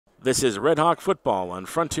This is Red Hawk football on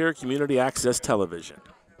Frontier Community Access Television.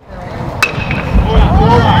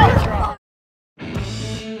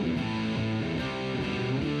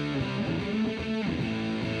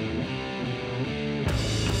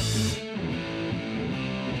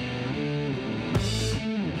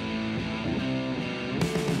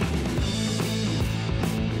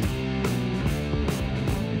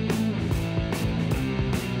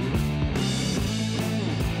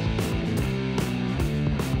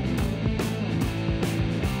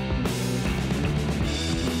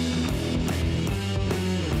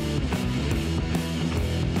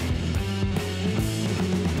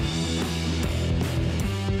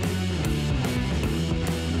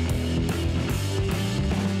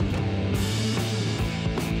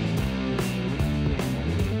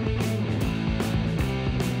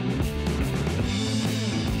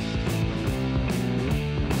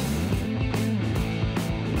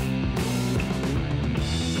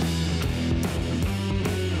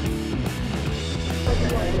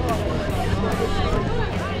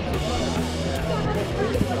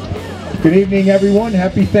 Good evening, everyone.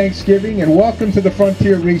 Happy Thanksgiving and welcome to the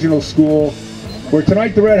Frontier Regional School, where tonight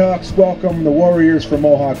the Red Hawks welcome the Warriors from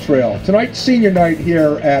Mohawk Trail. Tonight's senior night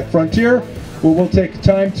here at Frontier, where we'll take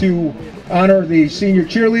time to honor the senior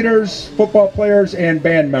cheerleaders, football players, and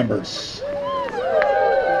band members.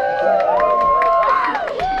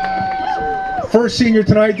 First senior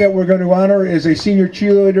tonight that we're going to honor is a senior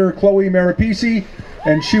cheerleader, Chloe Marapisi,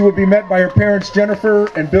 and she will be met by her parents Jennifer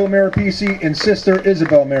and Bill Marapisi and sister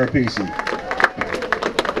Isabel Marapisi.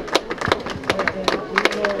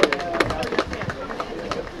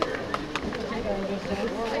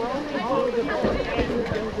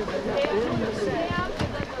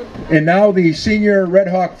 And now the senior Red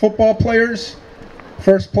Hawk football players.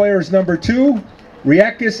 First player is number 2,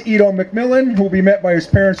 Riakis Ito McMillan, who will be met by his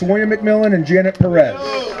parents William McMillan and Janet Perez.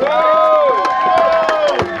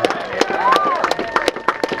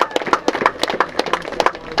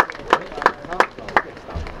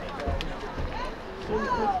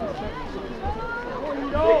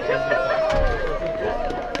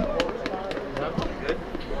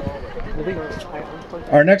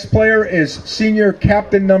 Our next player is senior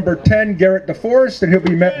captain number 10, Garrett DeForest, and he'll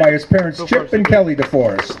be met by his parents Chip and Kelly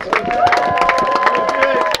DeForest.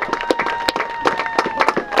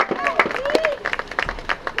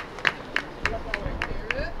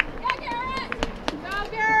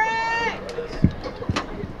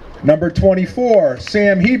 Number 24,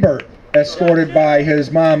 Sam Hebert, escorted by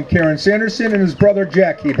his mom Karen Sanderson and his brother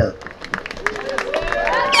Jack Hebert.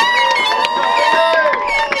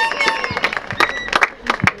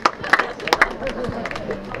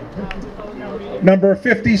 Number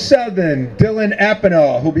 57, Dylan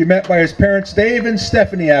Apanel, who'll be met by his parents Dave and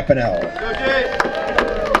Stephanie Apanel.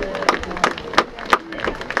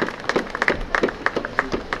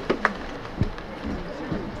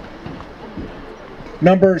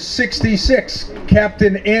 Number 66,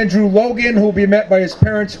 Captain Andrew Logan, who'll be met by his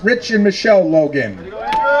parents Rich and Michelle Logan.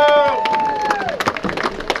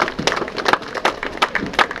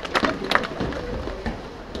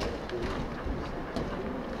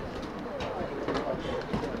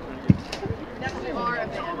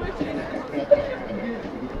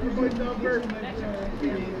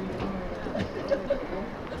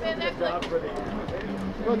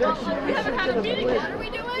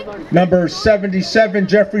 Number 77,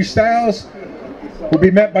 Jeffrey Stiles, will be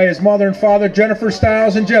met by his mother and father, Jennifer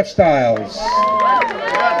Stiles and Jeff Stiles.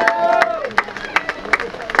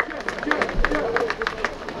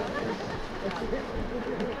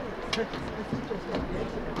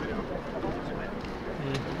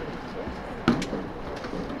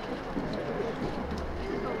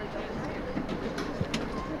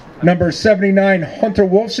 Number 79, Hunter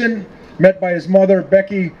Wolfson, met by his mother,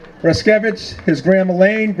 Becky Raskevich, his grandma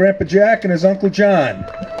Lane, Grandpa Jack, and his Uncle John.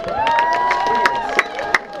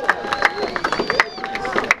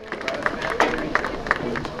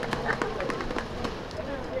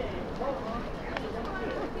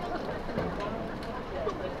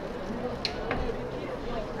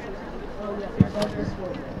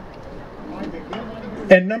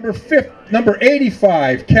 And number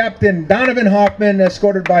 85, Captain Donovan Hoffman,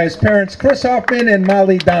 escorted by his parents Chris Hoffman and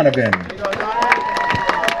Molly Donovan.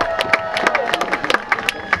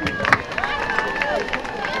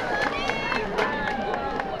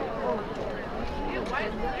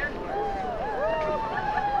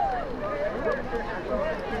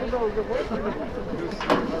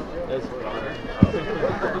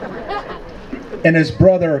 And his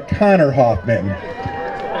brother Connor Hoffman.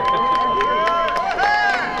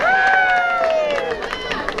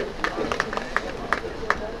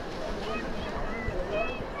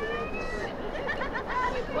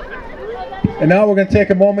 And now we're going to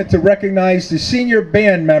take a moment to recognize the senior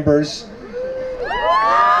band members.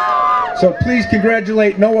 So please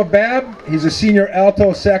congratulate Noah Babb. He's a senior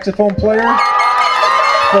alto saxophone player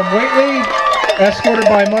from Whately, escorted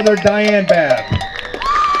by mother Diane Babb.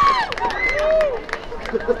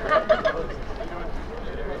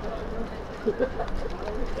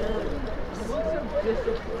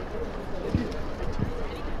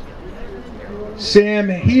 Sam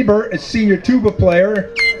Hebert, a senior tuba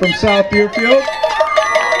player from South Deerfield,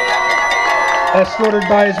 escorted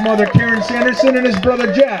by his mother Karen Sanderson and his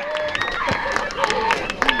brother Jack.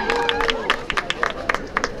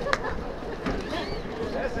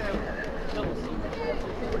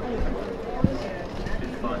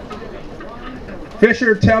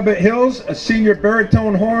 Fisher Talbot Hills, a senior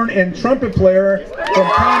baritone horn and trumpet player from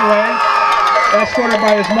Conway, escorted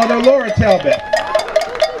by his mother Laura Talbot.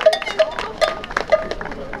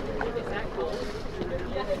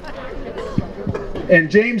 And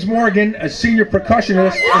James Morgan, a senior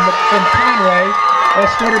percussionist from Conway,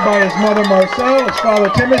 escorted by his mother Marcel, his father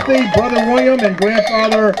Timothy, brother William, and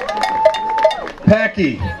grandfather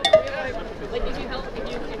Packy.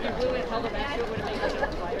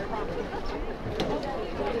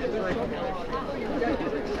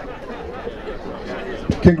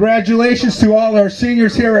 Congratulations to all our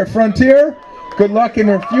seniors here at Frontier. Good luck in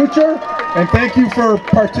their future, and thank you for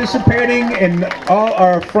participating in all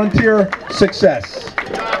our Frontier success.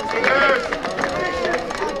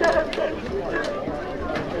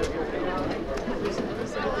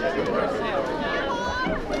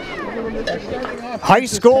 High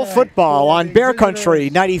school football on Bear Country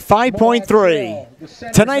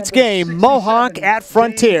 95.3. Tonight's game, Mohawk at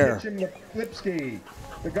Frontier.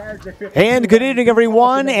 And good evening,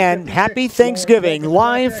 everyone, and happy Thanksgiving.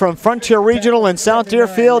 Live from Frontier Regional in South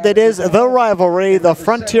Deerfield, it is the rivalry, the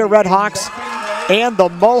Frontier Redhawks and the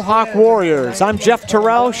Mohawk Warriors. I'm Jeff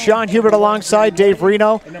Terrell, Sean Hubert alongside Dave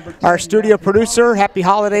Reno, our studio producer. Happy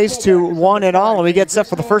holidays to one and all, and we get set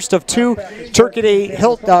for the first of two Turkey Day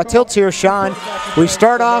tilts here, Sean. We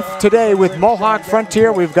start off today with Mohawk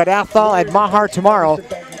Frontier. We've got Athol and Mahar tomorrow.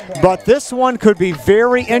 But this one could be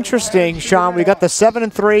very interesting, Sean. We got the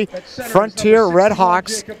 7-3 Frontier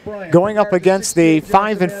Redhawks going up against the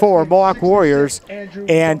 5-4 Mohawk Warriors.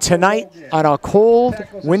 And tonight, on a cold,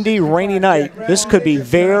 windy, rainy night, this could be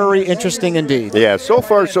very interesting indeed. Yeah, so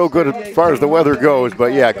far so good as far as the weather goes.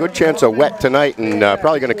 But yeah, good chance of wet tonight, and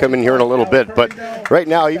probably going to come in here in a little bit. But right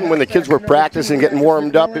now, even when the kids were practicing, getting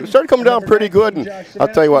warmed up, it started coming down pretty good. And I'll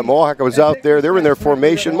tell you what, Mohawk was out there. They were in their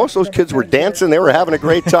formation. Most of those kids were dancing. They were having a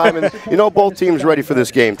great time. And, you know, both teams ready for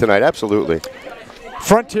this game tonight, absolutely.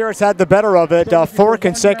 Frontier has had the better of it. 4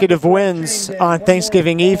 consecutive wins on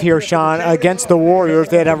Thanksgiving Eve here, Sean, against the Warriors.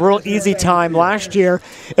 They had a real easy time last year.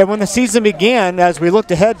 And when the season began, as we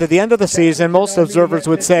looked ahead to the end of the season, most observers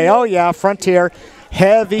would say, oh, yeah, Frontier,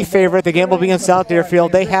 heavy favorite. The game will be in South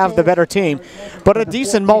Deerfield. They have the better team. But a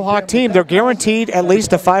decent Mohawk team. They're guaranteed at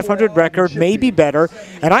least a 500 record, maybe better.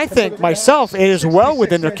 And I think, myself, it is well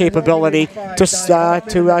within their capability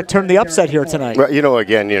to turn the upset here tonight. Well, you know,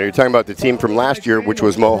 again, you're talking about the team from last year, which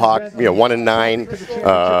was Mohawk,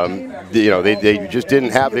 1-9. They just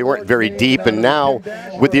didn't have, they weren't very deep. And now,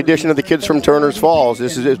 with the addition of the kids from Turner's Falls,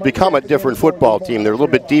 this has become a different football team. They're a little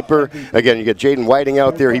bit deeper. Again, you get Jaden Whiting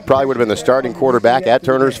out there. He probably would have been the starting quarterback at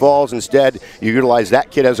Turner's Falls. Instead, you utilize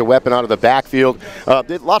that kid as a weapon out of the backfield.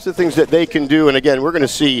 Lots of things that they can do, and again, we're going to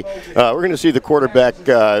see the quarterback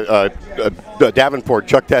Davenport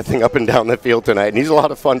chuck that thing up and down the field tonight, and he's a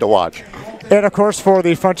lot of fun to watch. And, of course, for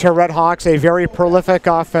the Frontier Redhawks, a very prolific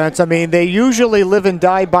offense. I mean, they usually live and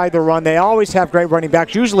die by the run. They always have great running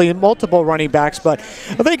backs, usually multiple running backs, but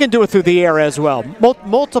they can do it through the air as well.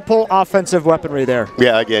 Multiple offensive weaponry there.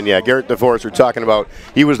 Yeah, again, Garrett DeForest, we're talking about,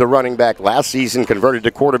 he was the running back last season, converted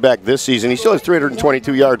to quarterback this season. He still has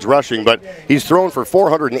 322 yards rushing, but he's thrown for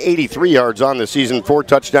 483 yards on the season, 4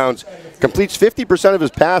 touchdowns, completes 50% of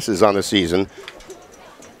his passes on the season.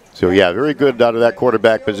 So, yeah, very good out of that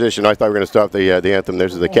quarterback position. I thought we were going to start the anthem.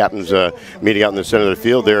 There's the captain's meeting out in the center of the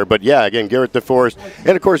field there. But, yeah, again, Garrett DeForest. And,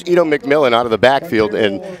 of course, Ito McMillan out of the backfield.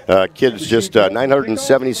 And kids just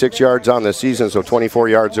 976 yards on the season, so 24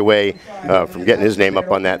 yards away from getting his name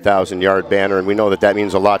up on that 1,000-yard banner. And we know that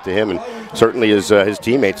means a lot to him. And certainly his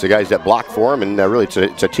teammates, the guys that block for him. And really it's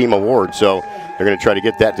a team award. So they're going to try to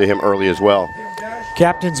get that to him early as well.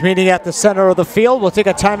 Captains meeting at the center of the field. We'll take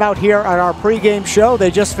a timeout here on our pregame show. They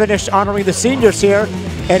just finished honoring the seniors here,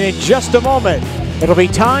 and in just a moment, it'll be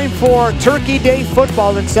time for Turkey Day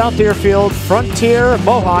football in South Deerfield. Frontier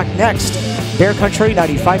Mohawk next. Bear Country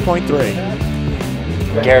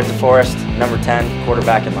 95.3. Garrett DeForest, number 10,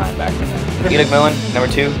 quarterback and linebacker. Eda McMillan,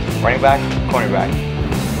 number 2, running back, cornerback.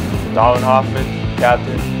 Darwin Hoffman,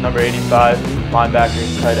 captain, number 85,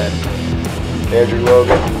 linebacker, tight end. Andrew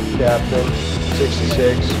Logan, captain,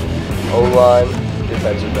 66, O-line,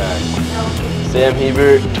 defensive back. Sam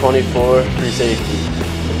Hebert, 24, free safety.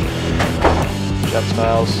 Jeff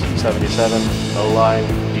Stiles, 77, O-line,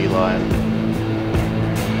 D-line.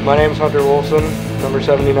 My name is Hunter Wolfson, number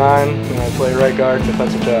 79, and I play right guard,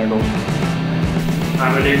 defensive tackle. Hi,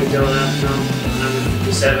 my name is Dylan Afton, number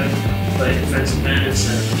 57, play defensive end and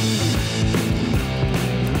center.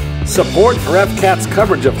 Support for FCAT's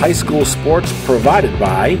coverage of high school sports provided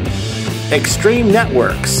by Extreme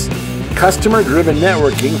Networks, customer-driven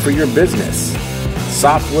networking for your business.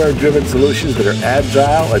 Software-driven solutions that are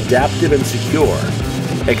agile, adaptive, and secure.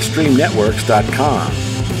 ExtremeNetworks.com.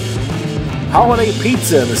 Holiday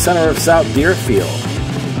Pizza in the center of South Deerfield.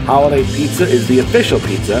 Holiday Pizza is the official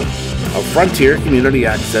pizza of Frontier Community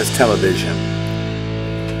Access Television.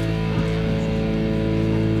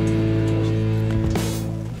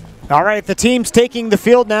 All right, the team's taking the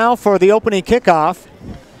field now for the opening kickoff.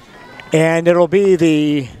 And it'll be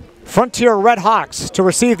the Frontier Redhawks to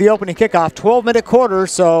receive the opening kickoff. 12-minute quarter,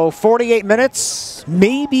 so 48 minutes,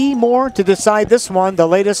 maybe more to decide this one. The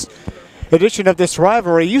latest edition of this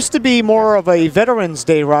rivalry used to be more of a Veterans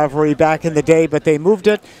Day rivalry back in the day, but they moved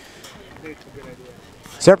it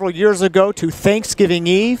several years ago to Thanksgiving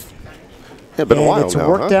Eve. Yeah, been a while it's now,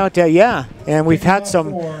 worked out, yeah. And we've had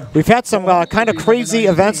some kind of crazy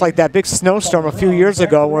events like that big snowstorm a few years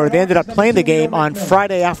ago where they ended up playing the game on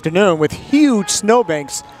Friday afternoon with huge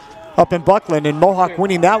snowbanks up in Buckland, and Mohawk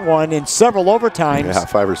winning that one in several overtimes. Yeah,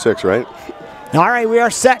 5 or 6, right? All right, we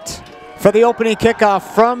are set for the opening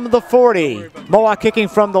kickoff from the 40. Mohawk kicking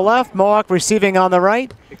from the left, Mohawk receiving on the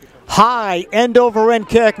right. High end-over-end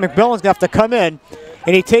kick. McMillan's going to have to come in,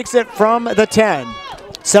 and he takes it from the 10.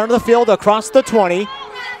 Center of the field across the 20.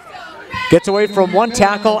 Gets away from one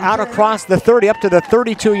tackle, out across the 30, up to the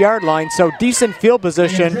 32-yard line. So decent field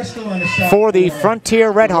position for the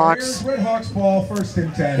Frontier Redhawks.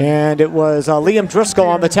 And it was Liam Driscoll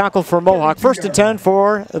on the tackle for Mohawk. 1st and 10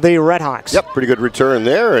 for the Redhawks. Yep, pretty good return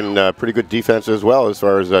there, and pretty good defense as well as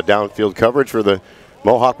far as downfield coverage for the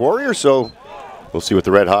Mohawk Warriors. So we'll see what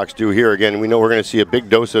the Redhawks do here. Again, we know we're going to see a big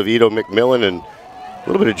dose of Eda McMillan and a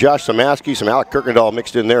little bit of Josh Samaski, some Alec Kirkendall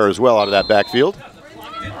mixed in there as well out of that backfield.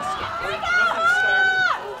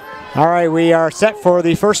 All right, we are set for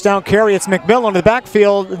the first down carry. It's McMillan in the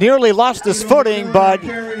backfield. Nearly lost his footing, but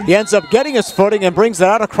he ends up getting his footing and brings it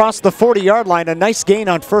out across the 40-yard line. A nice gain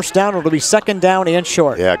on first down. It'll be 2nd down and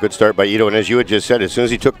short. Yeah, good start by Ito. And as you had just said, as soon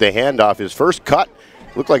as he took the handoff, his first cut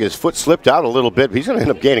looked like his foot slipped out a little bit. But he's going to end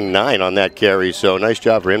up gaining 9 on that carry. So nice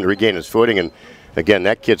job for him to regain his footing. And again,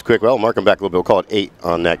 that kid's quick. Well, mark him back a little bit. We'll call it 8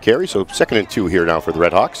 on that carry. So 2nd and 2 here now for the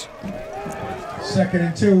Redhawks. 2nd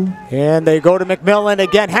and 2. And they go to McMillan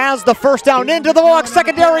again. Has the first down into the Mohawk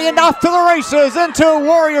secondary and off to the races into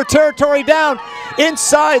Warrior territory down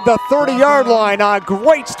inside the 30-yard line. A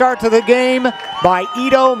great start to the game by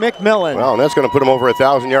Ito McMillan. Well, and that's going to put him over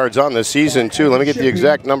 1,000 yards on the season, too. Let me get the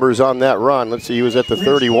exact numbers on that run. Let's see, he was at the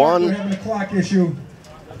 31. We're having a clock issue.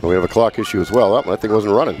 We have a clock issue as well. Oh, that thing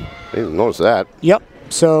wasn't running. I didn't notice that. Yep.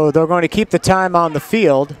 So they're going to keep the time on the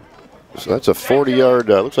field. So that's a 40-yard,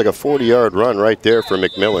 looks like a 40-yard run right there for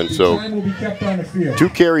McMillan. So Time will be kept on the field. 2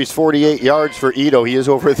 carries, 48 yards for Ito. He is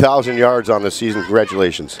over 1,000 yards on the season.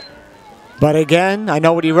 Congratulations. But again, I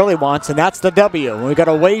know what he really wants, and that's the W. We've got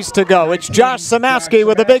a ways to go. It's Josh Samaski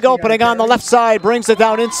with a big opening on the left side. Brings it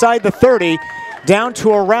down inside the 30. Down to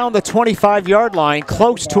around the 25-yard line,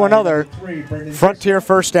 close to another Frontier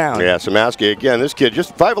first down. Yeah, Samaski, again, this kid,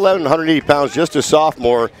 just 5'11", 180 pounds, just a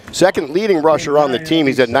sophomore. Second leading rusher on the team.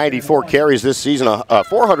 He's at 94 carries this season,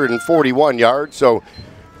 441 yards. So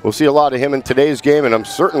we'll see a lot of him in today's game, and I'm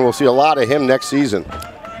certain we'll see a lot of him next season.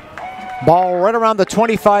 Ball right around the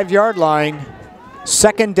 25-yard line.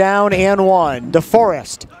 2nd down and 1.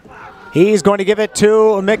 DeForest. He's going to give it to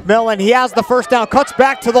McMillan. He has the first down, cuts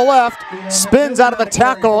back to the left, spins out of the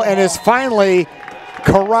tackle, and is finally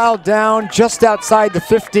corralled down just outside the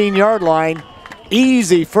 15-yard line.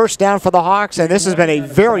 Easy first down for the Hawks, and this has been a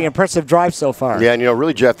very impressive drive so far. Yeah, and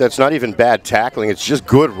really, Jeff, that's not even bad tackling. It's just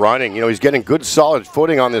good running. He's getting good, solid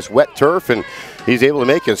footing on this wet turf, and he's able to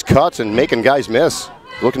make his cuts and making guys miss.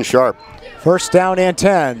 Looking sharp. 1st down and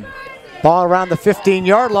 10. Ball around the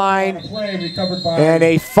 15-yard line, and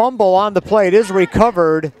a fumble on the play. It is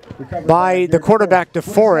recovered by the quarterback,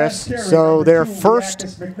 DeForest. So their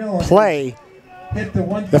first play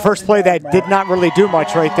The first play that did not really do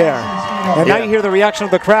much right there. And now you hear the reaction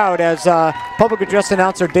of the crowd as public address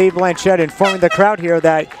announcer Dave Blanchette informing the crowd here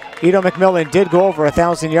that Edo McMillan did go over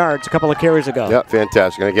 1,000 yards a couple of carries ago. Yeah,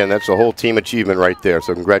 fantastic. And again, that's a whole team achievement right there,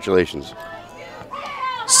 so congratulations.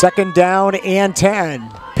 2nd down and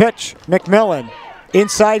 10. Pitch, McMillan.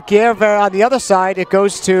 Inside give. On the other side, it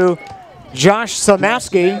goes to Josh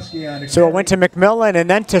Samaski. So it went to McMillan and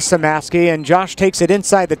then to Samaski, and Josh takes it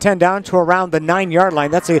inside the 10 down to around the 9-yard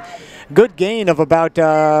line. That's a good gain of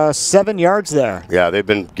about 7 yards there. Yeah, they've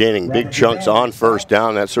been gaining big chunks on 1st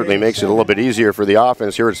down. That certainly makes it a little bit easier for the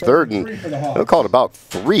offense. Here it's 3rd, and they'll call it about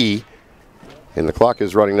 3. And the clock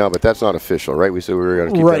is running now, but that's not official, right? We said we were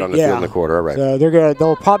going to keep that on the field in the quarter. All right. So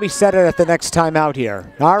they'll probably set it at the next time out here.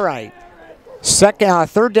 All right.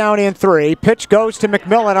 3rd down and 3. Pitch goes to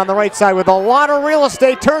McMillan on the right side with a lot of real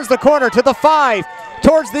estate. Turns the corner to the 5.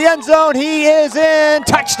 Towards the end zone. He is in.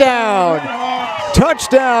 Touchdown.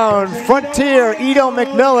 Touchdown. Frontier. Edo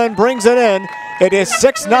McMillan brings it in. It is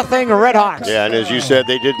 6-0 Redhawks. Yeah, and as you said,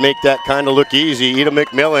 they did make that kind of look easy. Edo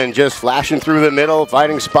McMillan just flashing through the middle,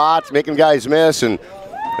 finding spots, making guys miss. And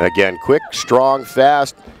again, quick, strong,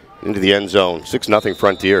 fast into the end zone. 6-0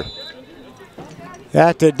 Frontier.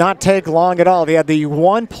 That did not take long at all. They had the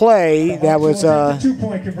one play that was a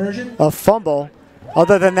fumble.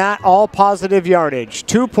 Other than that, all positive yardage.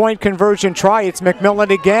 2-point conversion try. It's McMillan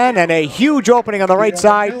again, and a huge opening on the right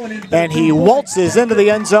side, and he waltzes into the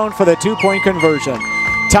end zone for the 2-point conversion.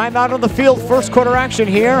 Timeout on the field. First quarter action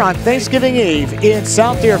here on Thanksgiving Eve in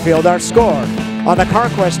South Deerfield. Our score on the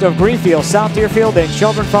CarQuest of Greenfield, South Deerfield, and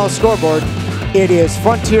Shelburne Falls scoreboard. It is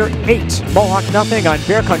Frontier 8, Mohawk nothing on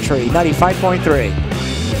Bear Country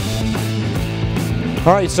 95.3.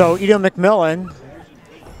 All right, so Edo McMillan.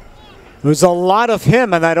 There's a lot of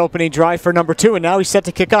him on that opening drive for number 2, and now he's set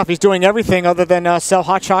to kick off. He's doing everything other than sell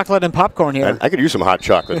hot chocolate and popcorn here. I could use some hot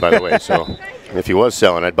chocolate, by the way, so if he was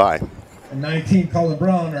selling, I'd buy. 19, Colin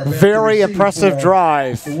Brown. Very impressive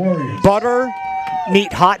drive. Butter,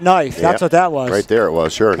 meat, hot knife. That's what that was. Right there it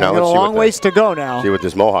was, sure. Now let's see a long ways to go now. See what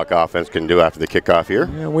this Mohawk offense can do after the kickoff here.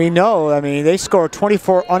 Yeah, we know. I mean, they scored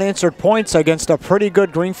 24 unanswered points against a pretty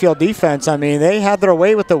good Greenfield defense. I mean, they had their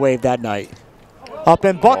way with the Wave that night. Up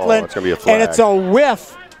in Buckland, it's gonna be a flag. And it's a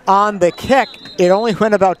whiff on the kick. It only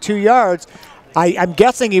went about 2 yards. I'm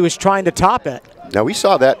guessing he was trying to top it. Now, we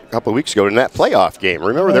saw that a couple of weeks ago in that playoff game.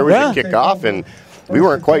 Remember, there was a kickoff, and we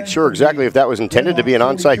weren't quite sure exactly if that was intended to be an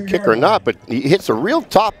onside kick or not, but he hits a real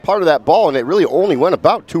top part of that ball, and it really only went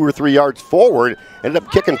about 2 or 3 yards forward, ended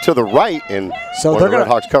up kicking to the right, and so the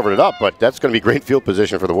Redhawks covered it up, but that's going to be great field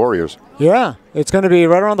position for the Warriors. Yeah, it's going to be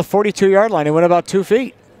right around the 42-yard line. It went about 2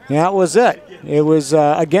 feet. That was it. It was,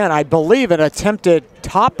 again, I believe an attempted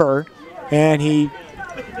topper, and he,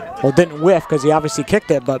 well, didn't whiff because he obviously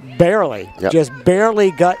kicked it, but barely. Yep. Just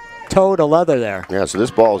barely got toe to leather there. Yeah, so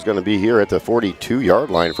this ball is going to be here at the 42-yard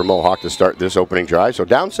line for Mohawk to start this opening drive. So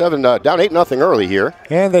down 8-0 early here.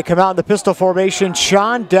 And they come out in the pistol formation.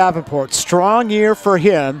 Sean Davenport, strong year for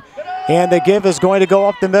him. And the give is going to go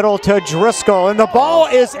up the middle to Driscoll. And the ball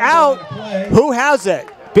is out. Who has it?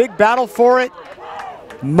 Big battle for it.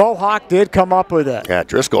 Mohawk did come up with it. Yeah,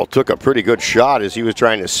 Driscoll took a pretty good shot as he was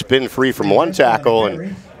trying to spin free from one tackle,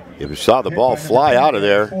 and you saw the ball fly out of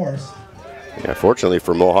there. Yeah, fortunately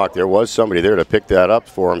for Mohawk, there was somebody there to pick that up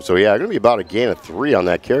for him. So, yeah, going to be about a gain of 3 on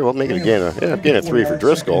that carry. We'll make it a gain of 3 for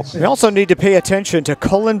Driscoll. We also need to pay attention to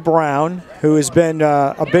Cullen Brown, who has been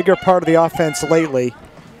a bigger part of the offense lately.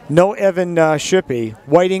 No Evan Shippey.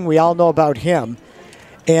 Whiting, we all know about him.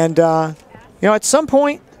 And, at some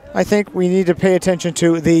point, I think we need to pay attention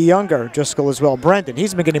to the younger Driscoll as well. Brendan,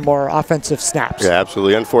 he's been getting more offensive snaps. Yeah,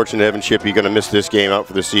 absolutely. Unfortunate Evan Shippey going to miss this game out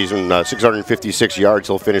for the season. 656 yards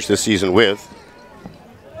he'll finish this season with.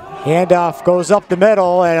 Handoff goes up the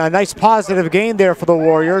middle, and a nice positive gain there for the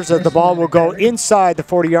Warriors. The ball will go inside the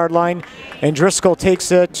 40-yard line, and Driscoll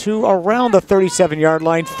takes it to around the 37-yard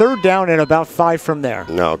line. 3rd down and about 5 from there.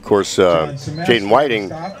 Now, of course, Jaden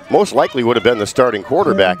Whiting most likely would have been the starting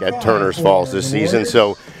quarterback at Turner's Falls this season.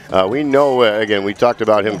 So we know, again, we talked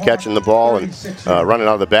about him catching the ball and running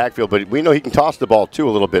out of the backfield, but we know he can toss the ball too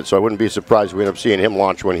a little bit, so I wouldn't be surprised if we end up seeing him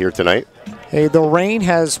launch one here tonight. Hey, the rain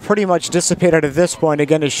has pretty much dissipated at this point.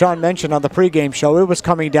 Again, as Sean mentioned on the pregame show, it was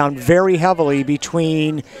coming down very heavily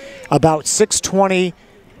between about 6:20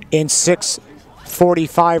 and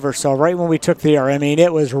 6:45 or so, right when we took the air. I mean,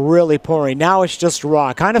 it was really pouring. Now it's just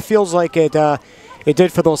raw. Kind of feels like it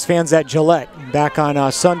did for those fans at Gillette back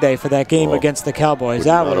on Sunday for that game against the Cowboys.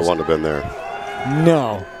 That would not have been there.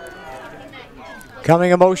 No.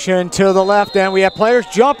 Coming in motion to the left, and we have players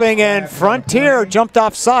jumping, and Frontier jumped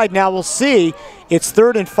offside. Now we'll see. It's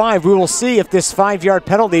 3rd and 5. We will see if this 5-yard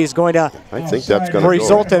penalty is going to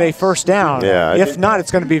result in a first down. Yeah, if not,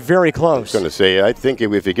 it's going to be very close. I was going to say, I think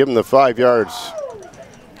if you give them the 5 yards,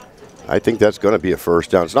 I think that's going to be a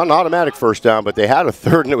first down. It's not an automatic first down, but they had a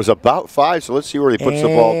 3rd, and it was about 5, so let's see where he puts the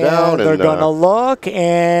ball down. They're going to look,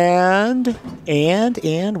 and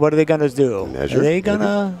what are they going to do? Measure. Are they going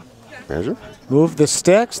to measure? Move the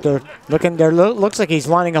sticks. They're looking. Looks like he's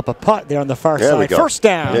lining up a putt there on the far there side. First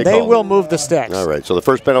down. They will move the sticks. All right. So the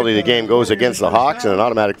first penalty of the game goes against the Hawks, and an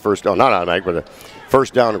automatic first down. Not automatic, but a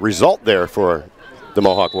first down result there for the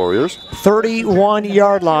Mohawk Warriors.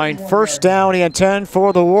 31-yard line. First down and 10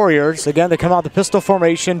 for the Warriors. Again, they come out the pistol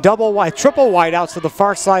formation. Double wide, triple wide outs to the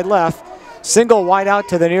far side left. Single wide out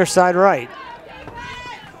to the near side right.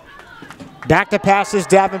 Back to passes,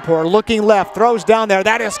 Davenport looking left, throws down there.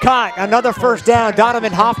 That is caught. Another first down.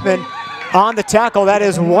 Donovan Hoffman on the tackle. That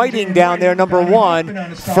is Whiting down there, number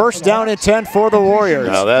 1. First down and 10 for the Warriors.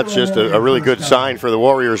 Now that's just a really good sign for the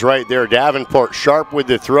Warriors right there. Davenport sharp with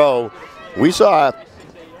the throw. We saw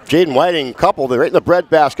Jaden Whiting couple right in the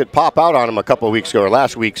breadbasket pop out on him a couple of weeks ago or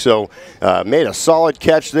last week. So made a solid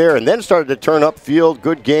catch there and then started to turn upfield.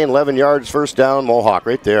 Good gain, 11 yards, first down, Mohawk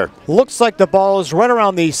right there. Looks like the ball is right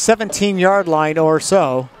around the 17-yard line or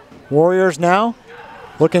so. Warriors now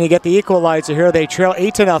looking to get the equalizer here. They trail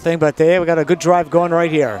 8-0, but we got a good drive going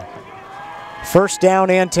right here. First down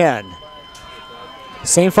and 10.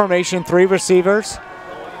 Same formation, 3 receivers.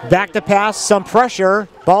 Back to pass, some pressure,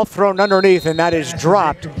 ball thrown underneath, and that is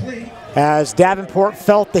dropped as Davenport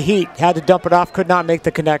felt the heat, had to dump it off, could not make the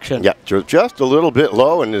connection. Yeah, just a little bit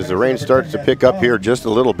low, and as the rain starts to pick up here just a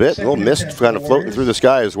little bit, a little mist kind of floating through the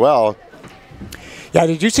sky as well. Yeah,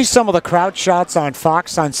 did you see some of the crowd shots on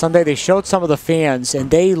Fox on Sunday? They showed some of the fans, and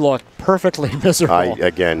they looked perfectly miserable. I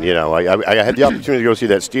had the opportunity to go see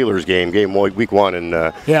that Steelers game week 1, and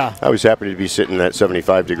I was happy to be sitting in that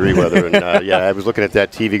 75-degree weather. And I was looking at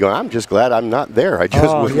that TV going, I'm just glad I'm not there. I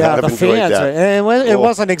just would not have enjoyed that. It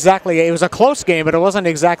wasn't exactly, it was a close game, but it wasn't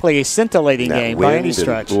exactly a scintillating game by any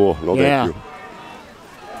stretch. Thank you.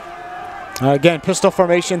 Again, pistol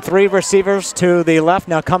formation, 3 receivers to the left,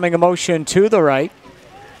 now coming in motion to the right.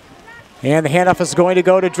 And the handoff is going to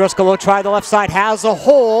go to Driscoll. He'll try the left side, has a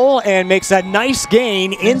hole, and makes a nice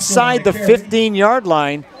gain inside the 15-yard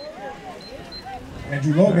line.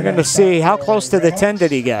 We're going to see how close to the 10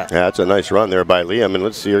 did he get. Yeah, that's a nice run there by Liam. And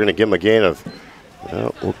let's see, you're going to give him a gain of,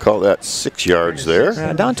 we'll call that 6 yards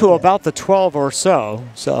there. Down to about the 12 or so.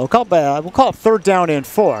 So we'll call it 3rd down and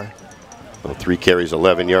 4. Well, 3 carries,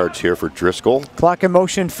 11 yards here for Driscoll. Clock in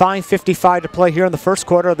motion, 5:55 to play here in the first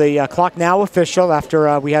quarter. The clock now official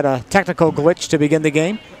after we had a technical glitch to begin the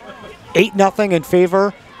game. 8-0 in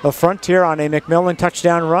favor of Frontier on a McMillan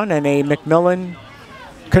touchdown run and a McMillan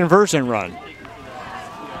conversion run.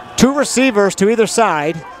 2 receivers to either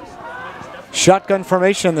side. Shotgun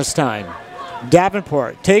formation this time.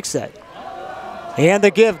 Davenport takes it. And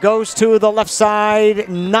the give goes to the left side.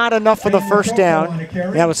 Not enough for the first down.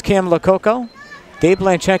 That was Cam Lococo. Dave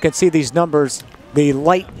Blanchett can see these numbers, the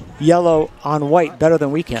light yellow on white, better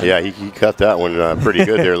than we can. Yeah, he cut that one pretty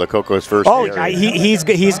good there. Lococo's first. He's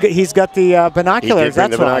got the binoculars.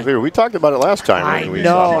 That's binocular. We talked about it last time. I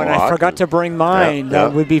know, and I forgot to bring mine.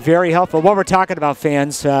 That would be very helpful. What we're talking about,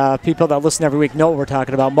 fans, people that listen every week know what we're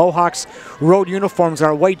talking about. Mohawks road uniforms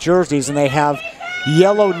are white jerseys, and they have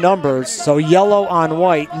yellow numbers, so yellow on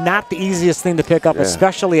white, not the easiest thing to pick up,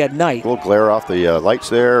 especially at night. We'll glare off the lights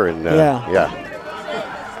there, and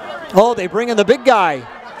Oh, they bring in the big guy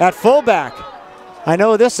at fullback. I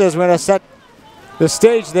know this is going to set the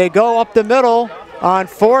stage. They go up the middle on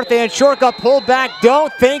 4th and short, got pulled back.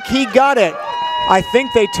 Don't think he got it. I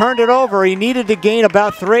think they turned it over. He needed to gain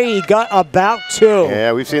about 3. He got about 2.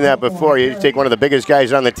 Yeah, we've seen that before. You take one of the biggest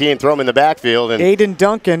guys on the team, throw him in the backfield. And Aiden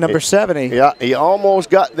Duncan, number 70. Yeah, he almost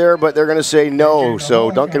got there, but they're going to say no. So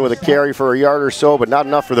Duncan with a carry for a yard or so, but not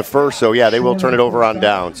enough for the first. So, yeah, they will turn it over on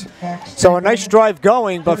downs. So a nice drive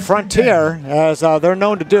going, but Frontier, as they're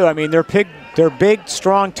known to do, I mean, they're big,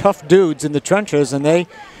 strong, tough dudes in the trenches, and they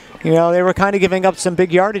were kind of giving up some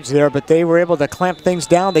big yardage there, but they were able to clamp things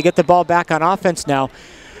down. They get the ball back on offense now.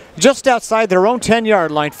 Just outside their own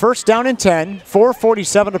 10-yard line. First down and 10.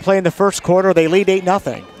 4:47 to play in the first quarter. They lead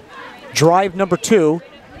 8-0. Drive number 2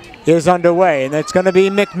 is underway, and it's going to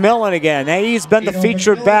be McMillan again. Now he's been the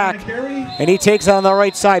featured back, and he takes it on the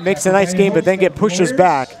right side, makes a nice game, but then pushes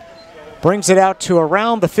back. Brings it out to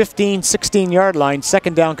around the 15, 16-yard line.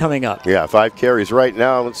 Second down coming up. Yeah, 5 carries right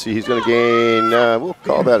now. Let's see, he's going to gain, we'll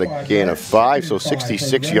call that a gain of 5, so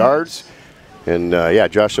 66 yards. And, yeah,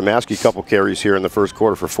 Josh Samaski, couple carries here in the first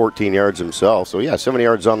quarter for 14 yards himself. So, yeah, 70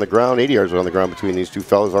 yards on the ground, 80 yards on the ground between these two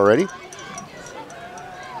fellas already.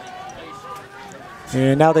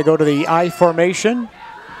 And now they go to the I formation.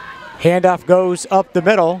 Handoff goes up the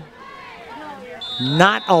middle.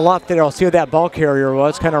 Not a lot there. I'll see who that ball carrier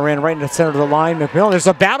was. Kind of ran right in the center of the line. McMillan, there's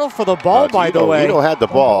a battle for the ball, by the way. Ito had the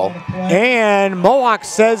ball. And Mohawk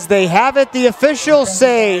says they have it. The officials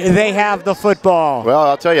say they have the football. Well,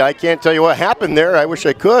 I'll tell you, I can't tell you what happened there. I wish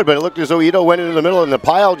I could, but it looked as though Ito went into the middle and the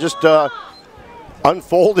pile just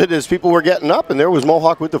unfolded as people were getting up, and there was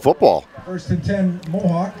Mohawk with the football. 1st and 10,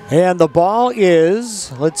 Mohawk. And the ball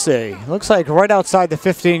is, let's see, looks like right outside the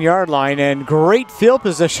 15-yard line, and great field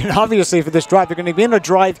position, obviously, for this drive. They're going to be in a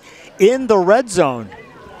drive in the red zone,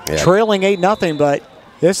 trailing 8-0, but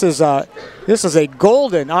this is a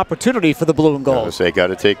golden opportunity for the blue and gold. Got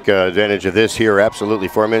to take advantage of this here. Absolutely,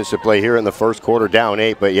 4 minutes to play here in the first quarter, down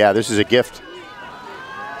 8, but yeah, this is a gift.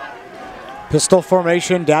 Pistol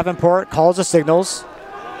formation, Davenport calls the signals.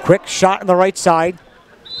 Quick shot on the right side.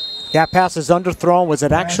 That pass is underthrown. Was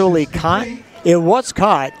it actually caught? It was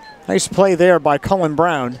caught. Nice play there by Cullen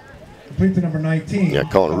Brown. Complete to number 19. Yeah,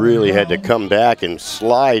 Cullen really had to come back and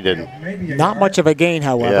slide. And not much of a gain,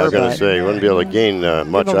 however. Yeah, I was going to say, he wouldn't be able to gain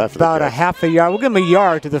much after that. About a half a yard. We'll give him a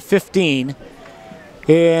yard to the 15.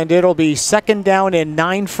 And it'll be 2nd down and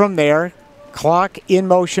 9 from there. Clock in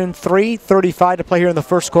motion. 3:35 to play here in the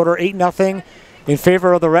first quarter. 8-0. In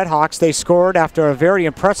favor of the Redhawks. They scored after a very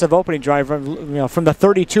impressive opening drive from the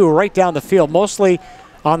 32 right down the field, mostly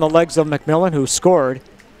on the legs of McMillan, who scored.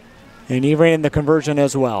 And he ran in the conversion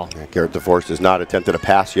as well. Garrett DeForest has not attempted a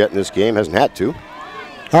pass yet in this game, hasn't had to.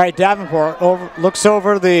 All right, Davenport looks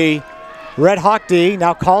over the Red Hawk D,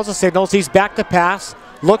 now calls the signals. He's back to pass,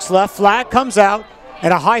 looks left, flat, comes out,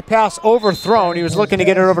 and a high pass overthrown. He was looking to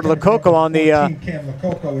get it over to Lococo on the,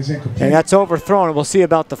 and that's overthrown. We'll see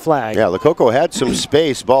about the flag. Yeah, Lococo had some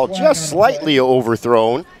space. Ball just slightly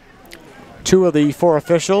overthrown. 2 of the 4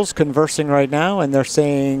 officials conversing right now, and they're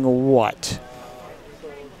saying what?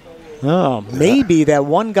 Oh, maybe that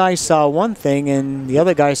one guy saw one thing and the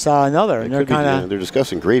other guy saw another. And they're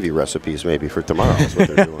discussing gravy recipes maybe for tomorrow. Is what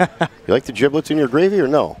they're doing. You like the giblets in your gravy or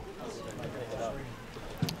no?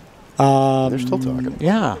 They're still talking.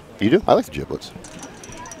 Yeah. You do? I like the giblets.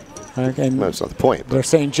 Okay. No, that's not the point. They're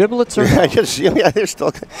saying giblets or no? They're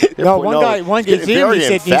still. No, one guy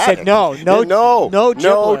he said no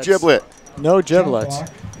giblet. No giblets.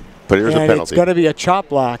 But here's a penalty. It's going to be a chop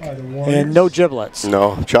block and no giblets.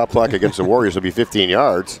 No, chop block against the Warriors will be 15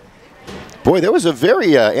 yards. Boy, there was a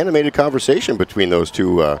very animated conversation between those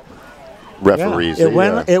two referees.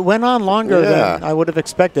 Yeah, it went on longer than I would have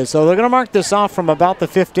expected. So they're going to mark this off from about the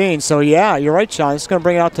 15. So, yeah, you're right, Sean. It's going to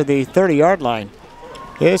bring it out to the 30-yard line.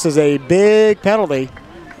 This is a big penalty.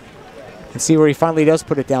 Let's see where he finally does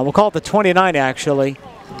put it down. We'll call it the 29, actually.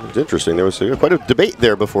 It's interesting. There was quite a debate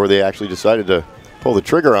there before they actually decided to pull the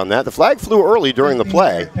trigger on that. The flag flew early during the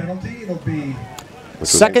play.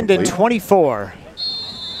 2nd and 24.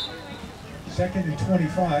 2nd and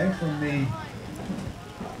 25 from the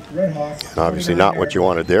Redhawks. Obviously not what you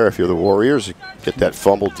wanted there if you're the Warriors. Get that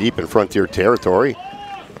fumble deep in Frontier territory.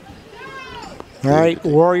 All right,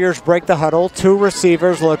 Warriors break the huddle. 2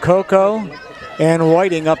 receivers, Lococo and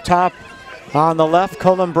Whiting up top on the left.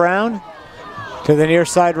 Cullen Brown to the near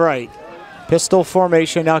side right. Pistol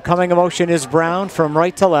formation. Now coming in motion is Brown from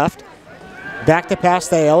right to left. Back to pass,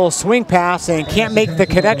 the little swing pass, and can't make the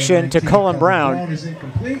connection to Cullen Brown.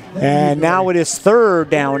 And now it is 3rd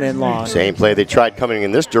down and long. Same play. They tried coming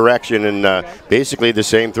in this direction, and basically the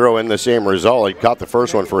same throw and the same result. He caught the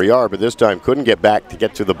first one for a yard, but this time couldn't get back to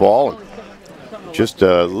get to the ball. And just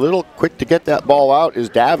a little quick to get that ball out is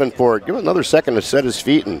Davenport. Give him another second to set his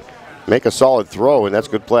feet and make a solid throw, and that's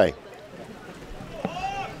good play.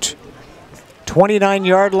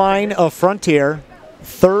 29-yard line of Frontier.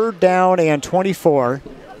 3rd down and 24.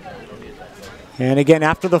 And again,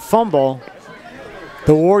 after the fumble,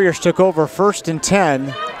 the Warriors took over 1st and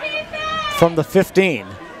 10 from the 15.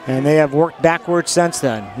 And they have worked backwards since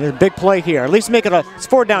then. There's a big play here. At least make it it's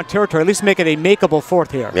 4th down territory. At least make it a makeable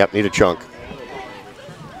 4th here. Yep, need a chunk.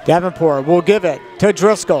 Davenport will give it to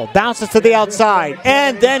Driscoll. Bounces to the outside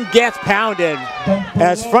and then gets pounded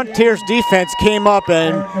as Frontier's defense came up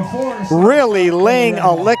and really laying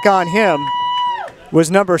a lick on him was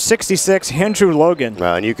number 66, Andrew Logan.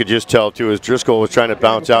 And you could just tell, too, as Driscoll was trying to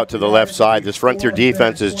bounce out to the left side, this Frontier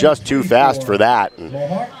defense is just too fast for that. And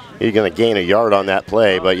he's going to gain a yard on that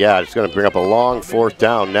play. But, yeah, it's going to bring up a long 4th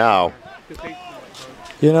down now.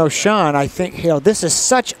 You know, Sean, I think, this is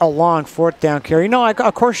such a long 4th down carry.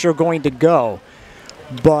 Of course you're going to go,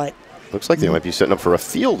 but... Looks like they might be setting up for a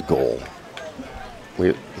field goal.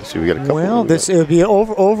 Let's see, we got a couple. Well, it would be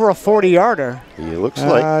over a 40-yarder. It looks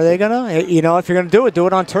like. Are they gonna? You know, if you're gonna do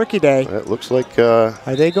it on Turkey Day. It looks like. Are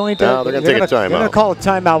they going to? No, they're going to take a timeout. They're going to call a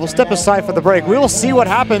timeout. We'll step aside for the break. We will see what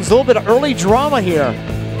happens. A little bit of early drama here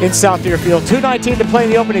in South Deerfield. 2:19 to play in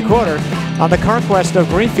the opening quarter. On the conquest of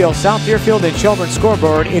Greenfield, South Deerfield, and Shelburne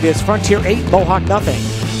scoreboard, it is Frontier 8, Mohawk nothing.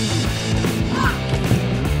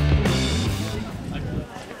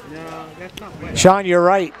 Sean, you're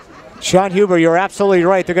right. Sean Huber, you're absolutely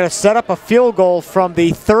right. They're going to set up a field goal from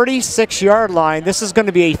the 36-yard line. This is going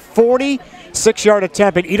to be a 46-yard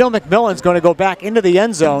attempt, and Edo McMillan's going to go back into the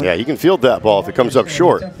end zone. Yeah, you can field that ball if it comes up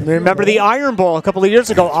short. Remember the Iron Bowl a couple of years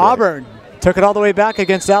ago? That's Auburn took it all the way back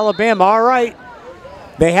against Alabama. All right.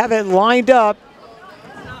 They have it lined up.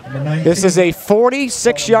 This is a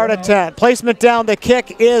 46-yard attempt. Placement down. The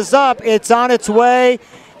kick is up. It's on its way,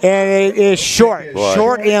 and it is short. Boy.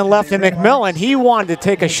 Short and left. And McMillan, he wanted to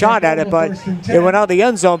take a shot at it, but it went out of the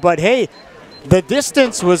end zone. But, hey, the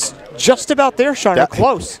distance was just about there, Sean,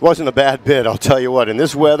 close. Wasn't a bad bit, I'll tell you what. In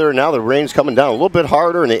this weather, now the rain's coming down a little bit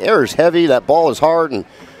harder, and the air is heavy. That ball is hard, and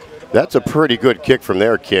that's a pretty good kick from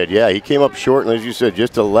their kid. Yeah, he came up short, and as you said,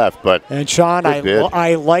 just to the left. But and Sean,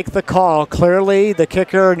 I like the call. Clearly, the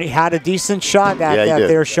kicker had a decent shot at that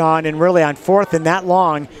there, Sean. And really, on fourth and that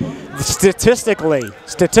long, statistically,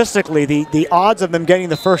 the odds of them getting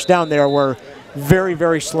the first down there were very,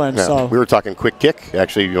 very slim. Yeah, so we were talking quick kick.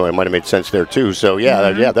 Actually, it might have made sense there too. So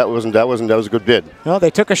yeah, that was a good bid. No, they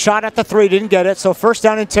took a shot at the 3, didn't get it. So first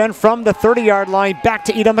down and 10 from the 30-yard line. Back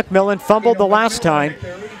to Edo McMillan. Fumbled the last time.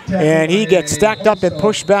 And he gets stacked up and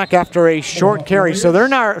pushed back after a short carry. So they're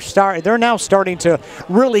now starting to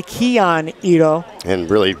really key on Edo. And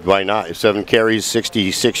really, why not? 7 carries,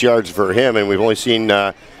 66 yards for him. And we've only seen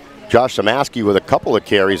Josh Samaski with a couple of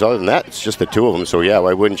carries. Other than that, it's just the 2 of them. So, yeah,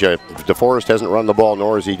 why wouldn't you? DeForest hasn't run the ball,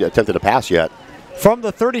 nor has he attempted a pass yet. From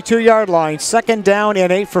the 32-yard line, 2nd down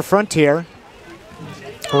and 8 for Frontier.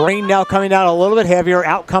 Rain now coming down a little bit heavier.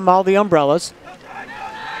 Out come all the umbrellas.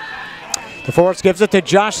 DeForest gives it to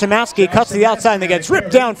Josh Samaski, cuts to the outside, and they get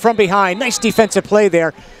ripped down from behind. Nice defensive play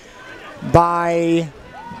there by,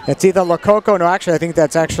 it's either Lococo, no, actually, I think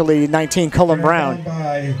that's actually 19, Cullen Brown.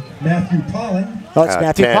 By Matthew Pollen. Oh, it's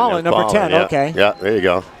Matthew Pollen, number 10, yeah. okay. Yeah, there you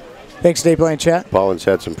go. Thanks, Dave Blanchett. Pollen's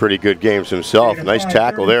had some pretty good games himself. Nice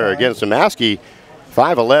tackle there against Samaski.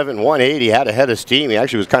 5'11", 180, had a head of steam. He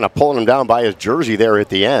actually was kind of pulling him down by his jersey there at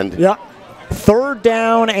the end. Yeah. 3rd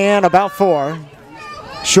down and about 4.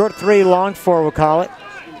 Short 3, long 4, we'll call it.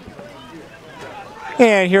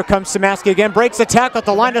 And here comes Samaski again. Breaks the tackle at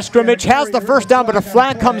the line of scrimmage. Has the first down, but a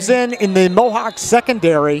flag comes in the Mohawk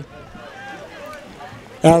secondary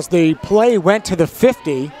as the play went to the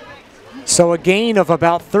 50. So a gain of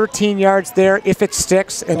about 13 yards there if it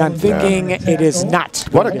sticks, and I'm thinking it is not.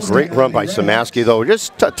 What a great run by Samaski, though.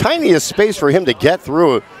 Just tiniest space for him to get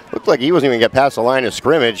through. It looked like he wasn't even get past the line of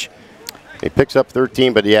scrimmage. He picks up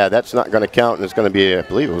 13, but yeah, that's not going to count, and it's going to be, I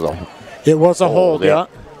believe it was a hold. It was a hold, yeah.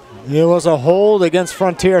 It was a hold against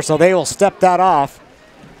Frontier, so they will step that off.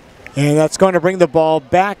 And that's going to bring the ball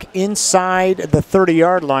back inside the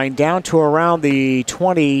 30-yard line, down to around the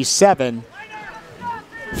 27.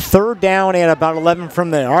 3rd down and about 11 from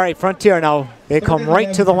there. All right, Frontier now, they come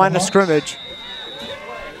right to the line of scrimmage.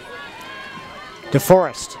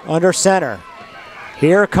 DeForest under center.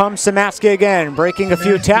 Here comes Samaski again, breaking a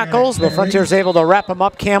few tackles, but Frontier's able to wrap him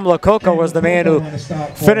up. Cam Lococo was the man who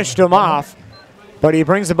finished him off, but he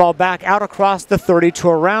brings the ball back out across the 30 to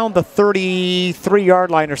around the 33-yard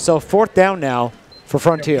line or so. 4th down now for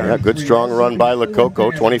Frontier. Yeah, good strong run by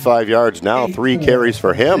Lococo, 25 yards now, 3 carries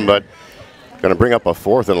for him, but going to bring up a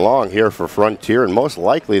 4th and long here for Frontier, and most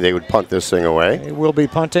likely they would punt this thing away. They will be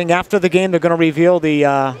punting. After the game, they're going to reveal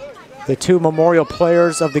the 2 memorial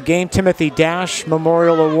players of the game. Timothy Dash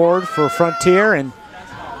Memorial Award for Frontier, and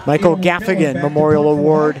Michael Gaffigan Memorial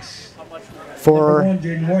Award for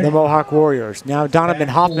the Mohawk Warriors. Now Donovan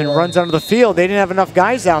Hoffman runs onto the field. They didn't have enough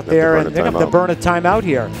guys out there, and they're going to have to burn a timeout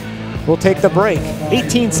here. We'll take the break.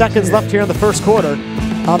 18 seconds left here in the first quarter.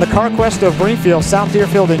 On the CarQuest of Greenfield, South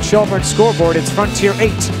Deerfield, and Shelburne scoreboard, it's Frontier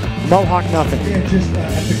 8, Mohawk nothing.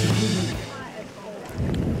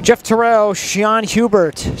 Jeff Terrell, Sean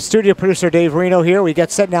Hubert, studio producer Dave Reno here. We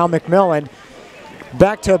get set now. McMillan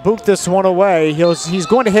back to boot this one away. He's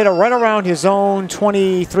going to hit it right around his own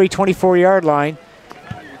 23, 24-yard line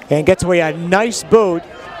and gets away a nice boot.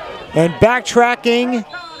 And backtracking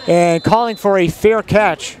and calling for a fair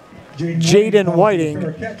catch, Jaden Whiting,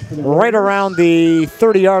 right around the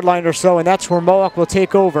 30-yard line or so, and that's where Mohawk will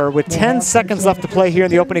take over with 10 seconds left to play here in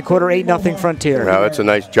the opening quarter. 8-0 Frontier. Now that's a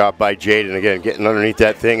nice job by Jaden again, getting underneath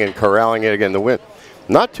that thing and corralling it again. The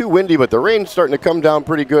Not too windy, but the rain's starting to come down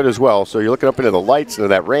pretty good as well. So you're looking up into the lights into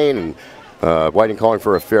that rain, and Whiting calling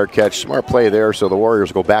for a fair catch. Smart play there, so the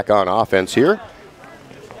Warriors go back on offense here.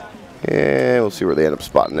 And we'll see where they end up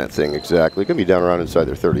spotting that thing exactly. Going to be down around inside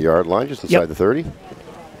their 30-yard line, just inside the 30.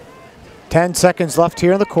 10 seconds left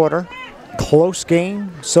here in the quarter. Close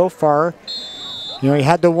game so far. You know, you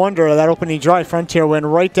had to wonder that opening drive. Frontier went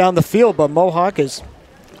right down the field, but Mohawk has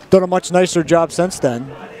done a much nicer job since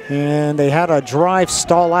then. And they had a drive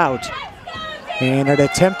stall out and an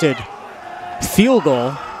attempted field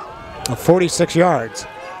goal of 46 yards.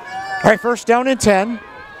 All right, first down and 10.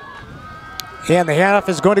 And the handoff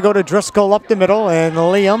is going to go to Driscoll up the middle, and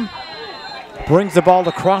Liam brings the ball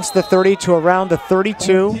across the 30 to around the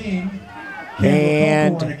 32.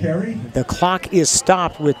 And the clock is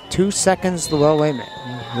stopped with 2 seconds. Well, wait a minute.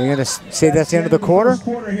 You're going to say that's the end of the quarter?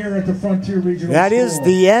 That is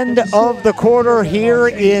the end of the quarter here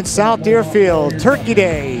in South Deerfield. Turkey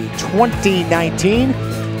Day 2019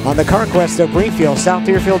 on the CarQuest of Greenfield, South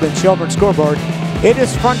Deerfield, and Shelburne scoreboard. It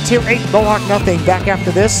is Frontier 8, Mohawk nothing. Back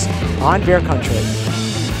after this on Bear Country.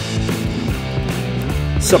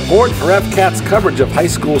 Support for FCAT's coverage of high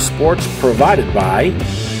school sports provided by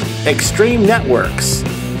Extreme Networks,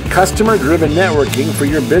 customer-driven networking for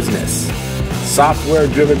your business.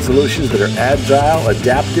 Software-driven solutions that are agile,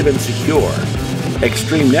 adaptive, and secure.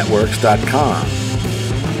 ExtremeNetworks.com.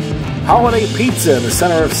 Holiday Pizza in the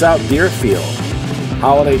center of South Deerfield.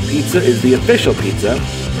 Holiday Pizza is the official pizza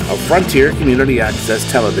of Frontier Community Access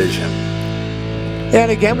Television. And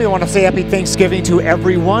again, we want to say happy Thanksgiving to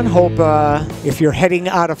everyone. Hope if you're heading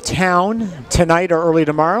out of town tonight or early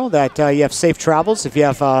tomorrow that you have safe travels. If you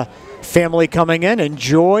have family coming in,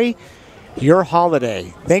 enjoy your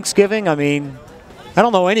holiday. Thanksgiving, I mean, I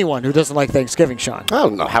don't know anyone who doesn't like Thanksgiving, Sean. I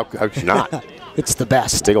don't know. How could you not? It's the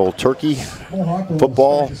best. Big old turkey,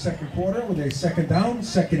 football. The second quarter with a second down,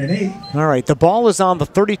 2nd and 8. All right, the ball is on the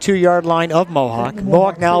 32-yard line of Mohawk.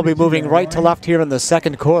 Mohawk now will be moving right to left here in the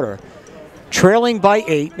second quarter. Trailing by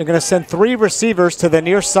 8, they're going to send 3 receivers to the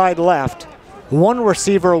near side left, 1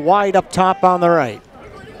 receiver wide up top on the right.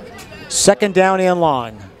 Second down and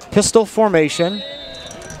long. Pistol formation,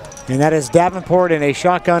 and that is Davenport in a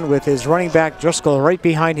shotgun with his running back Driscoll right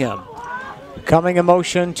behind him. Coming in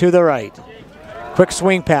motion to the right. Quick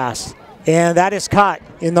swing pass, and that is caught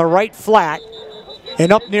in the right flat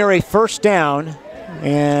and up near a first down.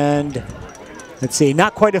 And let's see,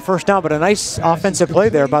 not quite a first down, but a nice offensive play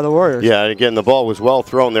there by the Warriors. Yeah, and again, the ball was well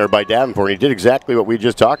thrown there by Davenport. He did exactly what we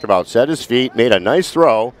just talked about. Set his feet, made a nice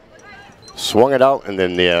throw, swung it out, and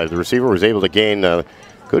then the receiver was able to gain a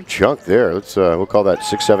good chunk there. Let's we'll call that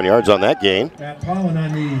 6-7 yards on that gain.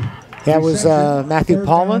 That was Matthew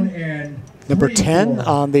Paulin, number 10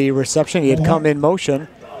 on the reception. He had come in motion.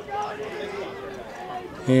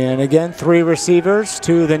 And again, 3 receivers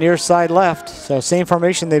to the near side left. So same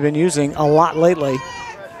formation they've been using a lot lately.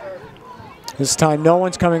 This time no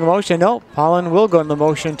one's coming in motion. Nope, Paulin will go in the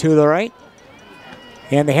motion to the right.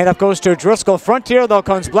 And the handoff goes to Driscoll. Frontier, though,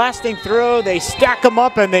 comes blasting through. They stack him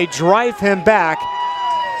up and they drive him back.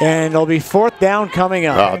 And it'll be 4th down coming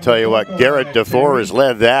up. I'll tell you what, Garrett DeFore has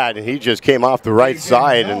led that, and he just came off the right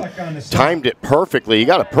side and timed it perfectly. He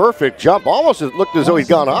got a perfect jump. Almost it looked as though he'd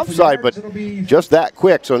gone offside, but just that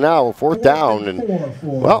quick. So now 4th down. And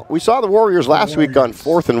well, we saw the Warriors last week on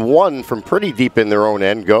 4th and 1 from pretty deep in their own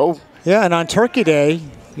end go. Yeah, and on Turkey Day,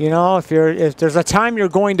 you know, if there's a time you're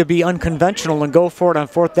going to be unconventional and go for it on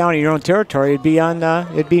 4th down in your own territory, it'd be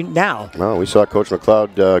now. Well, we saw Coach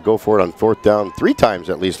McLeod go for it on 4th down 3 times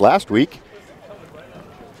at least last week.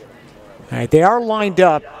 All right, they are lined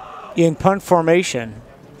up in punt formation.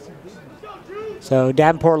 So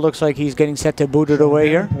Davenport looks like he's getting set to boot it away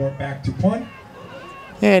here. Back to punt.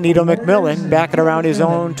 And Edo McMillan back at around his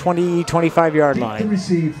own 20, 25-yard line.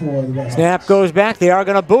 Snap goes back. They are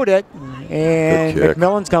going to boot it. And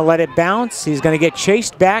McMillan's going to let it bounce. He's going to get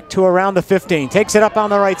chased back to around the 15. Takes it up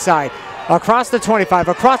on the right side. Across the 25,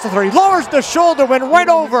 across the 30. Lowers the shoulder, went right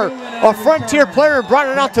over a Frontier player and brought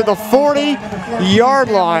it out to the 40-yard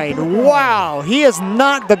line. Wow, he is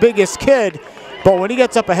not the biggest kid. But when he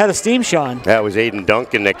gets up ahead of steam, Sean. That was Aiden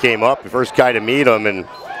Duncan that came up, the first guy to meet him. And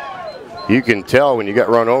you can tell when you get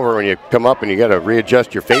run over, when you come up and you got to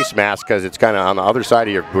readjust your face mask because it's kind of on the other side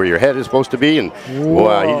of where your head is supposed to be. And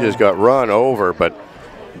wow, he just got run over. But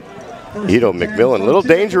Edo McMillan, a little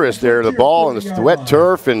dangerous there. The ball and the wet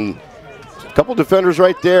turf and a couple defenders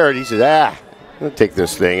right there. And he says, I'm going to take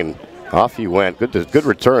this thing. And off he went. Good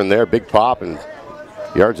return there. Big pop and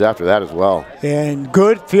yards after that as well. And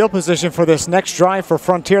good field position for this next drive for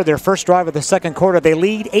Frontier. Their first drive of the second quarter. They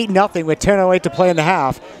lead 8-0 with 10:08 to play in the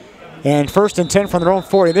half. And 1st and 10 from their own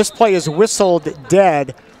 40. This play is whistled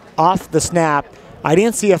dead off the snap. I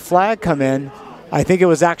didn't see a flag come in. I think it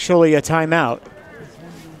was actually a timeout.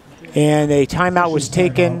 And a timeout was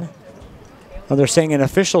taken. Well, they're saying an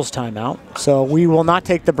official's timeout. So we will not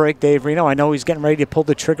take the break, Dave Reno. I know he's getting ready to pull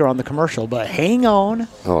the trigger on the commercial, but hang on.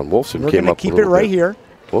 Oh, and Wolfson We're came gonna up keep a little it right bit. here.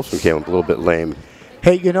 Wolfson came up a little bit lame.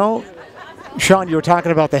 Hey, you know, Sean, you were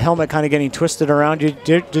talking about the helmet kind of getting twisted around. Did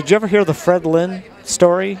you ever hear the Fred Lynn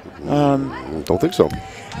story? Don't think so.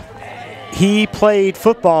 He played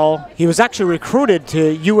football. He was actually recruited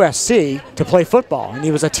to USC to play football, and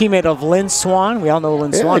he was a teammate of Lynn Swann. We all know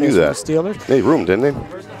Lynn Swann. I knew that. The Steelers. They roomed, didn't they?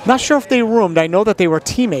 Not sure if they roomed. I know that they were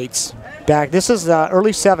teammates back. This is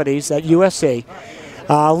early 70s at USC.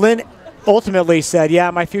 Lynn ultimately said, yeah,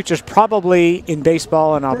 my future's probably in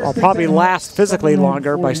baseball, and I'll probably last physically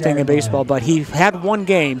longer by staying in baseball. But he had one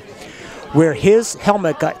game where his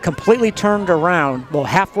helmet got completely turned around, well,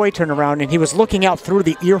 halfway turned around, and he was looking out through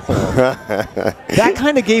the ear hole. That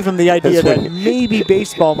kind of gave him the idea that maybe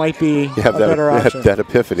baseball might be a better option. That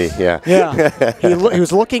epiphany, yeah. Yeah, he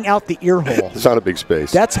was looking out the ear hole. It's not a big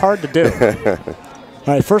space. That's hard to do. All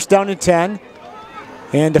right, 1st down and 10.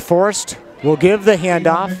 And DeForest will give the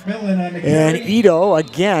handoff. And Ito,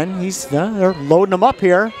 again, they're loading him up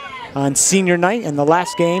here on senior night in the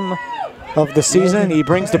last game of the season. He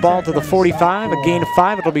brings the ball to the 45, a gain of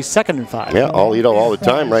 5. It'll be 2nd and 5. Yeah, all Ito all the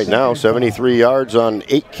time right now. 73 yards on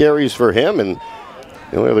 8 carries for him. And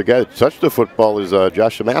the only other guy that touched the football is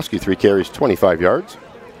Josh Shamaski, 3 carries, 25 yards.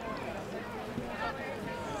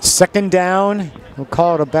 2nd down, we'll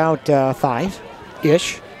call it about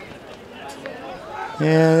 5-ish.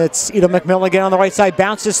 And it's Ito McMillan again on the right side,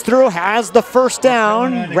 bounces through, has the 1st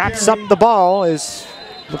down, wraps up the ball.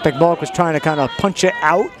 Looked like Mohawk was trying to kind of punch it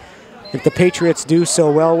out, like the Patriots do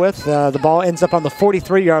so well with. The ball ends up on the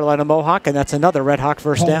 43-yard line of Mohawk, and that's another Red Hawk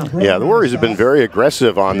 1st down. Yeah, the Warriors have been very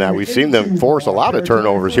aggressive on that. We've seen them force a lot of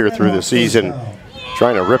turnovers here through the season,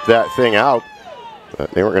 trying to rip that thing out. But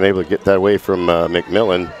they weren't able to get that away from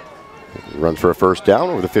McMillan. Runs for a 1st down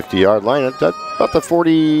over the 50-yard line. About the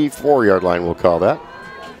 44-yard line, we'll call that.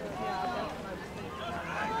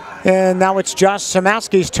 And now it's Josh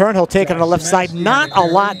Shamaski's turn. He'll take it on the left side. Not a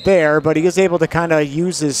lot there, but he is able to kind of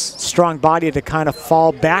use his strong body to kind of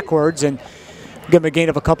fall backwards and give him a gain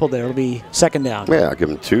of a couple there. It'll be 2nd down. Yeah, I'll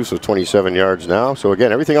give him 2, so 27 yards now. So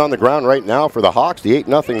again, everything on the ground right now for the Hawks. The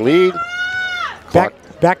 8-0 lead.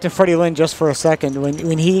 Back to Freddie Lynn just for a second.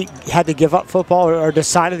 When he had to give up football or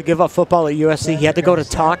decided to give up football at USC, he had to go to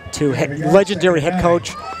talk to legendary head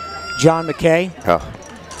coach John McKay. Oh.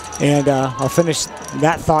 And I'll finish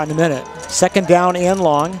that thought in a minute. 2nd down and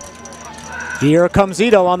long. Here comes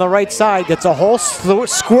Ito on the right side. Gets a hole,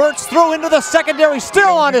 squirts through into the secondary,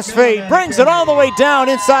 still on his feet. Brings it all the way down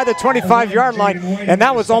inside the 25-yard line. And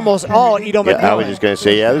that was almost all Ito McMillan. I was just going to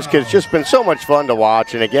say, this kid's just been so much fun to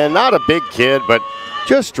watch. And again, not a big kid, but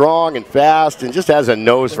just strong and fast and just has a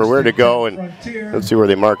nose for where to go. And let's see where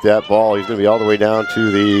they mark that ball. He's going to be all the way down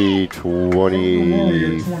to the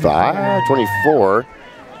 25, 24.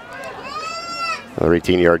 Another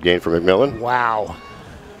 18-yard gain for McMillan. Wow.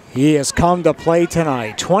 He has come to play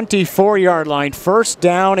tonight. 24-yard line, 1st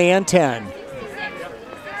down and 10.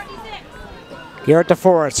 Garrett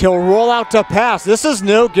DeForest, he'll roll out to pass. This is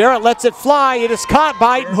new. Garrett lets it fly. It is caught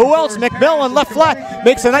by who else? McMillan, left flat,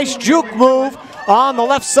 makes a nice juke move on the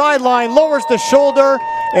left sideline, lowers the shoulder,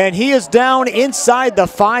 and he is down inside the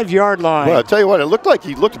 5-yard line. Well, I'll tell you what, it looked like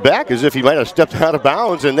he looked back as if he might have stepped out of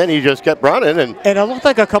bounds, and then he just kept running. And it looked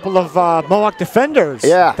like a couple of Mohawk defenders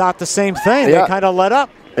thought the same thing. They kind of let up.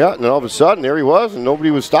 Yeah, and all of a sudden, there he was, and nobody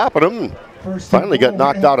was stopping him. And finally got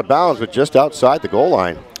knocked out of bounds, but just outside the goal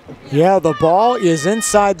line. Yeah, the ball is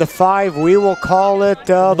inside the 5. We will call it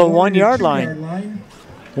the 1-yard line.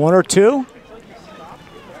 1 or 2.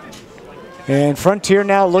 And Frontier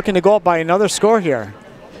now looking to go up by another score here.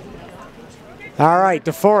 All right,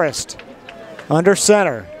 DeForest under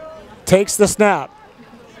center. Takes the snap.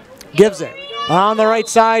 Gives it on the right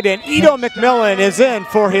side, and Ito McMillan is in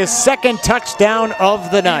for his 2nd touchdown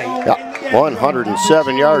of the night. Yeah,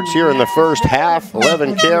 107 yards here in the first half,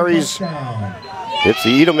 11 carries. It's the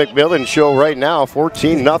Ito McMillan show right now,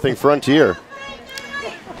 14-0 Frontier.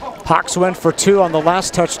 Hawks went for 2 on the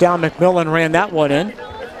last touchdown. McMillan ran that one in.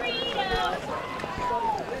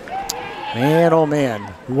 Man, oh man,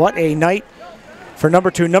 what a night for number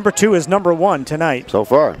 2. Number 2 is number 1 tonight. So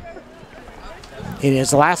far. In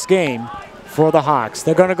his last game for the Hawks.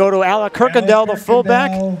 They're going to go to Alec Kirkendall, the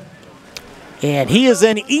fullback. And he is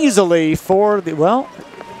in easily for the, well,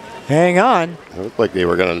 hang on. It looked like they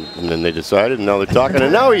were going to, and then they decided, and now they're talking,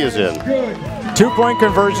 and now he is in. 2-point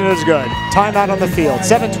conversion is good. Timeout on the field.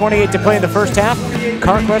 7:28 to play in the first half.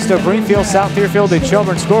 Carquest of Greenfield, South Deerfield, and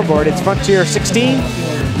Shelburne scoreboard. It's Frontier 16,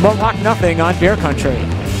 Mohawk nothing on Bear Country.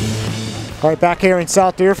 All right, back here in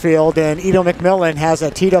South Deerfield, and Edo McMillan has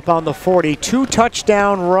it teed up on the 40. 2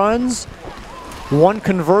 touchdown runs, 1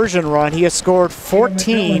 conversion run. He has scored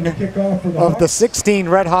 14 of the 16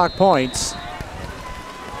 Red Hawk points.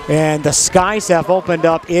 And the skies have opened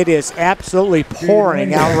up. It is absolutely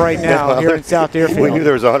pouring out right now here in South Deerfield. We knew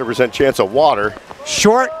there was a 100% chance of water.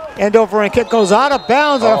 Short end over and kick goes out of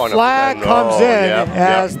bounds. A flag comes in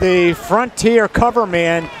as the Frontier cover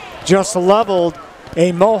man just leveled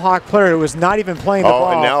a Mohawk player who was not even playing the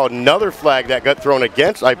ball. And now another flag that got thrown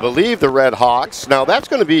against, I believe, the Red Hawks. Now that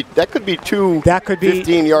could be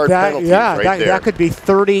 15-yard penalties right there. That could be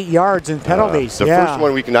 30 yards in penalties. The first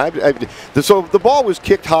one we can. So the ball was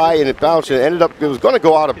kicked high and it bounced and it was going to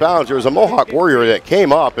go out of bounds. There was a Mohawk Warrior that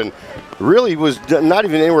came up and really was not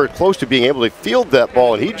even anywhere close to being able to field that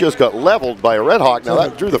ball, and he just got leveled by a Red Hawk. Now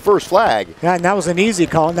that drew the first flag. Yeah, and that was an easy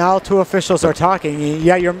call. Now 2 officials are talking.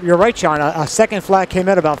 Yeah, you're right, Sean. A second flag came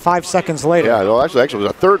in about 5 seconds later. Yeah, no, actually it was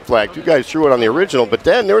a third flag. 2 guys threw it on the original, but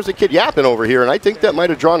then there was a kid yapping over here, and I think that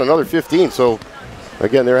might have drawn another 15. So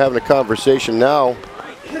again, they're having a conversation now.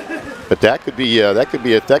 But that could be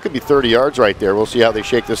 30 yards right there. We'll see how they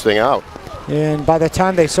shake this thing out. And by the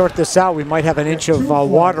time they sort this out, we might have an inch of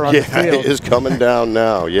water on the field. Yeah, it is coming down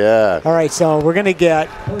now, yeah. All right, so we're going to get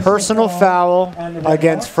personal foul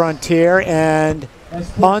against Frontier and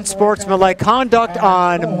unsportsmanlike conduct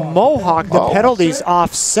on Mohawk. The penalty's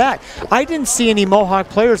offset. I didn't see any Mohawk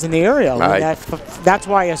players in the area. That's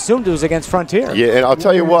why I assumed it was against Frontier. Yeah, and I'll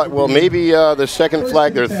tell you what, well, maybe the second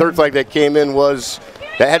flag, or the third flag that came in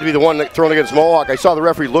that had to be the one that thrown against Mohawk. I saw the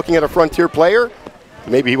referee looking at a Frontier player.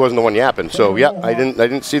 Maybe he wasn't the one yapping. So yeah, I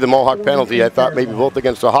didn't see the Mohawk penalty. I thought maybe both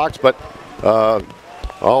against the Hawks, but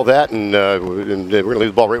all that, and we're going to leave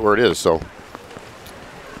the ball right where it is. So.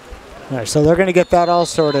 All right, so they're going to get that all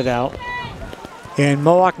sorted out. And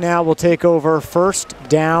Mohawk now will take over first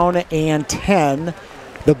down and 10.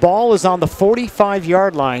 The ball is on the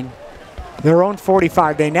 45-yard line, their own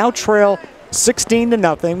 45. They now trail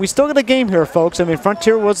 16-0. We still got a game here, folks. I mean,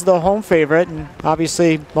 Frontier was the home favorite, and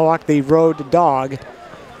obviously Mohawk the road dog.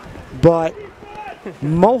 But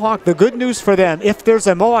Mohawk, the good news for them, if there's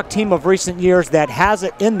a Mohawk team of recent years that has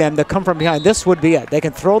it in them to come from behind, this would be it. They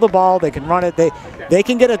can throw the ball, they can run it, they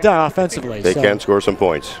can get it done offensively. They can score some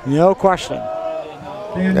points. No question.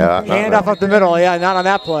 And off up the middle, not on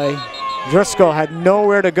that play. Driscoll had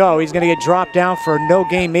nowhere to go. He's going to get dropped down for no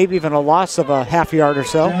gain, maybe even a loss of a half yard or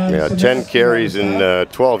so. Yeah, 10 carries and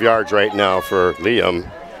 12 yards right now for Liam.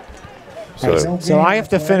 So I have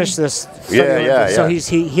to finish this. So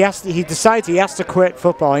he decides he has to quit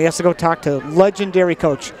football. He has to go talk to legendary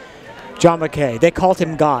coach John McKay. They called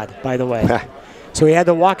him God, by the way. So he had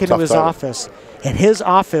to walk into his office. And his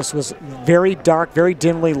office was very dark, very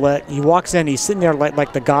dimly lit. He walks in, he's sitting there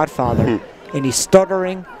like the Godfather, and he's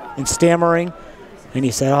stuttering and stammering. And he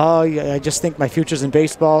said, I just think my future's in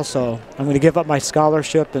baseball, so I'm going to give up my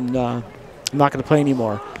scholarship, and I'm not going to play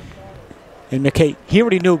anymore. And McKay, he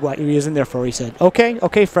already knew what he was in there for. He said,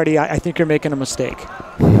 okay, Freddie, I think you're making a mistake.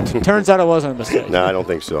 Turns out it wasn't a mistake. No, I don't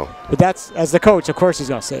think so. But that's, as the coach, of course he's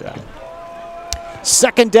going to say that.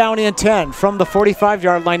 Second down and 10 from the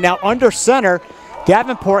 45-yard line. Now under center,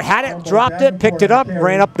 Davenport had it, dropped it, picked it up,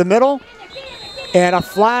 ran up the middle, and a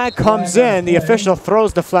flag comes in. The official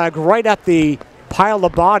throws the flag right at the pile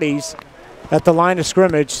of bodies at the line of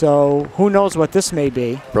scrimmage, so who knows what this may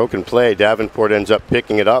be. Broken play. Davenport ends up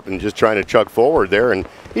picking it up and just trying to chug forward there, and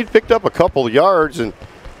he'd picked up a couple yards, and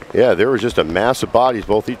yeah, there was just a mass of bodies,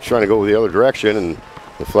 both each trying to go the other direction, and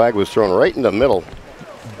the flag was thrown right in the middle.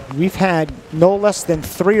 We've had no less than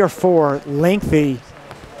 3 or 4 lengthy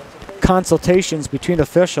consultations between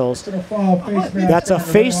officials. That's a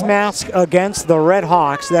face mask against the Red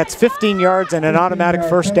Hawks. That's 15 yards and an automatic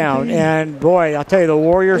first down. And boy, I'll tell you, the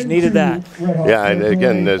Warriors needed that. Yeah, and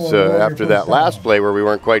again, this, after that last play where we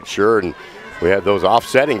weren't quite sure, and we had those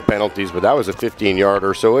offsetting penalties, but that was a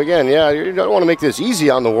 15-yarder. So again, yeah, you don't want to make this easy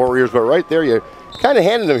on the Warriors, but right there, you kind of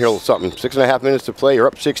handed them here a little something. 6.5 minutes to play, you're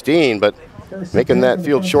up 16, but making that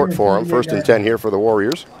field short for them. First and 10 here for the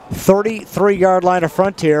Warriors. 33-yard line of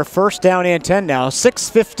Frontier. First down and 10 now.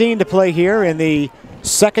 6:15 to play here in the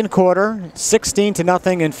second quarter.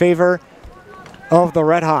 16-0 in favor of the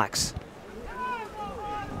Red Hawks.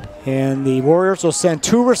 And the Warriors will send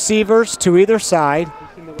 2 receivers to either side.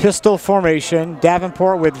 Pistol formation.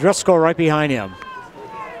 Davenport with Driscoll right behind him.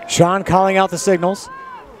 Sean calling out the signals.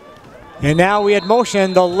 And now we had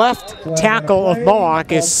motion. The left tackle of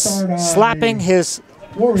Mohawk is slapping his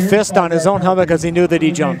fist on his own helmet because he knew that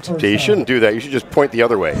he jumped. See, you shouldn't do that. You should just point the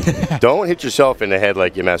other way. Don't hit yourself in the head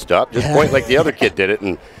like you messed up. Just point like the other kid did it.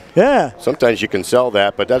 And yeah. Sometimes you can sell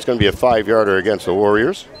that, but that's going to be a 5-yarder against the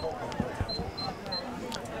Warriors.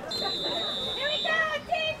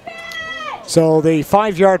 So the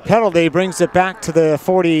 5-yard penalty brings it back to the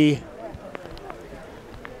 40.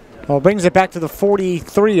 Well, brings it back to the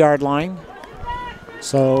 43-yard line.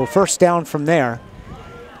 So first down from there.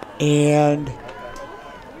 And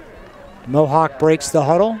Mohawk breaks the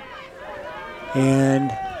huddle.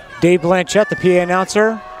 And Dave Blanchette, the PA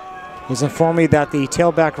announcer, is informing me that the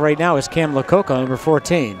tailback right now is Cam Lococo, number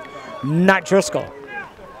 14, not Driscoll.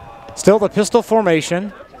 Still the pistol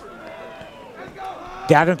formation.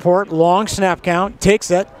 Davenport, long snap count,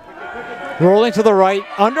 takes it. Rolling to the right,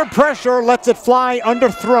 under pressure, lets it fly,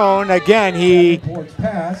 underthrown. Again,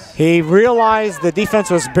 he realized the defense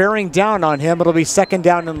was bearing down on him. It'll be second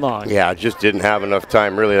down and long. Yeah, just didn't have enough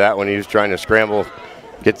time, really, that one. He was trying to scramble,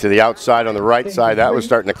 get to the outside on the right side. That was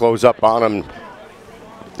starting to close up on him.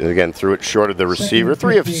 And again, threw it short of the receiver.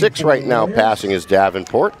 3 of 6 right now passing is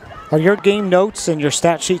Davenport. Are your game notes and your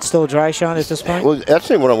stat sheet still dry, Sean, at this point? Well, that's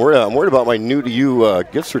not what I'm worried about. I'm worried about my new-to-you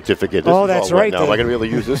gift certificate. Oh, that's right. Now. Am I going to be able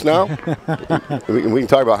to use this now? we can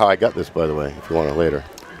talk about how I got this, by the way, if you want it later.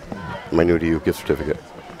 My new-to-you gift certificate.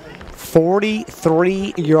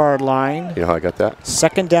 43-yard line. You know how I got that?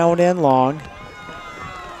 Second down and long.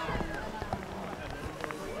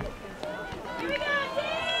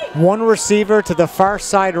 One receiver to the far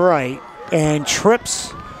side right and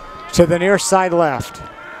trips to the near side left.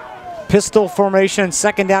 Pistol formation,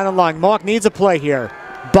 second down and long. Mohawk needs a play here.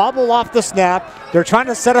 Bobble off the snap. They're trying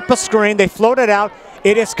to set up a screen. They float it out.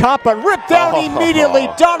 It is caught but ripped down immediately.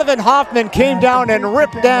 Donovan Hoffman came down and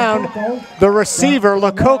ripped down the receiver,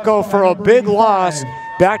 Lococo, for a big loss.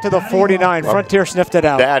 Back to the 49. Frontier sniffed it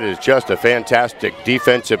out. That is just a fantastic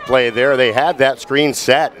defensive play there. They had that screen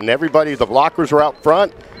set, and everybody, the blockers were out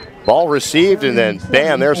front. Ball received, and then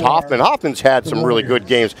bam, there's Hoffman. Hoffman's had some really good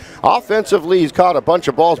games. Offensively, he's caught a bunch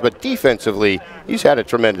of balls, but defensively, he's had a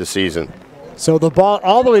tremendous season. So the ball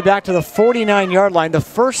all the way back to the 49-yard line. The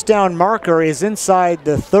first down marker is inside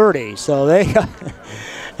the 30. So they got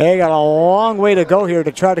a long way to go here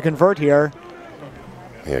to try to convert here.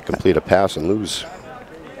 Yeah, complete a pass and lose.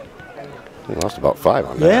 He lost about 5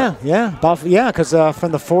 on that. Yeah, because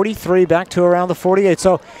from the 43 back to around the 48.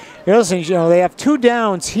 So, they have 2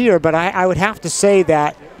 downs here, but I would have to say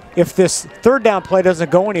that if this third down play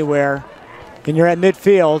doesn't go anywhere and you're at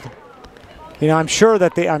midfield, I'm sure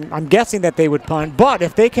that I'm guessing that they would punt. But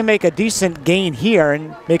if they can make a decent gain here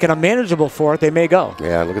and make it unmanageable for it, they may go.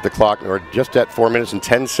 Yeah, look at the clock. We're just at 4 minutes and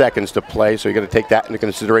 10 seconds to play, so you got to take that into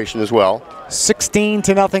consideration as well.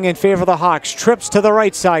 16-0 in favor of the Hawks. Trips to the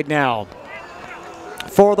right side now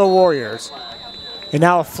for the Warriors. And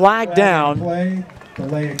now a flag down.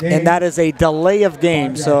 And that is a delay of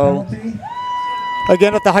game. So,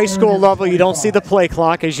 again, at the high school level, you don't see the play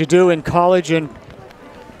clock as you do in college and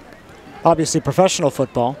obviously professional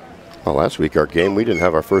football. Well, last week, our game, we didn't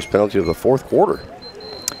have our first penalty of the fourth quarter.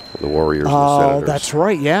 The Warriors and the Senators. Oh, that's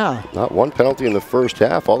right, yeah. Not one penalty in the first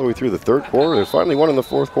half, all the way through the third quarter. There's finally one in the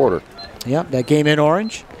fourth quarter. Yep, that game in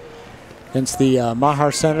Orange against the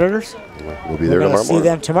Mahar Senators. We'll be there tomorrow morning. See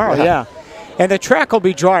them tomorrow, yeah. And the track will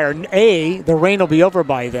be drier. A, the rain will be over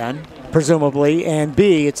by then, presumably, and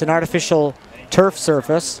B, it's an artificial turf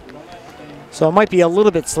surface. So it might be a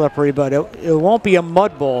little bit slippery, but it won't be a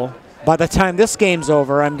mud bowl. By the time this game's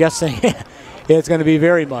over, I'm guessing it's going to be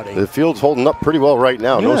very muddy. The field's holding up pretty well right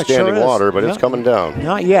now. No standing water, but it's coming down.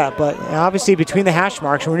 Not yet, but obviously between the hash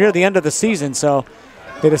marks, we're near the end of the season, so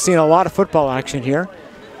they'd have seen a lot of football action here.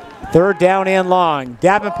 Third down and long.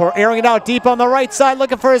 Davenport airing it out deep on the right side,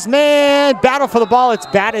 looking for his man. Battle for the ball. It's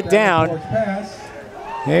batted down.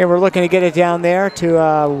 Hey, we're looking to get it down there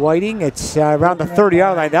to Whiting. It's around the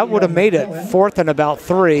 30-yard line. That would have made it 4th and about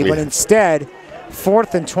 3, but instead,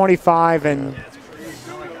 4th and 25, and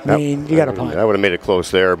you got to punt. I would have made it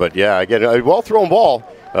close there, but yeah, again, a well-thrown ball.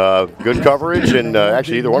 Good coverage, and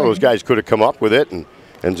actually either one of those guys could have come up with it and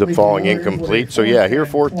ends up falling incomplete. So yeah, here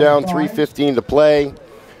 4th down, 3:15 to play.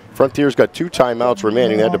 Frontier's got 2 timeouts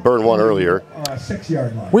remaining. They had to burn one earlier.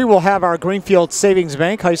 6-yard line. We will have our Greenfield Savings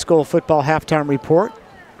Bank High School Football Halftime Report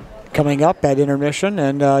coming up at intermission.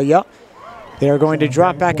 And, they are going to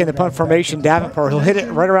drop back into punt formation. Davenport, he'll hit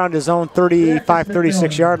it right around his own 35,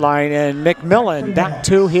 36-yard line. And McMillan back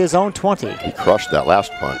to his own 20. He crushed that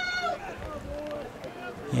last punt.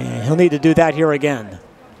 And he'll need to do that here again.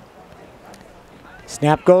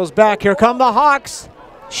 Snap goes back. Here come the Hawks.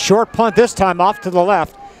 Short punt this time off to the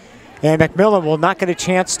left. And McMillan will not get a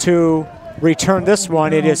chance to return this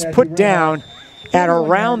one. It is put down at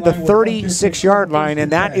around the 36-yard line,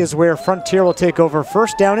 and that is where Frontier will take over.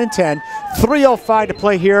 First down and 10. 3:05 to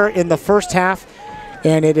play here in the first half,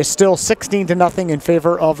 and it is still 16-0 in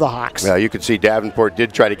favor of the Hawks. Yeah, you could see Davenport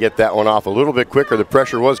did try to get that one off a little bit quicker. The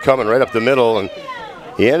pressure was coming right up the middle, and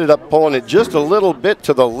he ended up pulling it just a little bit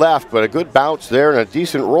to the left, but a good bounce there and a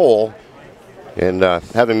decent roll. And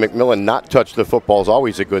having McMillan not touch the football is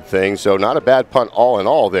always a good thing, so not a bad punt all in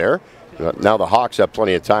all there. Now the Hawks have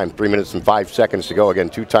plenty of time, 3 minutes and 5 seconds to go. Again,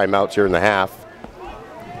 2 timeouts here in the half.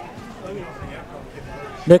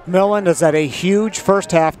 McMillan has had a huge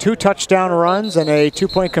first half, 2 touchdown runs and a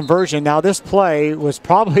 2-point conversion. Now this play was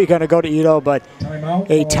probably going to go to Ito, but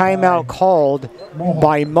a timeout called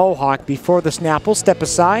by Mohawk before the snap. We'll step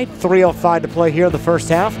aside. 3:05 to play here the first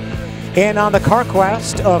half. And on the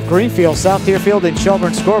CarQuest of Greenfield, South Deerfield, and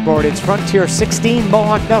Shelburne scoreboard, it's Frontier 16,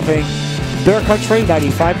 Mohawk nothing. Bear Country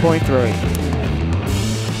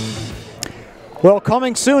 95.3. Well,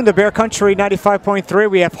 coming soon to Bear Country 95.3,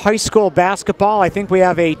 we have high school basketball. I think we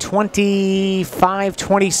have a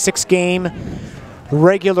 25-26 game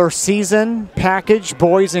regular season package,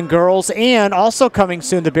 boys and girls, and also coming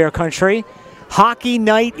soon to Bear Country, hockey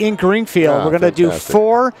night in Greenfield. We're going to do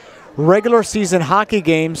 4 regular season hockey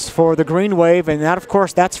games for the Green Wave, and that, of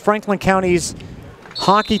course, that's Franklin County's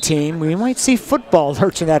hockey team. We might see football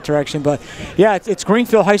lurch in that direction, but yeah, it's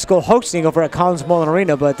Greenfield High School hosting over at Collins Mullen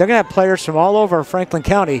Arena, but they're going to have players from all over Franklin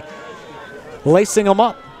County lacing them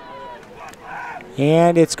up.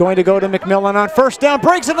 And it's going to go to McMillan on first down,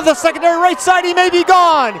 breaks into the secondary right side, he may be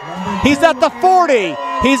gone. He's at the 40,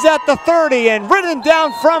 he's at the 30, and ridden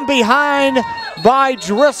down from behind by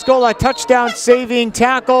Driscoll, a touchdown saving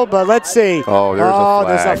tackle, but let's see. Oh,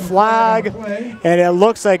 there's a flag, and it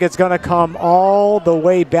looks like it's going to come all the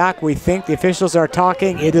way back. We think the officials are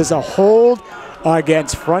talking. It is a hold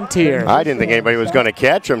against Frontier. I didn't think anybody was going to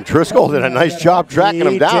catch him. Driscoll did a nice job tracking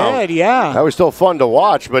him down. He did, yeah. That was still fun to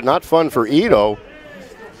watch, but not fun for Ito,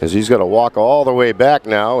 as he's going to walk all the way back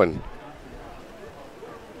now and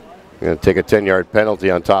going to take a 10-yard penalty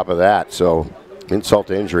on top of that. So insult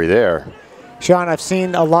to injury there. Sean, I've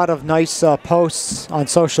seen a lot of nice posts on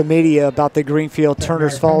social media about the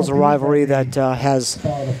Greenfield-Turners Falls rivalry that has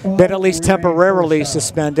been at least temporarily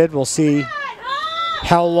suspended. We'll see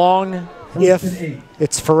how long, if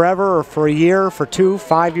it's forever or for a year, for 2,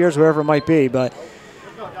 5 years, whatever it might be. But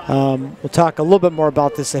we'll talk a little bit more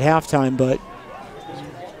about this at halftime. But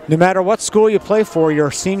no matter what school you play for,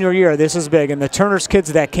 your senior year, this is big. And the Turners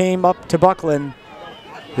kids that came up to Buckland,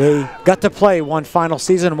 they got to play one final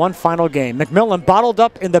season, one final game. McMillan bottled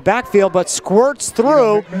up in the backfield, but squirts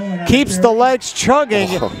through, keeps the legs chugging.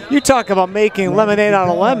 You talk about making lemonade out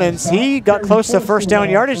of lemons. He got close to first down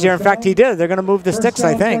yardage there. In fact, he did. They're going to move the sticks,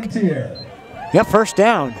 I think. Yep, first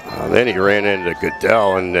down. Then he ran into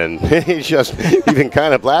Goodell, and then he just even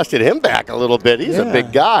kind of blasted him back a little bit. He's a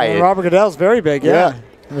big guy. And Robert Goodell's very big, yeah.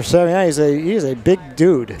 Number 7, yeah, he's a big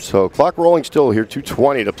dude. So clock rolling still here,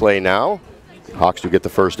 2:20 to play now. Hawks do get the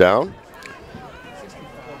first down.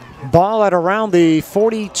 Ball at around the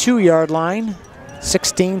 42-yard line.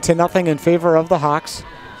 16-0 in favor of the Hawks.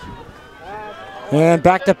 And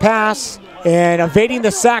back to pass. And evading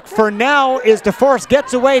the sack for now is DeForest.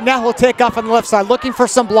 Gets away. Now he'll take off on the left side, looking for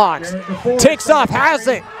some blocks. Takes off, has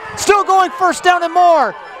it. Still going first down and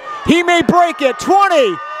more. He may break it.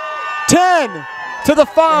 20, 10. To the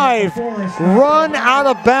 5, run out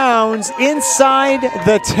of bounds inside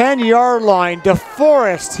the 10-yard line.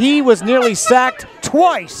 DeForest, he was nearly sacked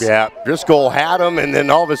twice. Yeah, Driscoll had him, and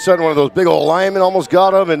then all of a sudden one of those big old linemen almost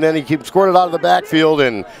got him, and then he squirted out of the backfield,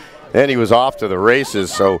 and then he was off to the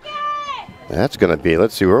races. So that's going to be,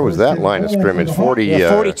 let's see, where was that line of scrimmage?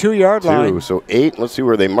 42-yard line. So 8, let's see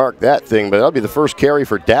where they marked that thing, but that'll be the first carry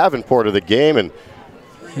for Davenport of the game, and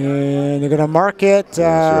they're going to mark it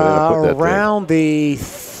around the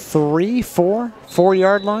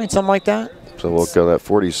 4-yard line, something like that. So we'll go that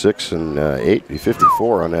 46 and 8, be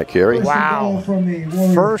 54 on that carry. Wow.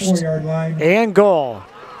 First and goal.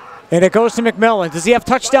 And it goes to McMillan. Does he have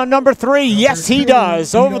touchdown number 3? Yes, he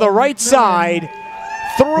does. Over the right side.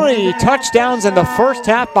 3 touchdowns in the first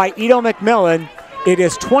half by Ito McMillan. It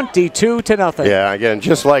is 22-0. Yeah, again,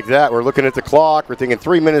 just like that, we're looking at the clock. We're thinking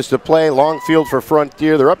 3 minutes to play. Long field for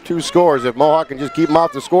Frontier. They're up 2 scores. If Mohawk can just keep them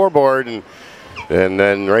off the scoreboard. And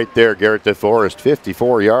then right there, Garrett DeForest,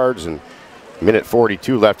 54 yards and minute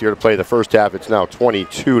 42 left here to play the first half. It's now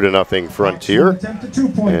 22-0 Frontier.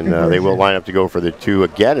 And they will line up to go for the 2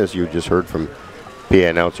 again, as you just heard from PA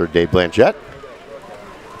announcer Dave Blanchette.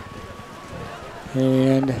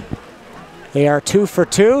 And They are 2 for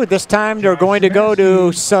 2. This time they're going to go to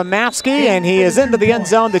Samaski, and he is into the end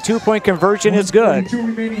zone. The two-point conversion is good.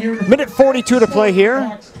 Minute 42 to play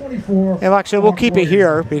here. And actually, we'll keep it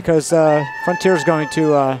here because Frontier is going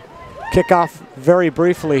to kick off very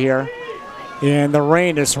briefly here. And the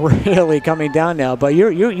rain is really coming down now. But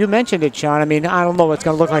you mentioned it, Sean. I mean, I don't know what it's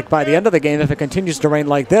going to look like by the end of the game if it continues to rain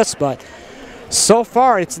like this, but so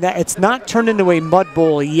far it's not turned into a mud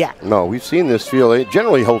bowl yet. No, we've seen this field. It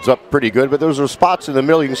generally holds up pretty good, but those are spots in the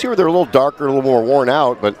middle. You can see where they're a little darker, a little more worn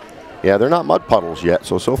out, but yeah, they're not mud puddles yet.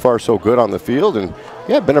 So far so good on the field, and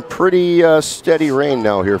yeah, been a pretty steady rain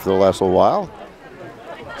now here for the last little while.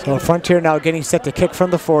 So Frontier now getting set to kick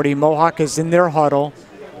from the 40. Mohawk is in their huddle.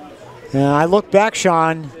 I look back,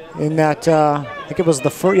 Sean, in that I think it was the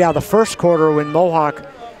first quarter when Mohawk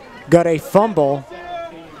got a fumble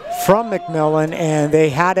from McMillan, and they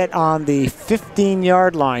had it on the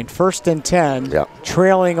 15-yard line, 1st and 10,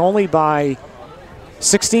 trailing only by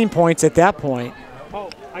 16 points at that point.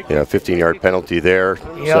 Yeah, 15-yard penalty there.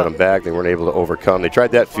 Set them back. They weren't able to overcome. They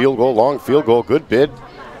tried that field goal, long field goal, good bid.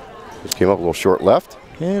 Just came up a little short left.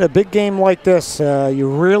 In a big game like this,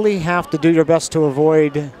 you really have to do your best to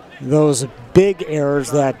avoid those big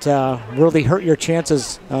errors that really hurt your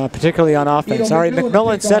chances, particularly on offense. All right,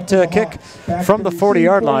 McMillan set to kick from the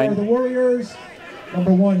 40-yard line. The Warriors,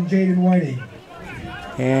 number 1, Jaden Whiting.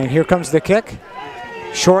 And here comes the kick.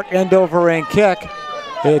 Short end over end kick.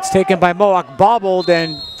 It's taken by Mohawk, bobbled,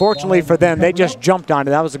 and fortunately for them, they just jumped on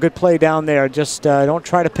it. That was a good play down there. Just don't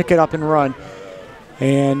try to pick it up and run.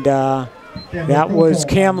 And that was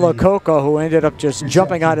Cam Lococo, who ended up just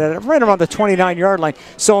jumping on it right around the 29-yard line.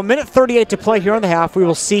 So a minute 38 to play here in the half. We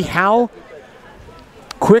will see how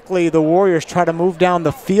quickly the Warriors try to move down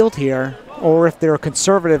the field here, or if they're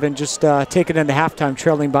conservative and just take it into halftime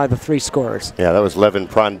trailing by the 3 scores. Yeah, that was Levin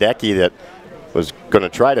Prondecki that was going to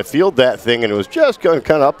try to field that thing, and it was just going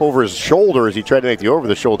kind of up over his shoulder as he tried to make the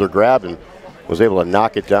over-the-shoulder grab and was able to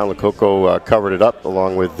knock it down. Lococo covered it up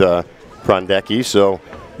along with Prondecki. So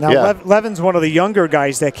now, Levin's one of the younger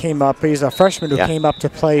guys that came up. He's a freshman who came up to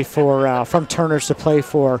play for from Turner's to play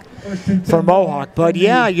for Mohawk. But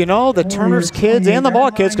yeah, you know, the Turner's kids and the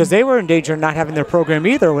Mohawk kids, because they were in danger of not having their program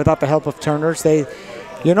either without the help of Turner's.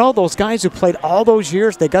 You know, those guys who played all those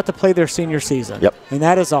years, they got to play their senior season. Yep. And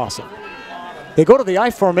that is awesome. They go to the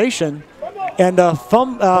I formation, and the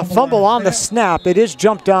fumble on the snap. It is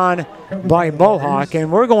jumped on by Mohawk, and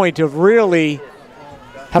we're going to really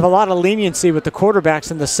have a lot of leniency with the quarterbacks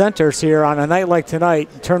and the centers here on a night like tonight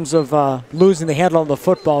in terms of losing the handle on the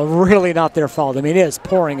football. Really not their fault. I mean, it is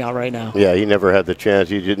pouring out right now. Yeah, he never had the chance.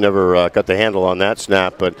 He never got the handle on that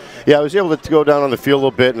snap. But, yeah, I was able to go down on the field a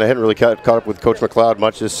little bit, and I hadn't really caught up with Coach McLeod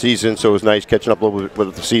much this season, so it was nice catching up a little bit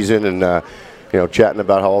with the season and, you know, chatting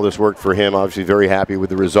about how all this worked for him. Obviously very happy with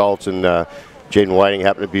the results, and Jaden Whiting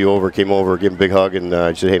happened to be over, came over, gave him a big hug, and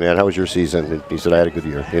he said, hey, man, how was your season? And he said, I had a good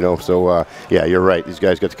year, you know. So, yeah, you're right. These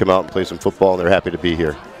guys got to come out and play some football, and they're happy to be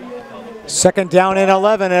here. 2nd down and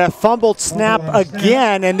 11, and a fumbled snap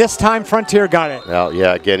again, and this time Frontier got it. Well,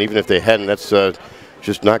 yeah, again, even if they hadn't, that's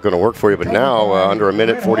just not going to work for you. But now, under a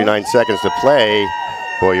minute, 49 seconds to play,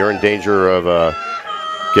 boy, you're in danger of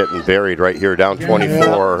getting buried right here, down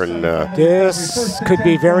 24. And this could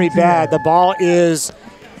be very bad. The ball is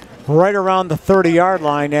right around the 30-yard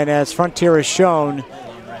line, and as Frontier has shown,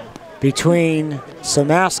 between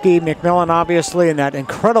Samaski, McMillan obviously, and that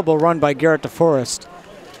incredible run by Garrett DeForest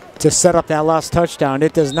to set up that last touchdown,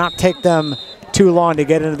 it does not take them too long to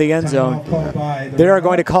get into the end zone. They are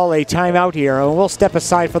going to call a timeout here, and we'll step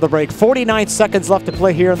aside for the break. 49 seconds left to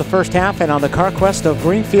play here in the first half, and on the CarQuest of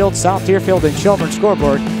Greenfield, South Deerfield, and Shelburne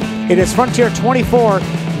scoreboard, it is Frontier 24,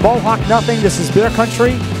 Mohawk nothing. This is Bear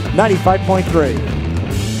Country 95.3.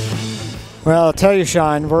 Well, I'll tell you,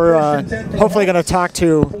 Sean, we're hopefully going to talk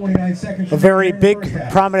to a very big,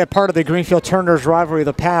 prominent part of the Greenfield Turners rivalry of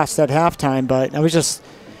the past at halftime, but it was just,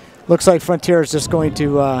 looks like Frontier is just going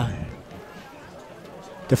to,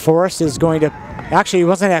 DeForest is going to, actually he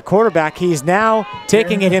wasn't at quarterback, he's now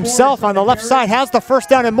taking it himself on the left side, has the first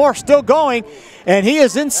down and more, still going, and he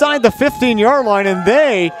is inside the 15-yard line, and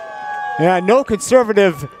no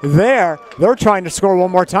conservative there. They're trying to score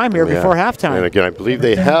one more time here before halftime. And again, I believe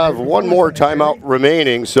they have one more timeout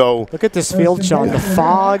remaining. So look at this field, Sean. The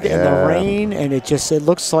fog and the rain, and it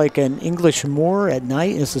looks like an English moor at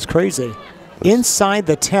night. This is crazy. Inside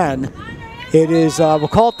the 10, it is, we'll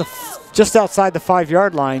call it just outside the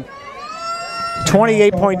 5-yard line.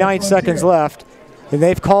 28.9 seconds left, and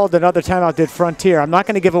they've called another timeout, did Frontier. I'm not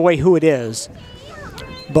going to give away who it is,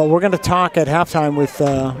 But we're going to talk at halftime with,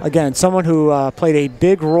 again, someone who played a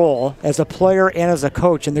big role as a player and as a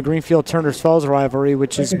coach in the Greenfield-Turners Falls rivalry,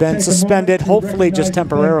 which has been suspended, hopefully just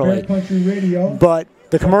temporarily. But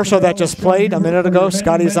the commercial that just played a minute ago,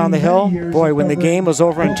 Scotty's on the Hill. Boy, when the game was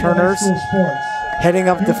over in Turners, heading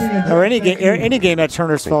up the, or any game at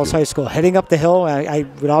Turners Falls High School, heading up the hill, I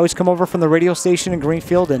would always come over from the radio station in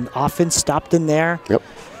Greenfield and often stopped in there. Yep.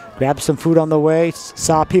 Grabbed some food on the way,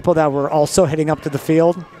 saw people that were also heading up to the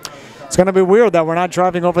field. It's going to be weird that we're not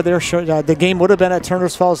driving over there. The game would have been at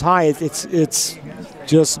Turners Falls High. It's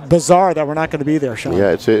just bizarre that we're not going to be there, Sean.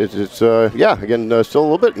 Yeah, again, still a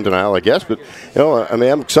little bit in denial, I guess. But, I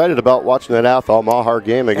mean, I'm excited about watching that Athol Mahar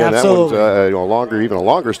game. Again, Absolutely. That one's even a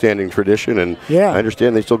longer standing tradition. And yeah. I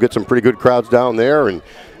understand they still get some pretty good crowds down there. And,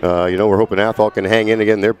 we're hoping Athol can hang in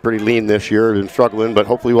again. They're pretty lean this year and struggling. But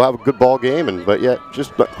hopefully we'll have a good ball game. But, yeah,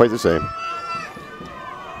 just not quite the same.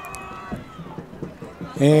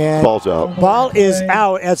 And ball's out. Ball is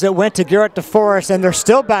out as it went to Garrett DeForest, and they're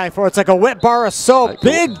still battling for it. It's like a wet bar of soap.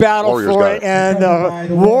 Big battle for it, and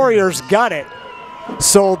the Warriors got it.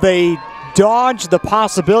 So they dodged the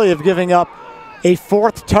possibility of giving up a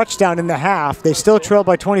fourth touchdown in the half. They still trail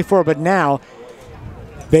by 24, but now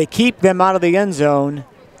they keep them out of the end zone.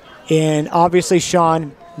 And obviously,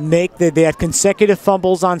 Sean, they had consecutive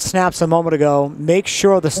fumbles on snaps a moment ago. Make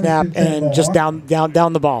sure of the snap and just down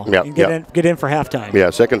the ball. Yep, and get in for halftime.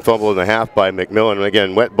 Yeah, second fumble in the half by McMillan. And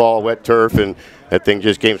again, wet ball, wet turf, and that thing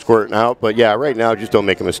just came squirting out. But yeah, right now, just don't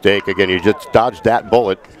make a mistake. Again, you just dodged that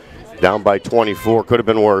bullet. Down by 24, could have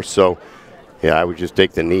been worse. So yeah, I would just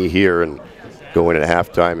take the knee here and go in at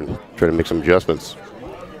halftime and try to make some adjustments.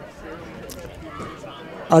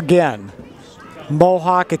 Again,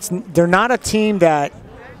 Mohawk, they're not a team that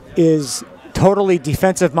is totally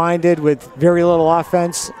defensive-minded with very little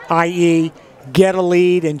offense, i.e. get a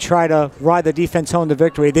lead and try to ride the defense home to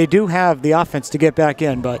victory. They do have the offense to get back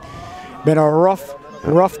in, but been a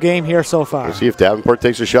rough game here so far. Let's see if Davenport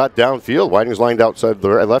takes a shot downfield. Whiting's lined outside the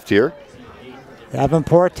left here.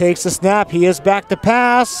 Davenport takes the snap. He is back to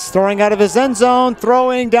pass, throwing out of his end zone,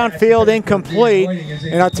 throwing downfield, incomplete.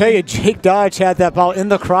 And I'll tell you, Jake Dodge had that ball in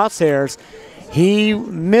the crosshairs. He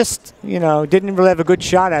missed, didn't really have a good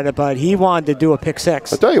shot at it, but he wanted to do a pick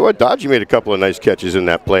six. I'll tell you what, Dodge made a couple of nice catches in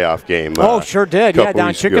that playoff game. Sure did. Yeah,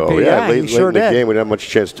 down Chicopee. Yeah, late sure in the did. game, we didn't have much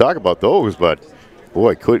chance to talk about those, but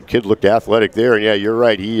boy, kid looked athletic there. And yeah, you're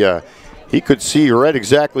right. He could see right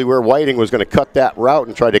exactly where Whiting was going to cut that route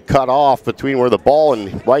and try to cut off between where the ball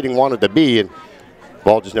and Whiting wanted to be, and the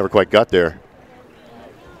ball just never quite got there.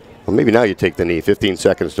 Well, maybe now you take the knee. 15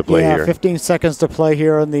 seconds to play here. Yeah, 15 seconds to play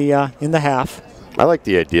here in the half. I like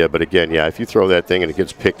the idea, but again, yeah, if you throw that thing and it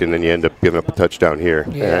gets picked and then you end up giving up a touchdown here,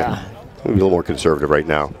 yeah, maybe a little more conservative right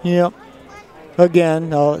now. Yep.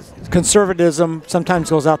 Again, conservatism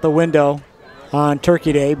sometimes goes out the window on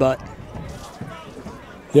Turkey Day, but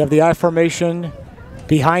you have the I formation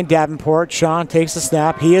behind Davenport. Sean takes the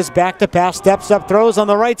snap. He is back to pass, steps up, throws on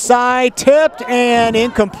the right side, tipped and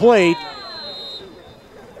incomplete.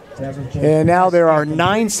 And now there are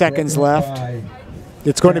 9 seconds left.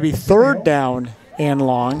 It's going to be third down and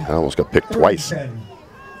long. I almost got picked twice.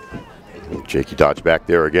 Jakey Dodge back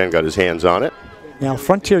there again, got his hands on it. Now,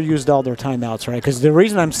 Frontier used all their timeouts, right? Because the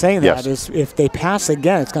reason I'm saying that is if they pass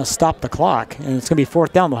again, it's going to stop the clock, and it's going to be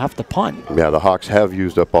fourth down. They'll have to punt. Yeah, the Hawks have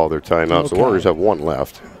used up all their timeouts. Okay. The Warriors have one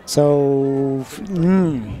left. So,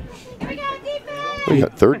 You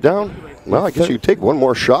got third down? Well, I guess you could take one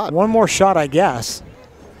more shot. One more shot, I guess.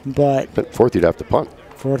 But fourth, you'd have to punt.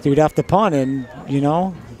 Fourth, you'd have to punt, and,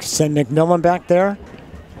 send McMillan back there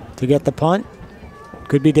to get the punt.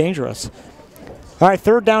 Could be dangerous. All right,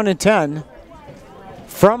 third down and 10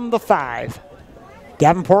 from the 5.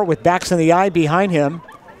 Davenport with backs in the eye behind him.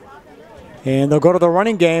 And they'll go to the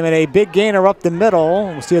running game, and a big gainer up the middle.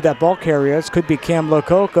 We'll see what that ball carrier is. Could be Cam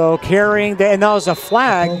Lococo carrying, and that was a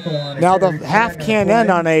flag. Now the half can end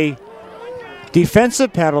on a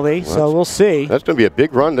defensive penalty, so we'll see. That's going to be a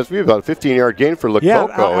big run. That's going to be about a 15-yard gain for Lococo. Yeah,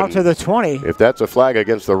 out to the 20. If that's a flag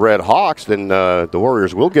against the Red Hawks, then the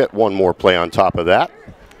Warriors will get one more play on top of that.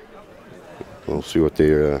 We'll see what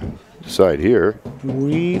they decide here.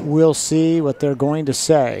 We will see what they're going to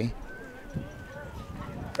say.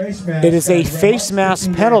 It is a face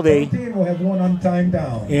mask penalty,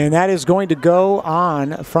 and that is going to go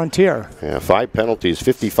on Frontier. Yeah, 5 penalties,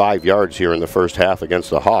 55 yards here in the first half against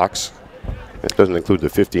the Hawks. That doesn't include the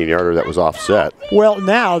 15-yarder that was offset. Well,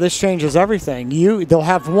 now this changes everything. They'll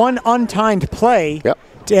have one untimed play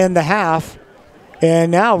to end the half,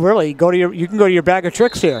 and now really you can go to your bag of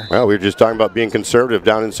tricks here. Well, we were just talking about being conservative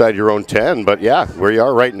down inside your own 10, but yeah, where you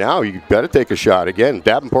are right now, you got to take a shot again.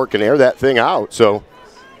 Davenport can air that thing out, so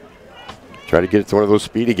Try to get it to one of those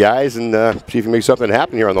speedy guys and see if he makes something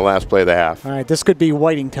happen here on the last play of the half. All right, this could be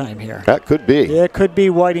Whiting time here. That could be. It could be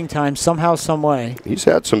Whiting time somehow, some way. He's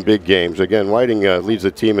had some big games. Again, Whiting leads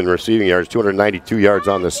the team in receiving yards, 292 yards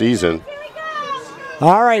on the season.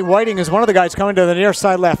 All right, Whiting is one of the guys coming to the near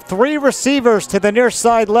side left. 3 receivers to the near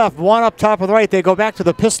side left, 1 up top of the right. They go back to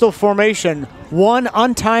the pistol formation. 1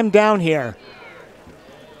 untimed down here.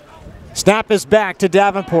 Snap is back to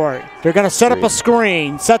Davenport. They're going to set up a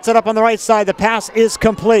screen. Sets it up on the right side. The pass is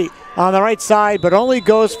complete on the right side, but only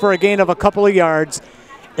goes for a gain of a couple of yards.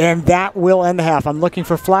 And that will end the half. I'm looking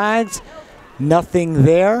for flags. Nothing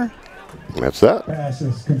there. That's that. Pass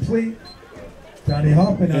is complete. Johnny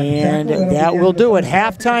Hoffman and that will do it.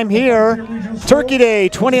 Halftime here. Turkey Day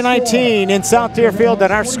 2019 in South Deerfield.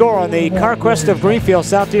 And our score on the CarQuest of Greenfield,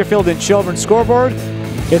 South Deerfield and Children scoreboard.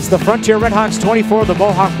 It's the Frontier Redhawks 24, the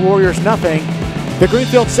Mohawk Warriors nothing. The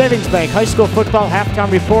Greenfield Savings Bank High School Football Halftime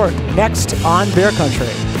Report next on Bear Country.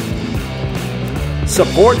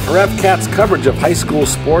 Support for FCAT's coverage of high school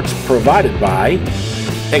sports provided by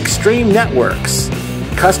Extreme Networks,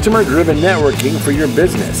 customer-driven networking for your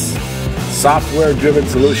business. Software-driven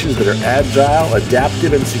solutions that are agile,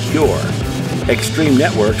 adaptive, and secure.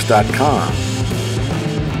 ExtremeNetworks.com.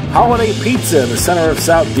 Holiday Pizza in the center of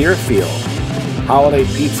South Deerfield. Holiday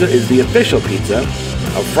Pizza is the official pizza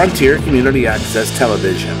of Frontier Community Access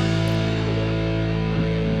Television.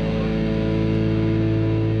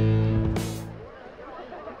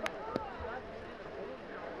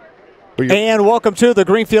 And welcome to the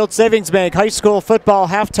Greenfield Savings Bank High School Football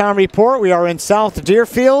Halftime Report. We are in South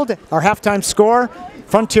Deerfield. Our halftime score,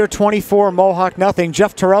 Frontier 24, Mohawk nothing.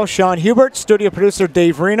 Jeff Terrell, Sean Hubert, studio producer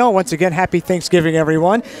Dave Reno. Once again, happy Thanksgiving,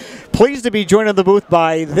 everyone. Pleased to be joined in the booth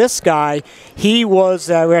by this guy. He was,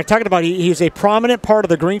 we were talking about, he's a prominent part of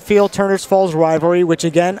the Greenfield-Turners Falls rivalry, which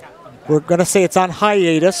again, we're going to say it's on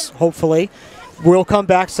hiatus, hopefully. We'll come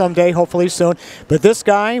back someday, hopefully soon. But this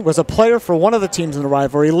guy was a player for one of the teams in the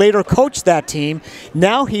rivalry, later coached that team.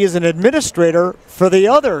 Now he is an administrator for the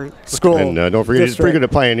other school. And don't forget, he's pretty good at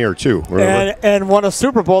Pioneer, too. And won a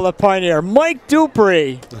Super Bowl at Pioneer. Mike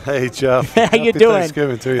Dupree. Hey, Jeff. How you doing? Happy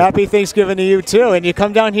Thanksgiving to you. Happy Thanksgiving to you, too. And you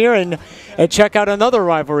come down here and check out another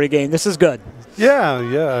rivalry game. This is good. Yeah.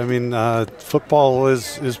 I mean, football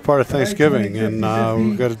is part of Thanksgiving, and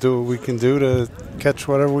we've got to do what we can do to catch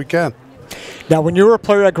whatever we can. Now, when you were a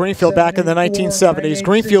player at Greenfield back in the 1970s,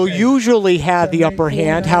 Greenfield usually had the upper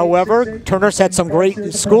hand. However, Turner's had some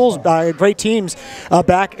great schools, great teams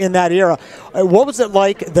back in that era. What was it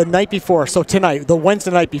like the night before? So tonight, the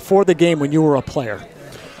Wednesday night before the game when you were a player?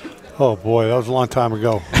 Oh, boy, that was a long time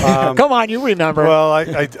ago. Come on, you remember. Well,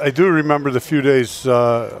 I do remember the few days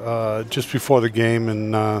just before the game,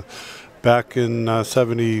 and back in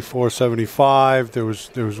 74, 75, there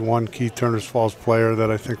was one key Turners Falls player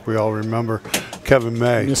that I think we all remember, Kevin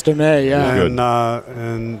May. Mr. May, yeah.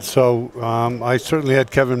 And so I certainly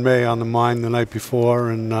had Kevin May on the mind the night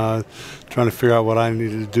before, and trying to figure out what I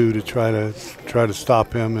needed to do to try to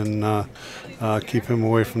stop him and keep him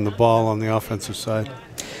away from the ball on the offensive side.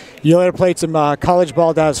 You later played some college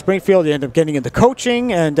ball down at Springfield. You ended up getting into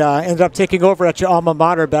coaching and ended up taking over at your alma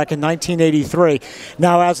mater back in 1983.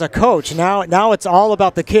 Now, as a coach, now it's all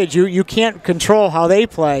about the kids. You can't control how they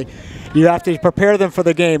play. You have to prepare them for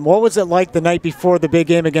the game. What was it like the night before the big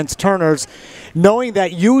game against Turners, knowing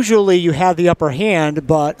that usually you have the upper hand,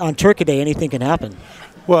 but on Turkey Day anything can happen?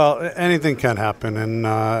 Well, anything can happen, and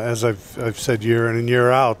as I've said year in and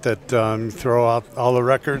year out, that throw out all the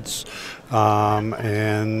records,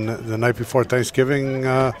 and the night before Thanksgiving,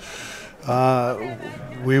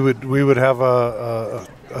 we would have a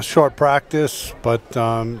short practice, but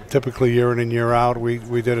typically year in and year out,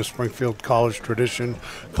 we did a Springfield College tradition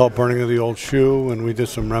called Burning of the Old Shoe, and we did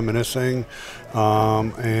some reminiscing,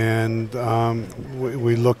 and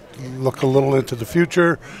we look a little into the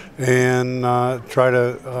future and try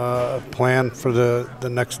to plan for the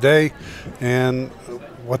next day, and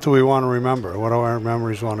what do we want to remember? What do our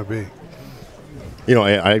memories want to be? You know,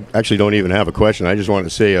 I actually don't even have a question. I just want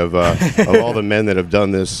to say of all the men that have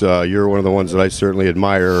done this, you're one of the ones that I certainly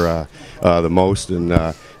admire the most, and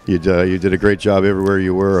you did a great job everywhere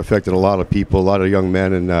you were. Affected a lot of people, a lot of young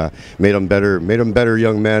men, and made them better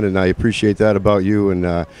young men. And I appreciate that about you.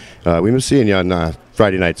 And we miss seeing you on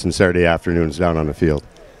Friday nights and Saturday afternoons down on the field.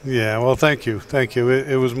 Yeah, well, thank you.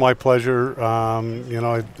 It was my pleasure. You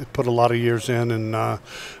know, I put a lot of years in, and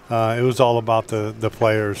it was all about the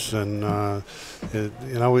players, and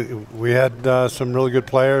we had some really good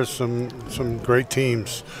players, some great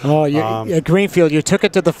teams. Oh, at Greenfield, you took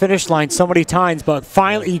it to the finish line so many times, but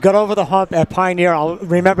finally you got over the hump at Pioneer. I'll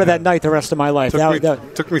remember that night the rest of my life.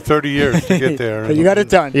 Took me 30 years to get there. But you got it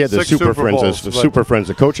done. He had the Super Friends,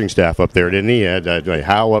 the coaching staff up there, didn't he? He had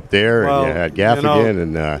Howe up there, and you had Gaffigan,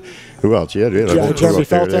 and who else? Yeah, Jeremy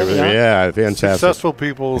Felton. Yeah, fantastic. Successful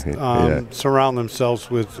people surround themselves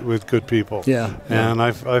with good people. Yeah, and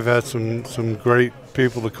I've had some great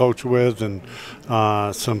people to coach with, and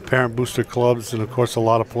some parent booster clubs, and of course a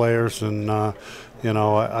lot of players, and I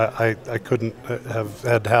couldn't have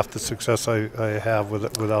had half the success I have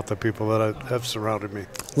without the people that have surrounded me.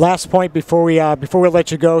 Last point before we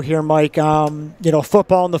let you go here, Mike.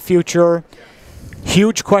 Football in the future.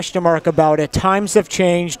 Huge question mark about it. Times have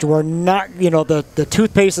changed. We're not, the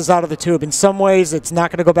toothpaste is out of the tube. In some ways, it's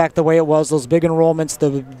not going to go back the way it was. Those big enrollments,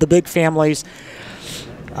 the big families.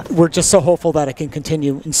 We're just so hopeful that it can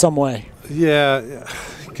continue in some way. Yeah,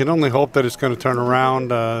 you can only hope that it's going to turn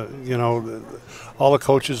around. All the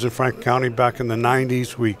coaches in Franklin County back in the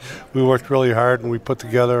 90s, we worked really hard, and we put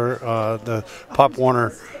together the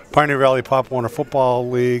Pioneer Valley Pop Warner Football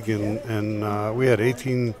League, and we had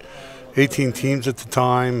 18 teams at the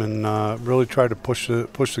time, and really tried to push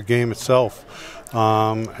the game itself.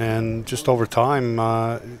 And just over time,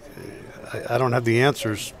 I don't have the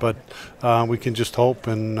answers, but we can just hope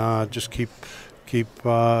and just keep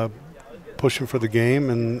pushing for the game.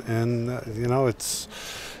 And it's,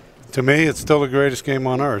 to me, it's still the greatest game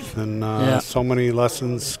on earth, and so many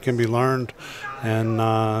lessons can be learned. And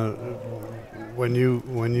when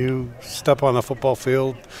you step on the football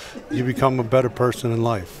field, you become a better person in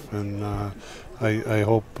life. And I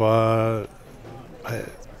hope I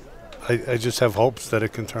just have hopes that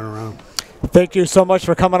it can turn around. Thank you so much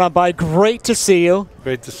for coming on by. Great to see you.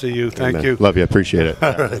 Great to see you. Thank you. Love you. Appreciate it.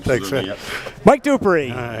 All right, thanks, man. Mike Dupree,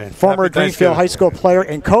 former Greenfield High School player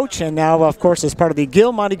and coach, and now, of course, as part of the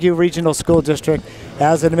Gil Montague Regional School District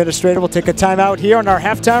as an administrator. We'll take a time out here on our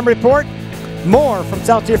halftime report. More from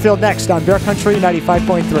South Deerfield next on Bear Country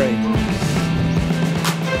 95.3.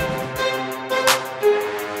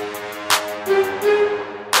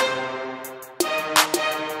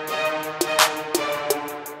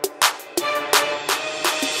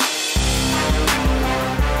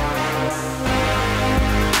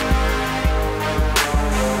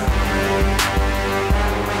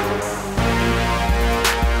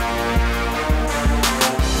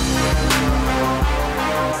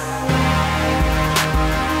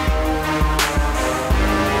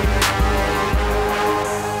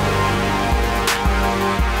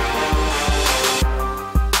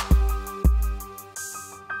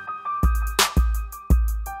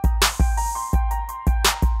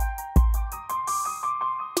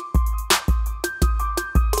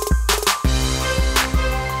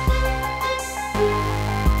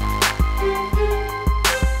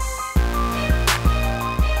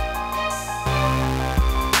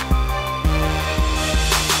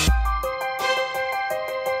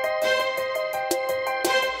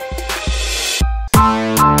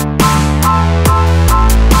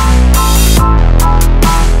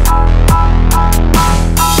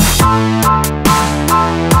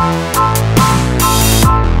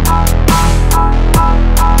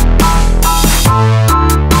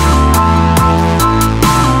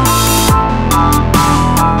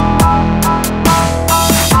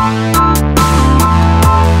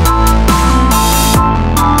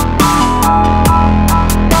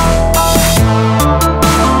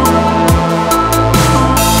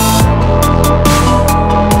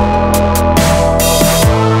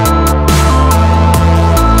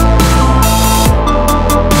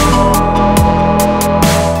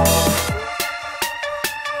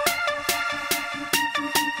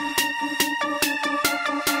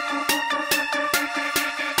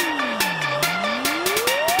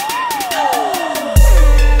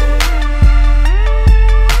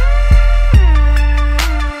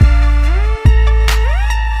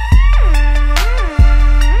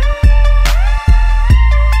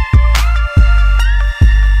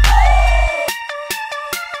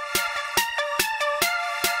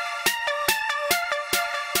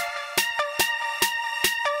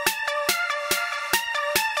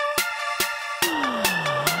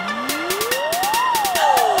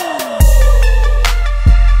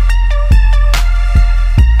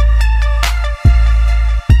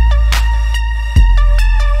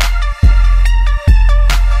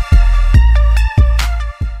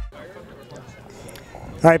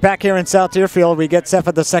 All right, back here in South Deerfield, we get set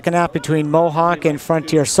for the second half between Mohawk and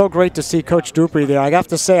Frontier. So great to see Coach Dupree there. I have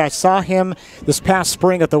to say, I saw him this past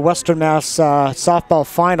spring at the Western Mass softball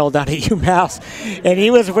final down at UMass, and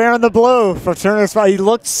he was wearing the blue for Turner's. He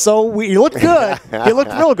looked he looked good. He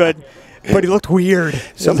looked real good. But he looked weird.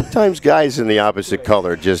 Sometimes guys in the opposite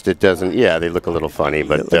color it doesn't, they look a little funny.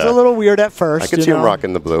 But it was a little weird at first. I could see him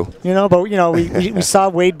rocking the blue. But we saw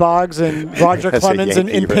Wade Boggs and Roger Clemens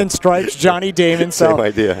in pinstripes, Johnny Damon. So same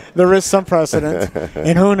idea. There is some precedent.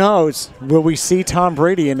 And who knows, will we see Tom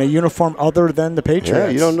Brady in a uniform other than the Patriots? Yeah,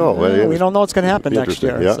 you don't know. We don't know what's going to happen next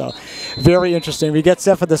year. Yeah. So very interesting. We get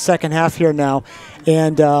set for the second half here now.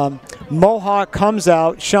 And Mohawk comes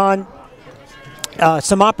out. Sean,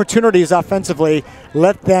 some opportunities offensively,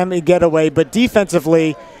 let them get away, but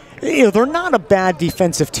defensively, they're not a bad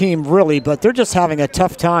defensive team really, but they're just having a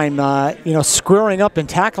tough time, squaring up and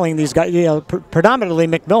tackling these guys. Predominantly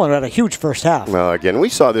McMillan had a huge first half. Well, again, we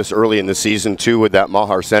saw this early in the season too with that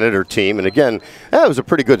Mahar Senator team, and again, that was a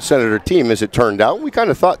pretty good Senator team as it turned out. We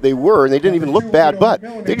kind of thought they were, and they didn't even look bad, but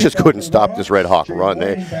they just couldn't stop this Red Hawk run.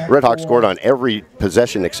 Red Hawks scored on every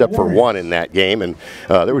possession except for one in that game, and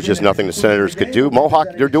there was just nothing the Senators could do. Mohawk,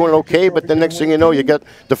 they're doing okay, but the next thing you know, you got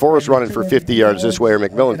DeForest running for 50 yards this way, or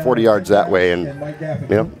McMillan 40 yards that way, and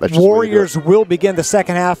that's just Warriors will begin the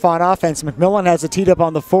second half on offense. McMillan has it teed up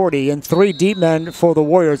on the 40 and 3 deep men for the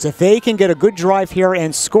Warriors. If they can get a good drive here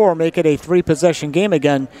and score, make it a 3-possession game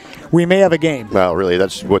again, we may have a game. Well, really,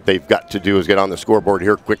 that's what they've got to do is get on the scoreboard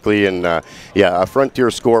here quickly, and a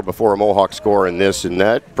Frontier score before a Mohawk score in this, and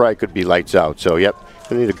that probably could be lights out. So, yep.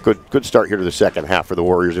 They need a good start here to the second half for the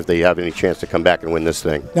Warriors if they have any chance to come back and win this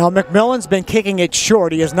thing. Now, McMillan's been kicking it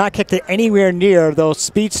short. He has not kicked it anywhere near those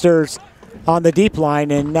speedsters on the deep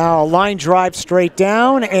line. And now a line drive straight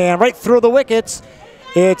down and right through the wickets.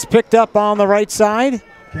 It's picked up on the right side.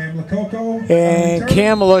 And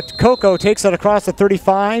Cam Lococo takes it across the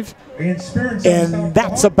 35. And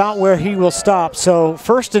that's about where he will stop. So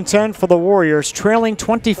 1st and 10 for the Warriors, trailing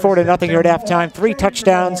 24-0 here at halftime. 3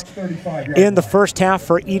 touchdowns in the first half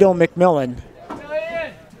for Edo McMillan.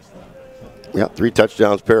 Yeah, 3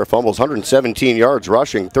 touchdowns, pair of fumbles, 117 yards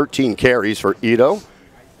rushing, 13 carries for Edo.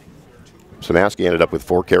 Samaski ended up with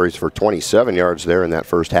 4 carries for 27 yards there in that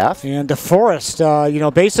first half. And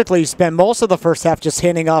DeForest, basically spent most of the first half just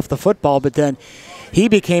handing off the football, but then he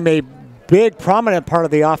became a big, prominent part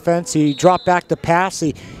of the offense. He dropped back to pass.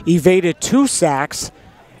 He evaded 2 sacks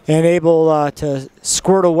and able to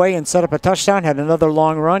squirt away and set up a touchdown. Had another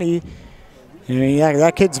long run.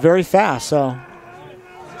 That kid's very fast. So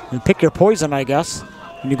you pick your poison, I guess,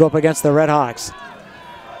 when you go up against the Red Hawks.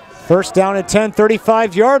 First down at 10,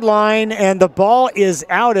 35-yard line, and the ball is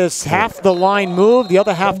out as half the line moved. The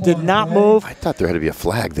other half did not move. I thought there had to be a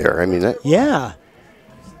flag there. I mean,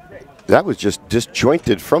 that was just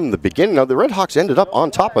disjointed from the beginning. Now, the Red Hawks ended up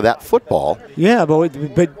on top of that football. Yeah, but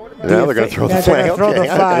now they're going to throw the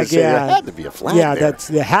flag. There had to be a flag. Yeah,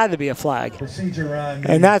 there had to be a flag.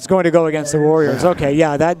 And that's going to go against the Warriors. Okay,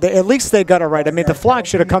 yeah, at least they got it right. I mean, the flag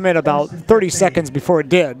should have come in about 30 seconds before it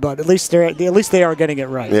did, but at least they are getting it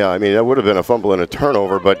right. Yeah, I mean, that would have been a fumble and a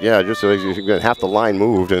turnover, but yeah, just half the line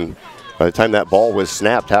moved, and by the time that ball was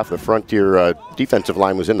snapped, half the Frontier defensive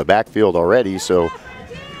line was in the backfield already, so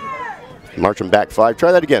march them back 5.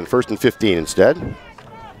 Try that again, 1st and 15 instead.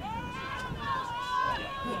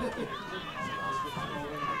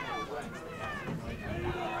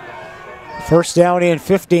 First down and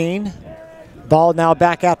 15. Ball now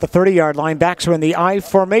back at the 30-yard line. Backs are in the I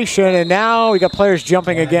formation, and now we got players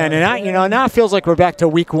jumping again. And now it feels like we're back to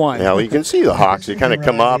week 1. Yeah, well, you can see the Hawks. They kind of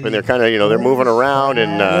come up, and they're kind of, they're moving around,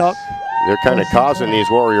 and they're kind of causing these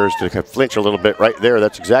Warriors to flinch a little bit right there.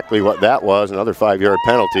 That's exactly what that was, another 5-yard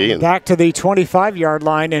penalty. And back to the 25-yard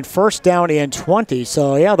line and first down and 20.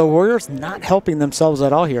 So, yeah, the Warriors not helping themselves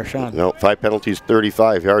at all here, Sean. No, 5 penalties,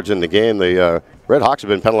 35 yards in the game. The Red Hawks have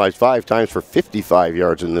been penalized 5 times for 55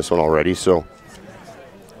 yards in this one already. So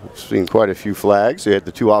we've seen quite a few flags. They had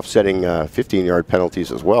the 2 offsetting 15-yard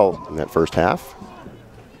penalties as well in that first half.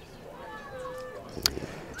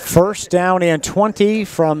 First down and 20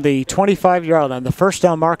 from the 25-yard line. The first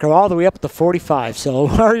down marker all the way up to 45. So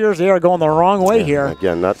Warriors, they are going the wrong way here.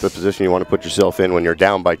 Again, not the position you want to put yourself in when you're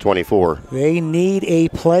down by 24. They need a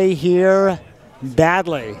play here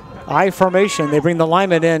badly. I formation. They bring the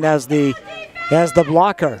lineman in as the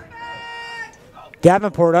blocker.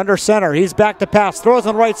 Davenport under center. He's back to pass. Throws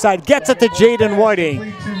on the right side. Gets it to Jaden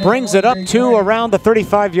Whiting. Brings it up to around the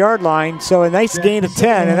 35-yard line. So a nice gain of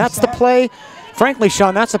 10. And that's the play frankly,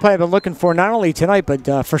 Sean, that's the play I've been looking for not only tonight,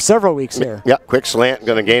 but for several weeks here. Yeah, quick slant,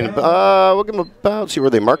 going to gain. We'll give them about, see where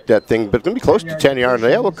they marked that thing, but it's going to be close to 10 yards.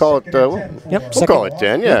 Yeah, we'll call it. We'll call it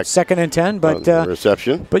 10. Yeah, 2nd and 10, but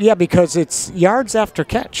reception. But yeah, because it's yards after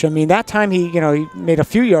catch. I mean, that time he made a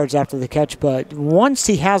few yards after the catch, but once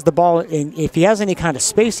he has the ball, and if he has any kind of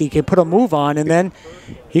space, he can put a move on, and then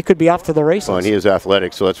he could be off to the races. Well, and he is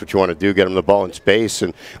athletic, so that's what you want to do, get him the ball in space.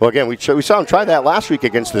 And, well, again, we saw him try that last week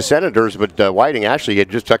against the Senators, but Whiting actually had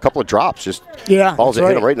just a couple of drops. Balls that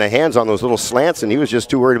hit him right in the hands on those little slants, and he was just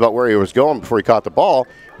too worried about where he was going before he caught the ball.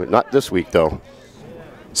 But not this week, though.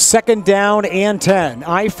 2nd down and 10.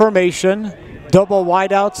 I formation. Double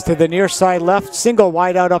wideouts to the near side left. Single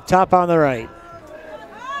wideout up top on the right.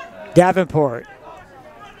 Davenport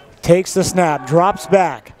takes the snap, drops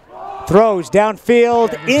back. Throws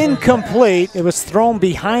downfield, incomplete. It was thrown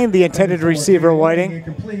behind the intended receiver,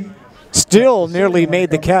 Whiting. Still nearly made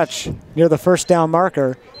the catch near the 1st down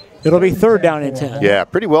marker. It'll be 3rd down and 10. Yeah,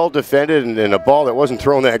 pretty well defended, and a ball that wasn't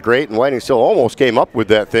thrown that great, and Whiting still almost came up with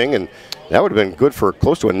that thing, and that would have been good for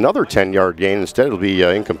close to another 10-yard gain. Instead, it'll be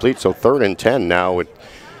incomplete, so 3rd and 10 now with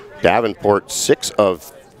Davenport 6 of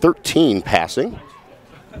 13 passing.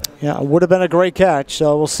 Yeah, it would have been a great catch.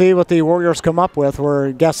 So we'll see what the Warriors come up with.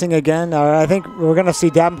 We're guessing again. I think we're going to see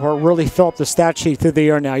Davenport really fill up the stat sheet through the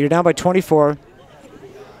air now. You're down by 24.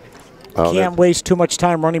 Can't waste too much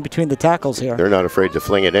time running between the tackles here. They're not afraid to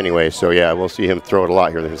fling it anyway. So, yeah, we'll see him throw it a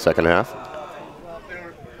lot here in the 2nd half.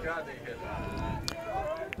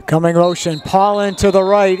 Coming motion. Paulin to the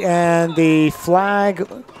right, and the flag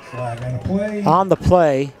on the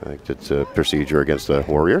play. I think it's a procedure against the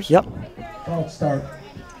Warriors. Yep.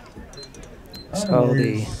 So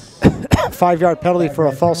the 5-yard penalty for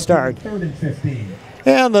a false start.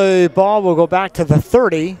 And the ball will go back to the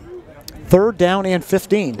 30. 3rd down and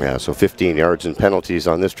 15. Yeah, so 15 yards and penalties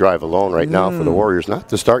on this drive alone right now for the Warriors. Not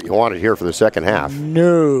the start you wanted here for the 2nd half.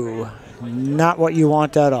 No, not what you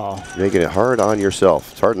want at all. Making it hard on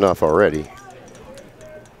yourself. It's hard enough already.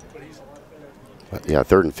 But yeah,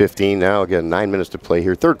 3rd and 15 now. Again, 9 minutes to play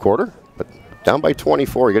here. 3rd quarter, but down by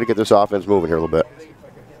 24. You got to get this offense moving here a little bit.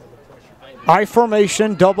 I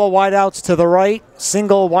formation, double wideouts to the right,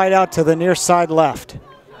 single wideout to the near side left.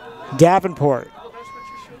 Davenport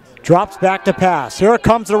drops back to pass. Here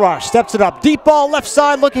comes the rush. Steps it up. Deep ball left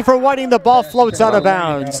side looking for Whiting. The ball floats out of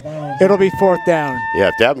bounds. It'll be 4th down. Yeah,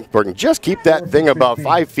 if Davenport can just keep that thing about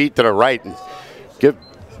 5 feet to the right and give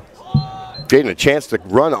Jaden a chance to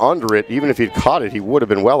run under it, even if he'd caught it, he would have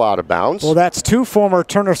been well out of bounds. Well, that's 2 former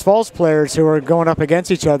Turner's Falls players who are going up against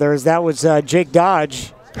each other. As that was Jake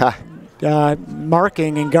Dodge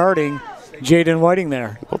marking and guarding Jaden Whiting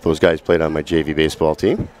there. Both those guys played on my JV baseball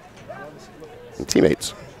team. And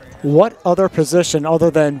teammates. What other position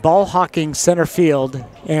other than ball hawking center field,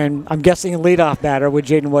 and I'm guessing leadoff batter, would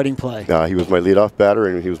Jaden Whiting play? He was my leadoff batter,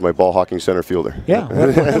 and he was my ball hawking center fielder. Yeah.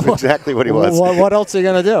 That's exactly what he was. What else are you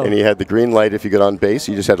going to do? And he had the green light if you get on base.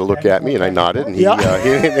 He just had to look at me, and I nodded,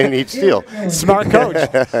 and he'd steal. Smart coach.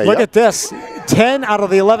 Look at this. 10 out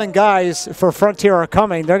of the 11 guys for Frontier are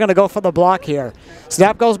coming. They're going to go for the block here.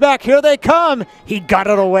 Snap goes back. Here they come. He got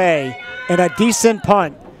it away. And a decent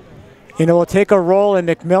punt. And it will take a roll, and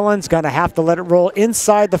McMillan's going to have to let it roll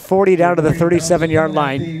inside the 40 down to the 37-yard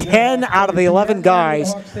line. 10 out of the 11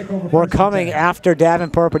 guys were coming after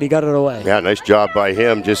Davenport, but he got it away. Yeah, nice job by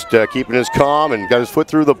him, just keeping his calm and got his foot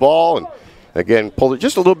through the ball. And, again, pulled it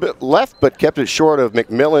just a little bit left, but kept it short of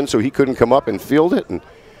McMillan so he couldn't come up and field it. And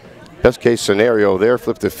best-case scenario there,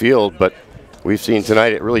 flip the field. But we've seen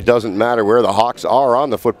tonight it really doesn't matter where the Hawks are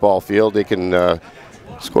on the football field. They can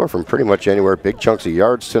score from pretty much anywhere. Big chunks of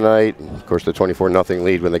yards tonight. Of course, the 24-0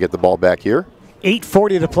 lead when they get the ball back here.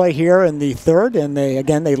 8:40 to play here in the 3rd, and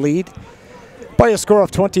they lead by a score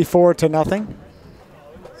of 24-0.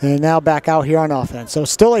 And now back out here on offense. So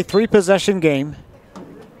still a 3-possession game,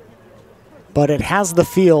 but it has the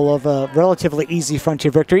feel of a relatively easy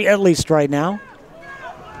Frontier victory, at least right now.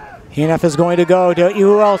 ENF is going to go to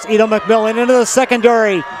who else? Edom McMillan into the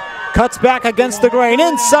secondary. Cuts back against the grain,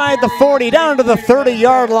 inside the 40, down to the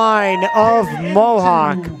 30-yard line of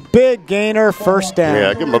Mohawk. Big gainer, 1st down.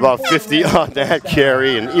 Yeah, give him about 50 on that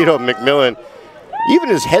carry. And Edom McMillan, even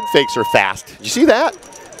his head fakes are fast. Did you see that?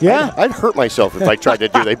 Yeah. I'd hurt myself if I tried to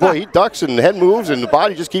do that. Boy, he ducks and head moves and the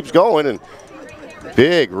body just keeps going. And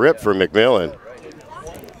big rip for McMillan.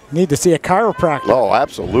 Need to see a chiropractor. Oh,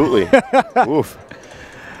 absolutely. Oof.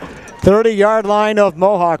 30-yard line of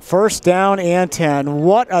Mohawk, 1st down and 10.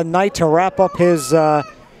 What a night to wrap up his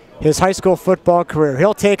high school football career.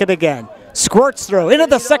 He'll take it again. Squirts through, into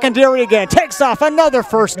the secondary again. Takes off, another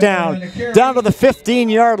 1st down. Down to the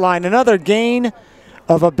 15-yard line. Another gain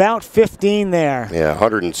of about 15 there. Yeah,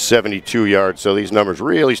 172 yards. So these numbers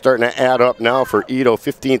really starting to add up now for Ito.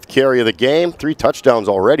 15th carry of the game. 3 touchdowns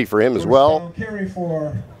already for him as well.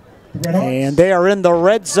 And they are in the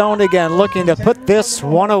red zone again, looking to put this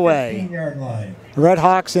one away.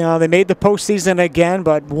 Redhawks, you know, they made the postseason again,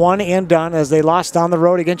 but one and done as they lost on the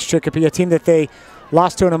road against Chicopee, a team that they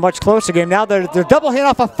lost to in a much closer game. Now they're double hand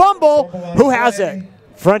off a fumble. Who has it?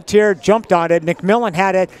 Frontier jumped on it. McMillan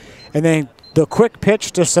had it, and then the quick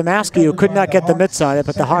pitch to Samaski, who could not get the mitts on it,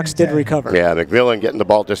 but the Hawks did recover. Yeah, McMillan getting the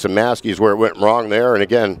ball to Samaski is where it went wrong there. And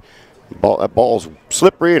again, that ball's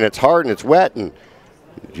slippery and it's hard and it's wet and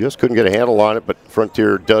just couldn't get a handle on it, but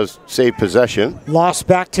Frontier does save possession. Lost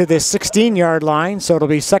back to the 16-yard line, so it'll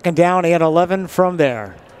be 2nd down and 11 from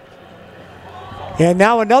there. And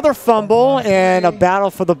now another fumble and a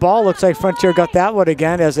battle for the ball. Looks like Frontier got that one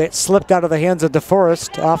again as it slipped out of the hands of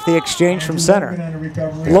DeForest off the exchange from center.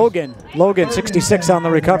 Logan, 66 on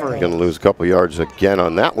the recovery. Going to lose a couple yards again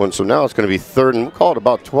on that one, so now it's going to be 3rd and we'll call it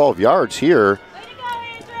about 12 yards here.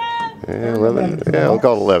 11, yeah, we'll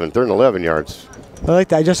call it 11, 3rd and 11 yards. I like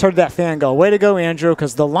that. I just heard that fan go, way to go, Andrew,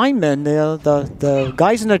 because the linemen, the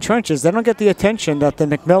guys in the trenches, they don't get the attention that the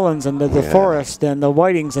McMillans and the DeForest and the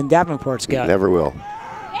Whitings and Davenports get. Never will.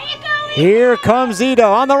 Here comes Ito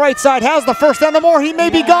on the right side, has the first down, the more, he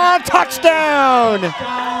may be gone. Touchdown!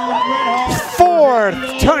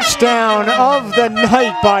 4th touchdown of the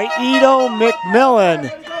night by Ito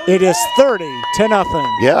McMillan. It is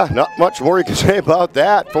 30-0. Yeah, not much more you can say about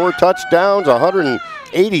that. 4 touchdowns,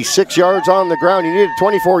 186 yards on the ground. He needed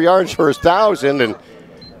 24 yards for his 1,000, and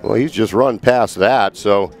well, he's just run past that.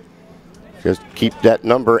 So just keep that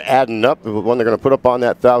number adding up when they're going to put up on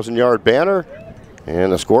that 1,000-yard banner,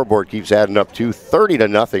 and the scoreboard keeps adding up to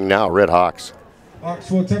 30-0 now. Redhawks.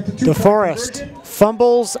 DeForest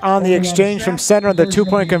fumbles on the exchange from center, and the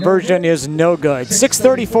 2-point conversion is no good.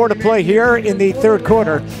 6:34 to play here in the 3rd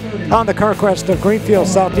quarter on the CarQuest of Greenfield,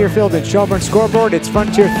 South Deerfield, and Shelburne scoreboard. It's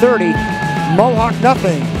Frontier 30, Mohawk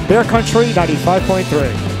nothing. Bear Country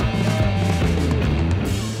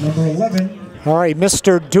 95.3. Number 11. All right,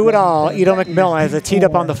 Mr. Do-It-All, Ito McMillan has it teed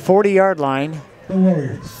up on the 40-yard line.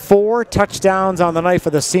 4 touchdowns on the night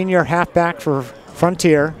for the senior halfback for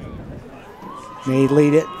Frontier. They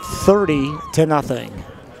lead it 30-0.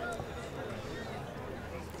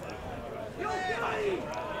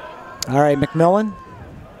 All right, McMillan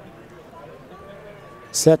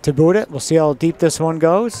set to boot it. We'll see how deep this one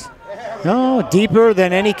goes. No, deeper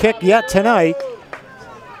than any kick yet tonight.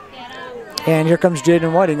 And here comes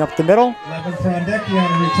Jaden Whiting up the middle.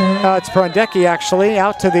 It's Prondecki actually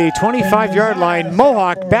out to the 25-yard line.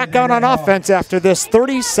 Mohawk back out on offense after this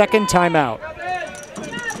 30-second timeout.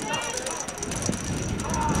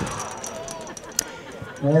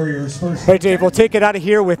 Warriors first. Hey, Dave, we'll take it out of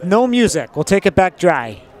here with no music. We'll take it back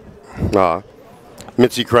dry.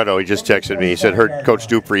 Mitzi Credo, he just texted me. He said, heard Coach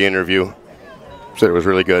Dupree interview. Said it was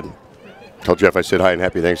really good. Told Jeff I said hi and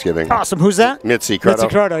happy Thanksgiving. Awesome. Who's that? Mitzi Credo.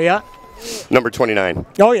 Mitzi Credo, yeah. Number 29.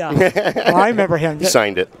 Oh, yeah. Oh, I remember him. He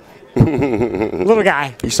signed it. Little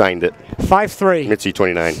guy. He signed it. 5'3". Mitzi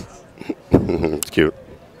 29. It's cute.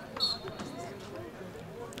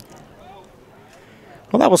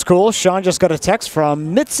 Well, that was cool. Sean just got a text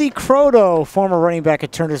from Mitzi Croto, former running back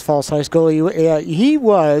at Turners Falls High School. He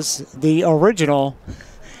was the original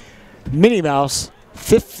Minnie Mouse.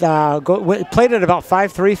 Played at about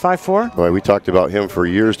 5'3", 5'4". Boy, we talked about him for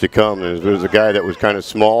years to come. There was a guy that was kind of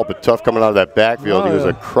small but tough coming out of that backfield. He was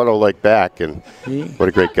a Croto-like back, and what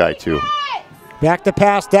a great guy, too. Back to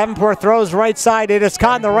pass. Davenport throws right side. It is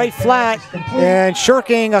caught in the right flat and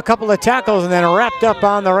shirking a couple of tackles and then wrapped up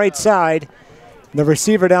on the right side. The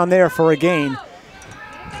receiver down there for a gain.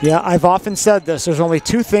 Yeah, I've often said this. There's only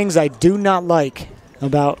 2 things I do not like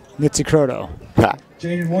about Mitzi Croto.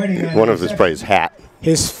 One of them is probably his hat.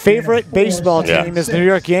 His favorite baseball team is the New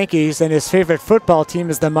York Yankees, and his favorite football team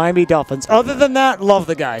is the Miami Dolphins. Other than that, love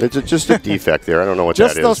the guy. It's just a defect there. I don't know what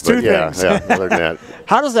just that is. Just those 2 things. Yeah, other than that.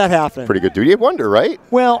 How does that happen? Pretty good dude. You wonder, right?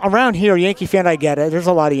 Well, around here, Yankee fan, I get it. There's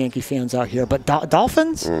a lot of Yankee fans out here. But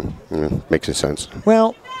Dolphins? Makes sense.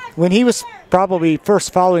 Well, when he was probably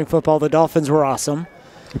first following football, the Dolphins were awesome.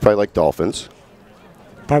 You probably like Dolphins.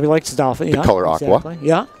 Probably likes the Dolphins, The color aqua.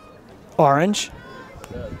 Yeah. Orange.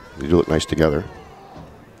 They do look nice together.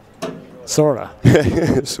 Sorta.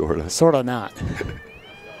 Sorta. Sorta not.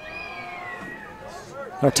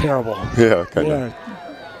 They're terrible. Yeah, kind of.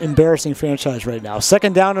 Embarrassing franchise right now.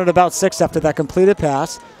 2nd down and about 6 after that completed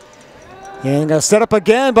pass. And going to set up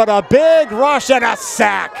again, but a big rush and a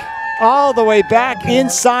sack. All the way back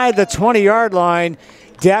inside the 20-yard line.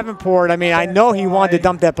 Davenport, I mean, I know he wanted to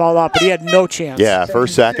dump that ball out, but he had no chance. Yeah,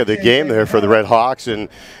 first sack of the game there for the Red Hawks, and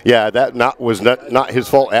yeah, that was not his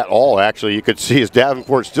fault at all, actually. You could see as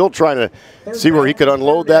Davenport still trying to see where he could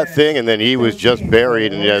unload that thing, and then he was just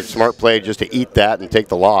buried, and a smart play just to eat that and take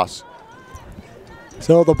the loss.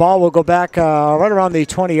 So the ball will go back right around the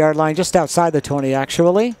 20-yard line, just outside the 20,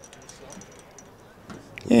 actually.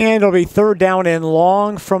 And it'll be 3rd down and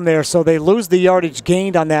long from there. So they lose the yardage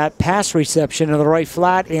gained on that pass reception in the right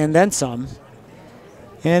flat and then some.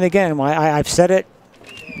 And again, I've said it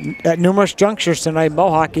at numerous junctures tonight,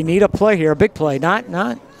 Mohawk, you need a play here, a big play, not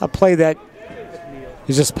a play that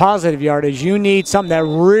is just positive yardage. You need something that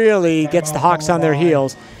really gets the Hawks on their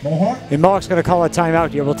heels. And Mohawk's going to call a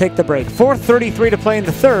timeout here. We'll take the break. 4:33 to play in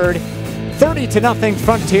the third. 30-0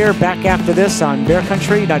 Frontier. Back after this on Bear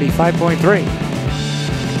Country 95.3.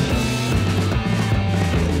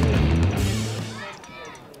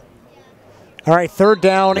 All right, 3rd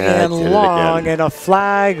down and long, and a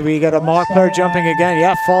flag. We got a Mohawk player jumping again.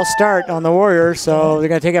 Yeah, false start on the Warriors, so they're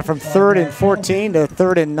going to take it from 3rd and 14 to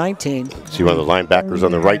 3rd and 19. See one of the linebackers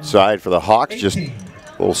on the right side for the Hawks, just a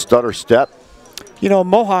little stutter step. You know,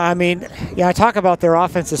 Mohawk, I mean, yeah, I talk about their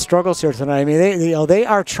offensive struggles here tonight. I mean, they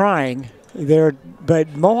are trying.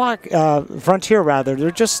 But Mohawk, Frontier rather,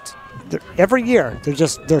 they're every year,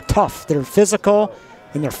 they're tough. They're physical.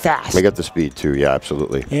 And they're fast. They got the speed, too. Yeah,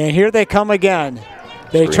 absolutely. And here they come again.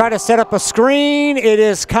 They try to set up a screen. It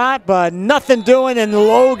is caught, but nothing doing. And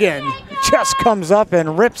Logan just comes up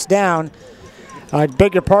and rips down. I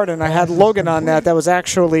beg your pardon. I had Logan on that. That was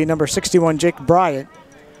actually number 61, Jake Bryant.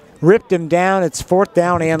 Ripped him down. It's 4th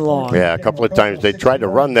down and long. Yeah, a couple of times they tried to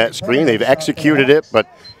run that screen. They've executed it, but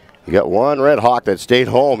you got one Red Hawk that stayed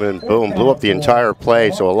home and, boom, blew up the entire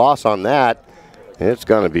play. So a loss on that. It's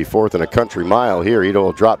going to be 4th and a country mile here. Ito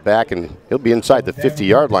will drop back, and he'll be inside the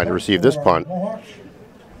 50-yard line to receive this punt.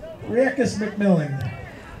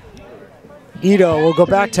 Ito will go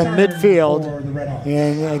back to midfield.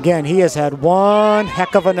 And, again, he has had one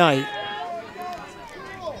heck of a night.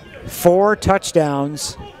 4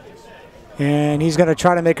 touchdowns. And he's going to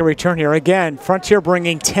try to make a return here. Again, Frontier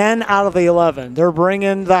bringing 10 out of the 11. They're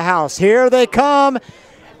bringing the house. Here they come.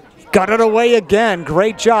 Got it away again.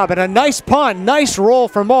 Great job. And a nice punt. Nice roll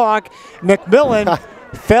for Mohawk. McMillan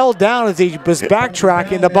fell down as he was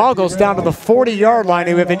backtracking. The ball goes down to the 40-yard line.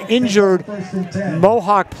 We have an injured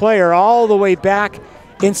Mohawk player all the way back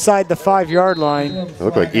inside the 5-yard line. It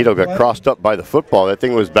looked like Ito got crossed up by the football. That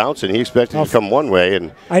thing was bouncing. He expected it to come one way.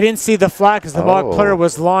 And I didn't see the flag because the Mohawk player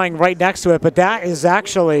was lying right next to it, but that is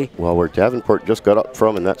actually... Well, where Davenport just got up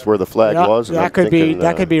from, and that's where the flag was. That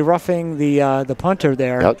could be roughing the punter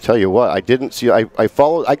there. I'll tell you what, I didn't see... I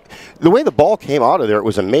followed... the way the ball came out of there, it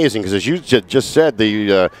was amazing, because as you just said,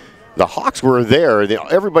 the Hawks were there.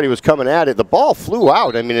 Everybody was coming at it. The ball flew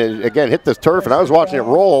out. I mean, it, again, hit the turf, and I was watching it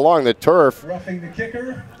roll along the turf.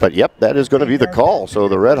 But, yep, that is going to be the call. So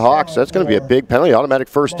the Red Hawks, that's going to be a big penalty, automatic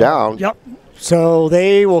 1st down. Yep. So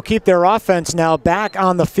they will keep their offense now back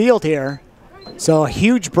on the field here. So a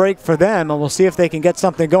huge break for them, and we'll see if they can get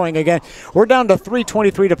something going again. We're down to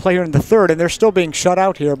 3:23 to play here in the 3rd, and they're still being shut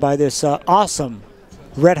out here by this awesome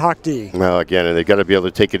Red Hawk D. Well, again, and they've got to be able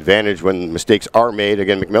to take advantage when mistakes are made.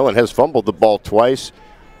 Again, McMillan has fumbled the ball twice.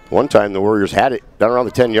 One time the Warriors had it down around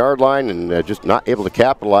the 10-yard line and just not able to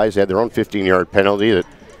capitalize. They had their own 15-yard penalty that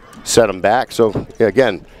set them back. So,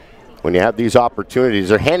 again, when you have these opportunities,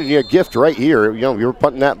 they're handing you a gift right here. You know, you were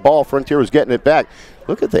punting that ball, Frontier was getting it back.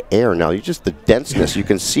 Look at the air now. Just the denseness. You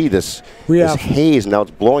can see this haze now.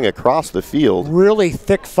 It's blowing across the field. Really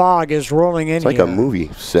thick fog is rolling in. It's like a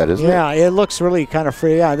movie set, isn't it? Yeah, it looks really kind of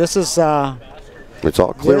free. Yeah, this is. It's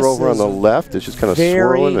all clear over on the left. It's just kind of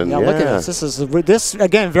swirling. And look at this. This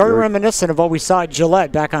again very reminiscent of what we saw at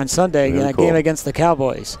Gillette back on Sunday in that game against the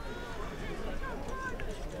Cowboys.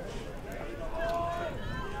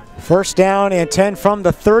 1st down and 10 from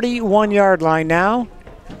the 31-yard line now.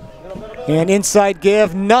 And inside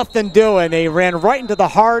give, nothing doing. They ran right into the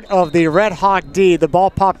heart of the Red Hawk D. The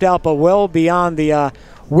ball popped out, but well beyond the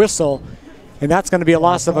whistle. And that's going to be a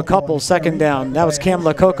loss of a couple, 2nd down. That was Cam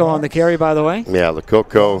Lococo on the carry, by the way. Yeah,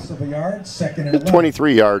 Lococo,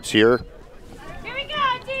 23 yards here.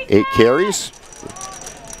 8 carries.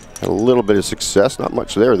 Had a little bit of success, not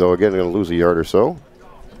much there, though. Again, they're going to lose a yard or so.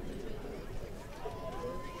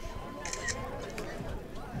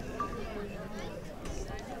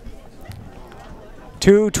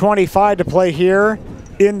 .225 to play here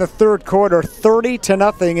in the 3rd quarter,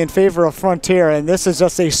 30-0 in favor of Frontier. And this is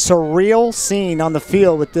just a surreal scene on the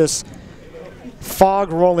field with this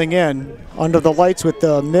fog rolling in under the lights with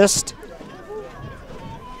the mist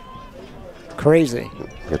Crazy.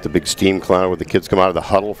 Got the big steam cloud where the kids come out of the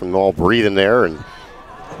huddle from all breathing there, and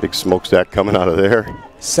big smokestack coming out of there.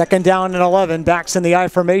 2nd down and 11. Backs in the I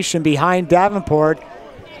formation behind Davenport.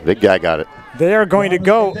 Big guy got it. They are going to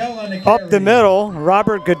go up the middle.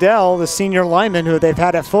 Robert Goodell, the senior lineman who they've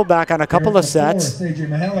had at fullback on a couple of sets.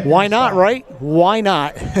 Why not, right? Why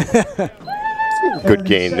not? Good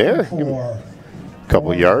gain there.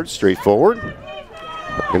 Couple yards straight forward.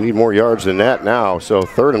 We need more yards than that now, so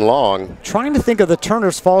 3rd and long. Trying to think of the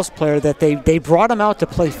Turner's Falls player that they brought him out to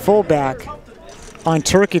play fullback on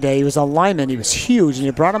Turkey Day. He was a lineman. He was huge, and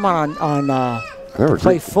you brought him on to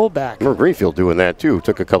play fullback. I remember Greenfield doing that too.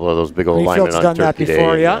 Took a couple of those big old linemen on done Turkey that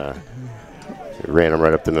before, Day. Yeah. Ran them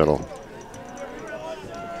right up the middle.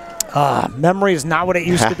 Memory is not what it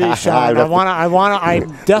used to be, Sean.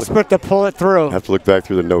 I'm desperate to pull it through. I have to look back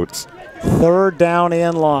through the notes. 3rd down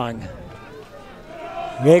and long.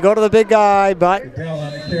 They go to the big guy, but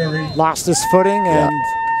lost his footing. And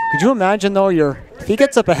could you imagine, though, if he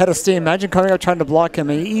gets up ahead of steam, imagine coming out trying to block him.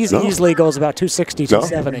 He easily goes about 260,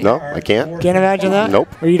 270. No, I can't. Can't imagine that? Nope.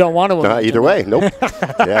 Or you don't want to? Either way, nope.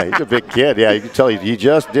 Yeah, he's a big kid. Yeah, you can tell he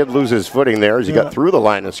just did lose his footing there as he got through the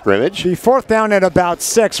line of scrimmage. The 4th down at about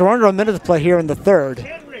 6. We're under a minute to play here in the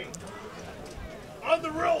 3rd. On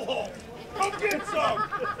the real hole. Come get some.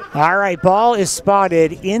 All right, ball is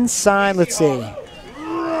spotted inside. Let's see.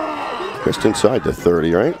 Just inside the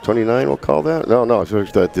 30, right? 29, we'll call that? No, it's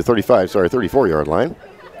the 35, sorry, 34-yard line.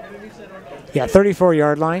 Yeah,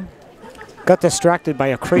 34-yard line. Got distracted by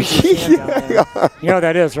a crazy fan down there. You know what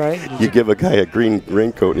that is, right? You give a guy a green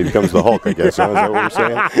raincoat and he becomes the Hulk, I guess. Is that what we're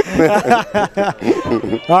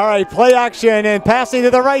saying? All right, play action and passing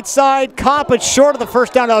to the right side. Caught, but short of the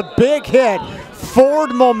first down. A big hit.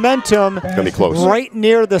 Forward momentum. Gonna be close. Right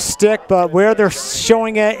near the stick, but where they're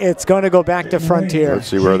showing it, it's going to go back to Frontier. Let's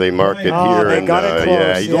see where they mark it here. They got it close.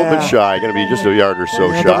 Yeah, he's a little bit shy. Going to be just a yard or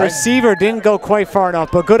so shy. The receiver didn't go quite far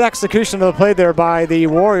enough, but good execution of the play there by the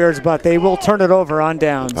Warriors, but they will turn it over on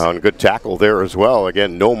downs. And good tackle there as well.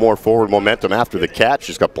 Again, no more forward momentum after the catch.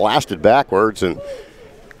 Just got blasted backwards and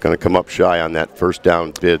going to come up shy on that first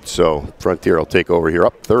down bid. So Frontier will take over here,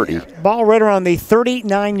 up 30. Ball right around the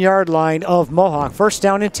 39-yard line of Mohawk. First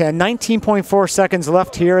down and 10. 19.4 seconds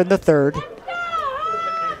left here in the 3rd.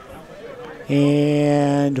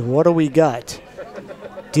 And what do we got?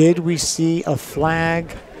 Did we see a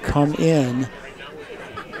flag come in?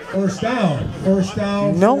 First down. First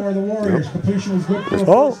down for the Warriors. Completion was good for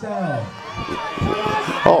first down.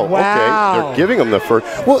 Oh, wow. Okay. They're giving him the first.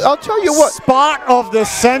 Well, I'll tell you what. Spot of the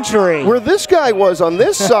century. Where this guy was on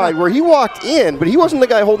this side, where he walked in, but he wasn't the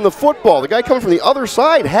guy holding the football. The guy coming from the other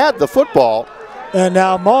side had the football. And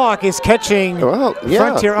now Mohawk is catching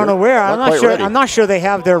Frontier unaware. I'm not sure they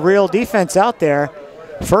have their real defense out there.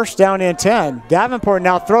 First down and 10. Davenport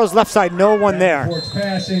now throws left side, no one there. And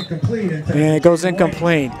it goes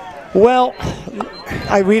incomplete. Well,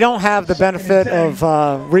 we don't have the benefit of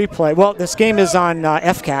replay. Well, this game is on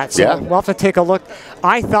FCAT, so we'll have to take a look.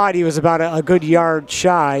 I thought he was about a good yard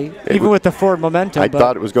shy, even with the forward momentum. I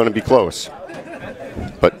thought it was going to be close.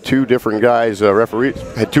 But two different guys, referees,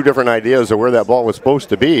 had two different ideas of where that ball was supposed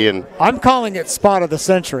to be. And I'm calling it spot of the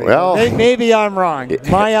century. Well, maybe I'm wrong.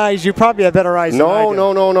 My eyes, you probably have better eyes than I do.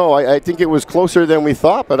 No. I think it was closer than we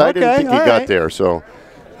thought, but I didn't think he got there. So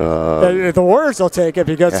the Warriors will take it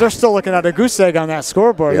because they're still looking at a goose egg on that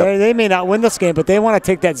scoreboard. Yep. They may not win this game, but they want to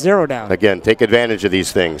take that 0 down. Again, take advantage of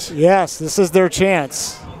these things. Yes, this is their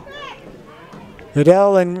chance.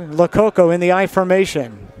 Goodell and Lococo in the I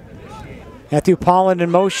formation. Matthew Pollan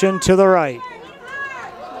in motion to the right.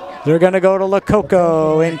 They're going to go to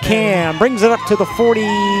Lococo, and Cam brings it up to the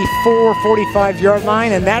 44, 45-yard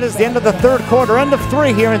line, and that is the end of the 3rd quarter. End of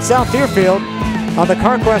 3 here in South Deerfield. On the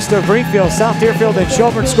CarQuest of Greenfield, South Deerfield and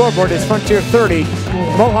Shelburne scoreboard is Frontier 30,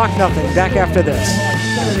 Mohawk nothing. Back after this.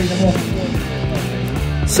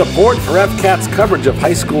 Support for FCAT's coverage of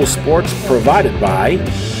high school sports provided by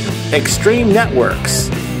Extreme Networks,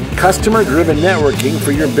 customer-driven networking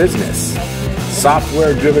for your business.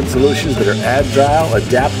 Software-driven solutions that are agile,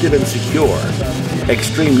 adaptive, and secure.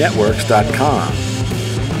 ExtremeNetworks.com.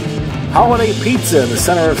 Holiday Pizza in the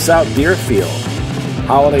center of South Deerfield.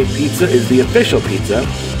 Holiday Pizza is the official pizza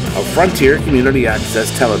of Frontier Community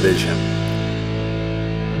Access Television.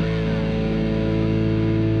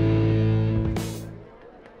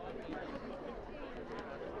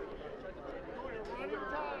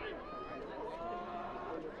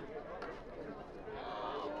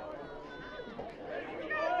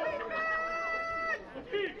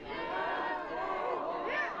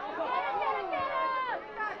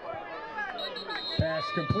 Pass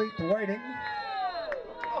complete to Whiting.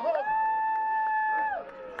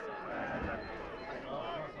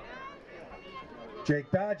 Jake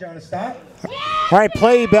Dodge on a stop. All right,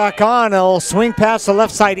 play back on. A little swing pass to the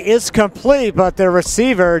left side is complete, but the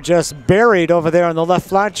receiver just buried over there on the left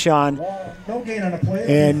flat, Sean. No gain on the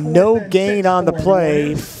play. And no gain on the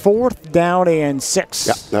play. 4th down and 6.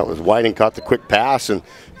 Yeah, that was Whiting, caught the quick pass. And,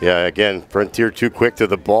 yeah, again, Frontier too quick to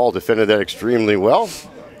the ball, defended that extremely well.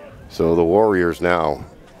 So the Warriors now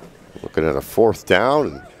looking at a 4th down.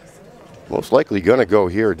 And most likely going to go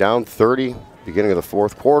here, down 30, beginning of the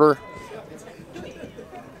 4th quarter.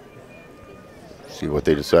 See what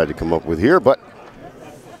they decide to come up with here, but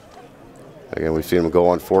again, we've seen them go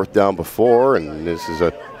on 4th down before, and this is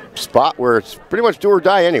a spot where it's pretty much do or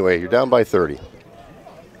die anyway. You're down by 30.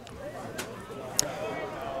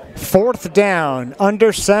 4th down,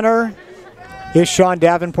 under center is Sean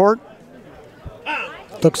Davenport.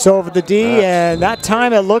 Looks over the D, and that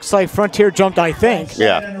time it looks like Frontier jumped, I think.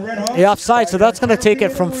 Yeah. The offside, so that's going to take it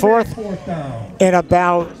from 4th and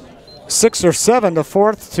about 6 or 7 to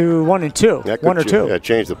 4th to 1 and 2. 1 or 2. Yeah,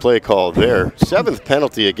 change the play call there. 7th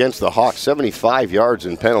penalty against the Hawks, 75 yards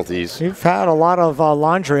in penalties. You've had a lot of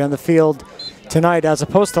laundry on the field tonight as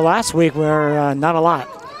opposed to last week where not a lot.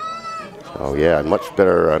 Oh, yeah, much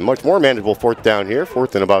better, much more manageable 4th down here,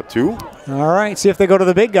 4th and about 2. All right, see if they go to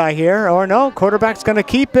the big guy here. Or no, quarterback's going to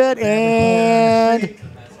keep it, and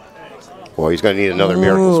Well, he's going to need another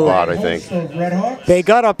miracle spot, I think. They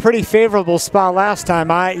got a pretty favorable spot last time.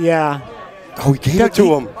 Yeah. Oh, he gave it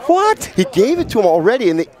to him. What? He gave it to him already,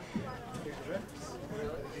 and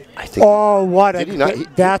I think. Oh, what? Did he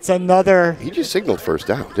not? That's another. He just signaled 1st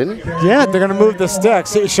down, didn't he? Yeah, they're going to move the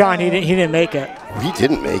sticks. Sean, he didn't make it. He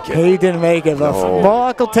didn't make it. He didn't make it. But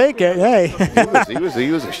Mohawk will take it. Hey.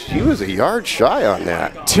 he was a yard shy on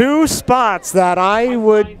that. 2 spots that I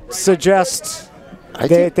would suggest.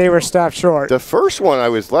 They were stopped short. The first one I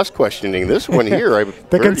was less questioning. This one here,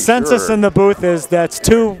 the consensus in the booth is that's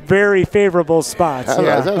 2 very favorable spots.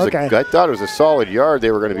 I thought it was a solid yard.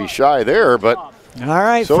 They were going to be shy there, but all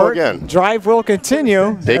right. So again, drive will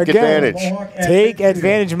continue. Take advantage. Take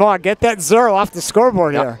advantage, Mohawk. Get that 0 off the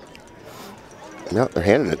scoreboard here. No, they're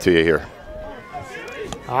handing it to you here.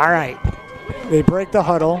 All right. They break the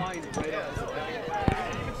huddle.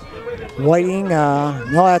 Whiting, no,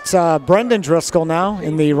 that's Brendan Driscoll now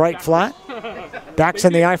in the right flat. Backs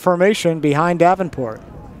in the I formation behind Davenport.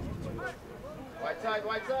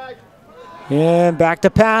 And back to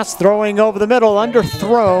pass, throwing over the middle,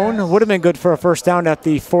 underthrown. Would have been good for a 1st down at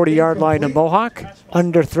the 40-yard line of Mohawk.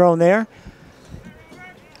 Underthrown there.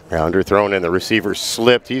 Yeah, underthrown, and the receiver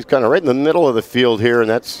slipped. He's kind of right in the middle of the field here, and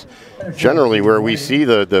that's generally where we see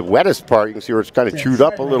the wettest part. You can see where it's kind of chewed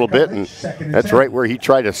up a little bit, and that's right where he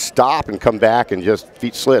tried to stop and come back and just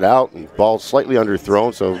feet slid out and ball slightly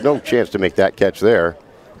underthrown, so no chance to make that catch there.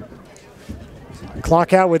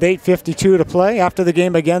 Clock out with 8:52 to play. After the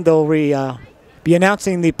game, again, they'll be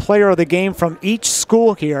announcing the player of the game from each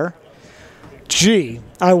school here. Gee,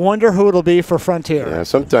 I wonder who it'll be for Frontier. Yeah,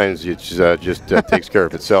 sometimes it just takes care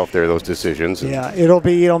of itself there, those decisions. Yeah, it'll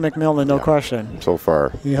be Ito McMillan, no question. So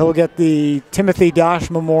far. He'll get the Timothy Dosh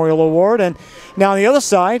Memorial Award. And now on the other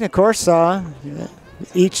side, of course,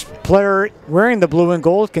 each player wearing the blue and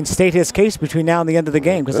gold can state his case between now and the end of the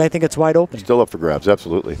game because I think it's wide open. Still up for grabs,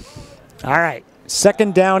 absolutely. All right,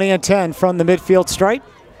 2nd down and 10 from the midfield stripe.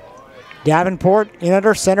 Davenport in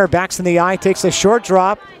under center, backs in the eye, takes a short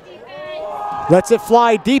drop. Lets it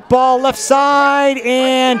fly, deep ball left side,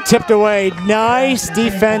 and tipped away. Nice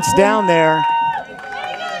defense down there.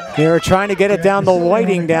 They were trying to get it down the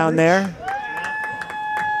Whiting down there.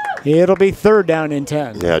 It'll be 3rd down and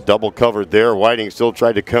 10. Yeah, double covered there. Whiting still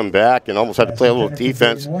tried to come back and almost had to play a little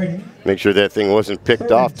defense. Make sure that thing wasn't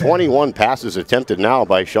picked off. 21 passes attempted now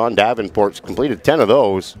by Sean Davenport. Completed 10 of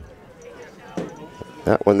those.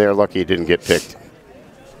 That one there, lucky it didn't get picked.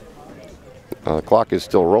 The clock is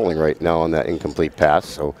still rolling right now on that incomplete pass.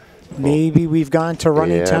 So maybe we've gone to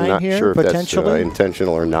running time not here, sure if potentially. That's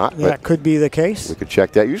intentional or not. That could be the case. We could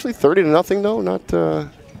check that. Usually 30-0 though,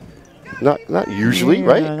 not usually,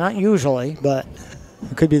 right? Not usually, but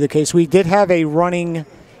it could be the case. We did have a running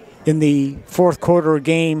in the 4th quarter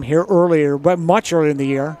game here earlier, but much earlier in the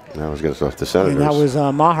year. That was against the Senators. And that was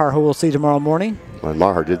Mahar, who we'll see tomorrow morning. Well,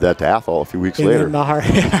 Mahar did that to Athol a few weeks later. Mahar,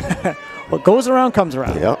 what goes around comes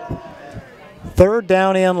around. Yep. 3rd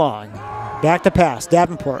down and long. Back to pass.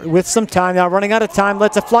 Davenport with some time now, running out of time.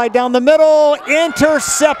 Lets it fly down the middle.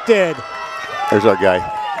 Intercepted. There's our guy.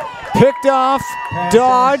 Picked off.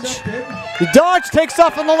 Dodge. Dodge takes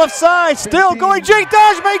off on the left side. Still going. Jake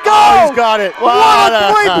Dodge may go. Oh, he's got it. What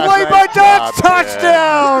a play by Dodge.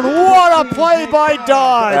 Touchdown. What a play by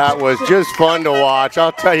Dodge. That was just fun to watch.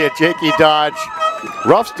 I'll tell you, Jakey Dodge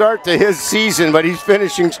Rough start to his season, but he's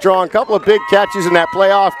finishing strong. Couple of big catches in that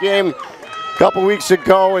playoff game a couple weeks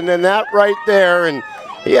ago, and then that right there, and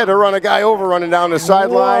he had to run a guy over running down the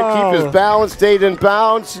sideline, keep his balance, stayed in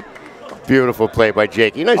bounds. Beautiful play by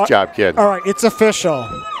Jakey. Nice job, kid. All right, it's official.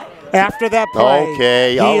 After that play,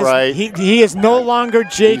 okay, all right. He is no longer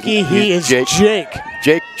Jakey. He is Jake.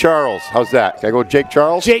 Jake Charles. How's that? Can I go with Jake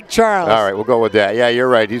Charles? Jake Charles. All right, we'll go with that. Yeah, you're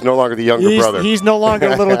right. He's no longer the younger brother. He's no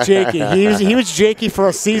longer little Jakey. He was Jakey for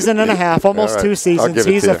a season and a half, almost 2 seasons.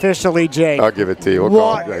 He's officially Jake. I'll give it to you.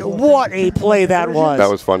 What a play that was. That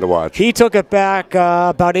was fun to watch. He took it back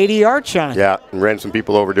about 80 yards, Sean. Yeah, and ran some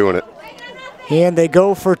people over doing it. And they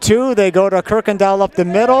go for 2. They go to Kirkendall up the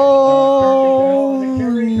middle.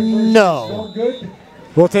 No.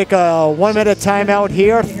 We'll take a 1-minute timeout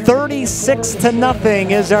here.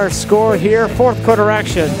 36-0 is our score here. Fourth quarter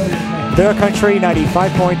action. Their Country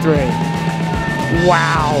 95.3.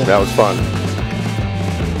 Wow. That was fun.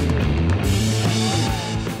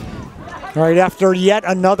 All right, after yet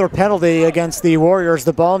another penalty against the Warriors,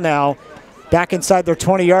 the ball now back inside their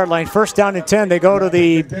 20-yard line. First down and 10. They go to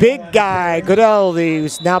the big guy, Goodell,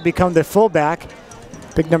 who's now become the fullback.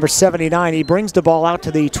 Big number 79. He brings the ball out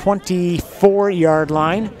to the 24-yard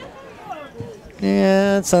line.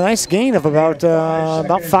 And it's a nice gain of about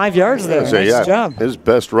 5 yards there. Nice job. His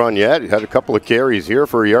best run yet. He had a couple of carries here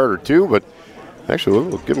for a yard or 2, but actually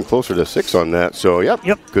we'll get him closer to 6 on that. So, yep.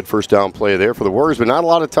 Good first down play there for the Warriors, but not a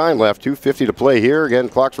lot of time left. 2:50 to play here. Again,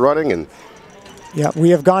 clock's running. And yeah, we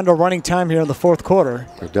have gone to running time here in the fourth quarter.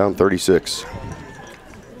 We're down 36.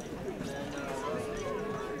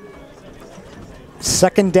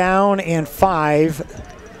 Second down and 5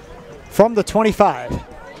 from the 25.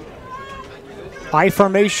 I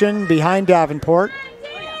formation behind Davenport.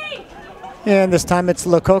 And this time it's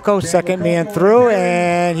Lococo, second man through,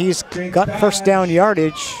 and he's got first down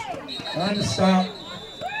yardage.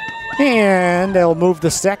 And they'll move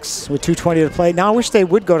the sticks with 2:20 to play. Now I wish they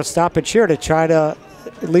would go to stoppage here to try to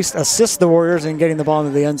at least assist the Warriors in getting the ball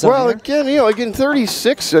into the end zone. Well, again,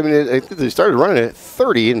 36. I mean, I think they started running at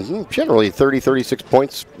 30, and generally 30, 36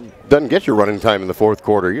 points doesn't get you running time in the fourth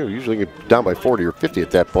quarter. You usually get down by 40 or 50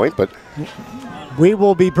 at that point. But we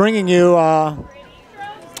will be bringing you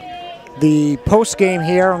the post game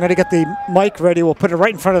here. I'm going to get the mic ready. We'll put it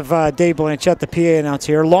right in front of Dave Blanchett, the PA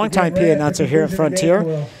announcer here, longtime PA announcer here at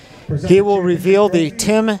Frontier. He will reveal the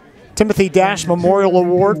Timothy Dash Memorial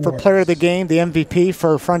Award for Player of the Game, the MVP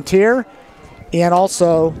for Frontier, and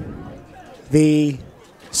also the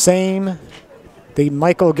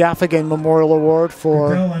Michael Gaffigan Memorial Award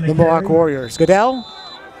for the Mohawk Warriors. Goodell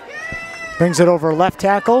brings it over left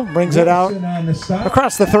tackle, brings it out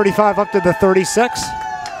across the 35 up to the 36.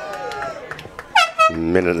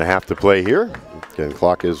 Minute and a half to play here. Again,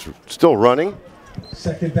 clock is still running.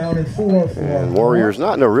 Second down and 4. And Warriors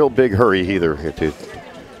not in a real big hurry either.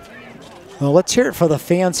 Well, let's hear it for the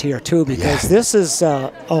fans here, too, because this is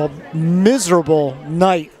a miserable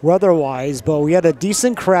night weather-wise, but we had a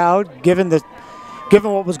decent crowd given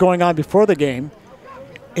what was going on before the game,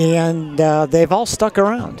 and they've all stuck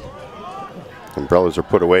around. Umbrellas are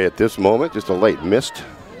put away at this moment, just a late mist.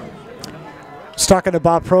 I was talking to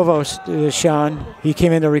Bob Provost, Sean. He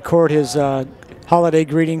came in to record his holiday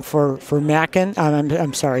greeting for Mackin.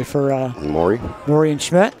 I'm sorry, for Maury and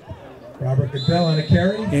Schmidt. Robert Goodell on a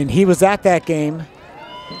carry. And he was at that game.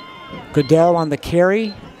 Goodell on the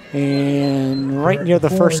carry and right near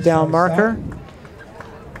the first down marker.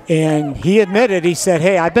 And he admitted, he said,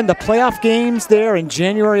 hey, I've been to playoff games there in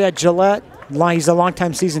January at Gillette. He's a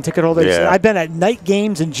longtime season ticket holder. He said, I've been at night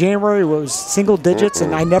games in January where it was single digits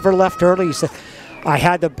and I never left early. He said, I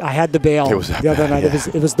had to bail the other night.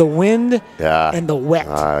 It was the wind and the wet.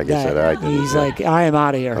 He's like, I am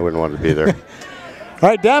out of here. I wouldn't want to be there. All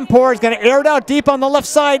right, Davenport is going to air it out deep on the left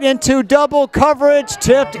side into double coverage,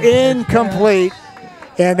 tipped incomplete.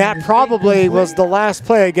 And that probably was the last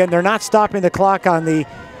play. Again, they're not stopping the clock on the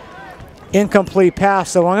incomplete pass.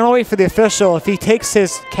 So I'm going to wait for the official. If he takes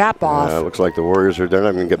his cap off. It looks like the Warriors are there.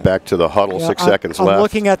 I'm going to get back to the huddle. 6 seconds left. I'm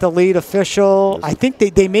looking at the lead official. I think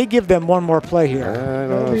they may give them one more play here. I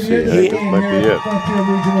don't see it. That might be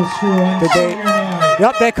it.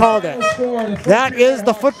 Yep, they called it. That is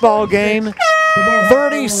the football game.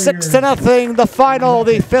 36-0, the final,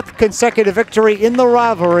 the 5th consecutive victory in the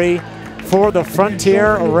rivalry for the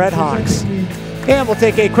Frontier Redhawks. And we'll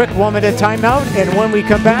take a quick 1-minute timeout, and when we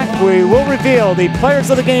come back, we will reveal the players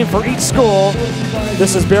of the game for each school.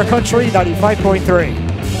 This is Bear Country 95.3.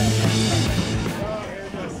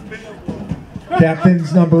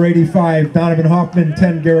 Captains number 85, Donovan Hoffman,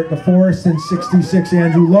 10, Garrett DeForest, and 66,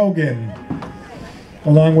 Andrew Logan,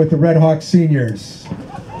 along with the Redhawks seniors.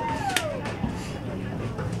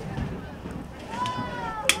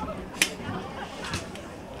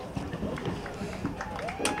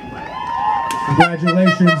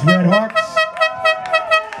 Congratulations, Redhawks.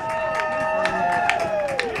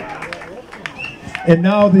 And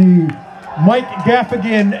now the Mike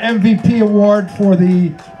Gaffigan MVP Award for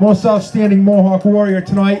the most outstanding Mohawk Warrior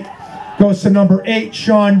tonight goes to number 8,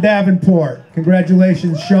 Sean Davenport.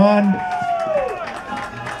 Congratulations, Sean.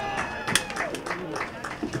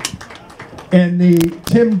 And the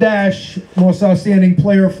Tim Dash most outstanding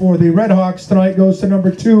player for the Redhawks tonight goes to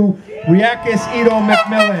number 2, Riakis Ito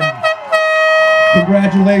McMillan.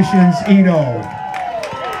 Congratulations, Ito.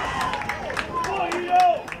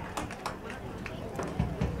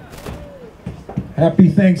 Happy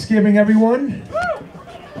Thanksgiving, everyone.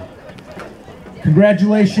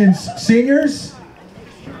 Congratulations, seniors.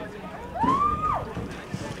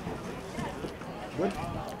 Well,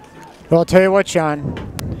 I'll tell you what, Sean.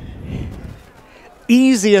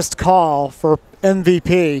 Easiest call for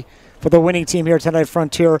MVP for the winning team here tonight,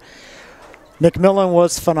 Frontier. McMillan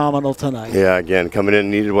was phenomenal tonight. Yeah, again, coming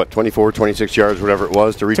in, needed, 24, 26 yards, whatever it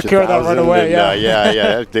was, to reach 1,000. Took care of that right away,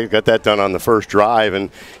 yeah. They got that done on the first drive,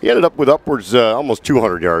 and he ended up with upwards almost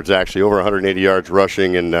 200 yards, actually, over 180 yards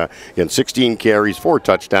rushing, and again, 16 carries, 4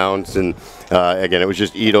 touchdowns, and again, it was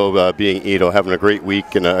just Ito being Ito, having a great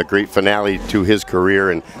week and a great finale to his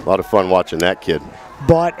career, and a lot of fun watching that kid.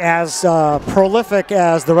 But as prolific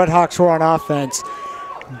as the Redhawks were on offense,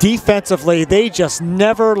 defensively, they just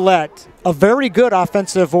never let a very good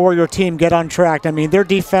offensive Warrior team get on track. I mean, their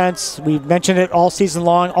defense, we've mentioned it all season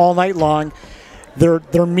long, all night long. They're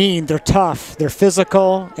mean, they're tough, they're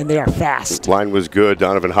physical, and they are fast. Line was good.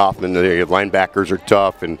 Donovan Hoffman, the linebackers are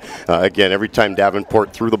tough. And again, every time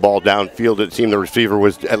Davenport threw the ball downfield, it seemed the receiver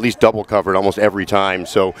was at least double covered almost every time.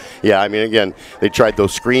 So, yeah, I mean, again, they tried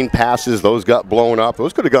those screen passes. Those got blown up.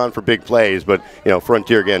 Those could have gone for big plays. But,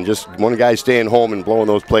 Frontier, again, just one guy staying home and blowing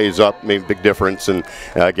those plays up made a big difference. And,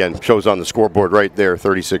 again, shows on the scoreboard right there,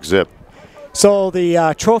 36-zip. So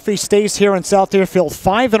the trophy stays here in South Deerfield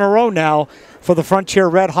 5 in a row now for the Frontier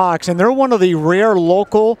Redhawks, and they're one of the rare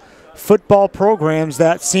local football programs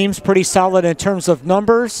that seems pretty solid in terms of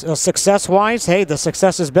numbers, success-wise. Hey, the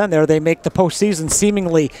success has been there. They make the postseason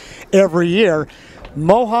seemingly every year.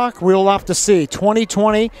 Mohawk, we'll have to see.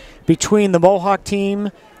 2020 between the Mohawk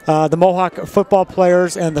team, the Mohawk football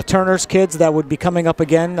players, and the Turner's kids that would be coming up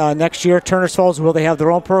again next year. Turner's Falls, will they have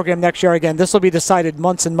their own program next year? Again, this will be decided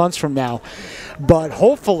months and months from now. But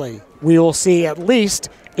hopefully we will see at least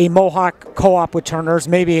a Mohawk co-op with Turner's,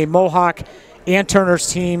 maybe a Mohawk and Turner's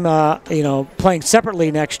team, playing separately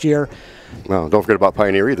next year. Well, don't forget about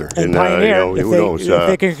Pioneer either. And Pioneer, who knows? If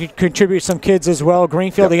they can contribute some kids as well.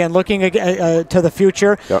 Greenfield, again, looking to the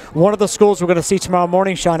future. Yep. One of the schools we're going to see tomorrow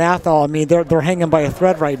morning, Sean Athol, I mean, they're hanging by a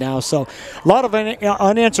thread right now. So a lot of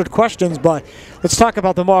unanswered questions, but let's talk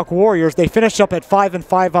about the Mohawk Warriors. They finished up at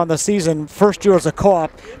 5-5 on the season. First year as a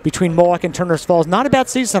co-op between Mohawk and Turner's Falls. Not a bad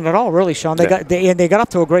season at all, really, Sean. They got off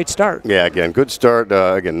to a great start. Yeah, again, good start.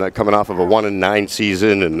 Again, coming off of a 1-9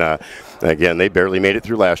 season, and again, they barely made it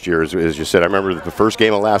through last year, as you said. I remember the first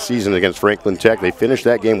game of last season against Franklin Tech. They finished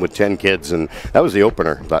that game with 10 kids, and that was the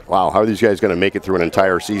opener. I thought, wow, how are these guys going to make it through an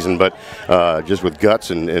entire season? But just with guts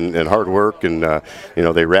and hard work, and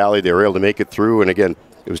they rallied. They were able to make it through, and again,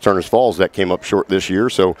 it was Turner's Falls that came up short this year,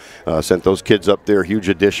 so sent those kids up there. Huge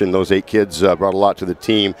addition. Those 8 kids brought a lot to the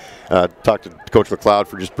team. Talked to Coach McLeod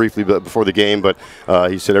for just briefly before the game, but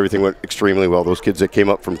he said everything went extremely well. Those kids that came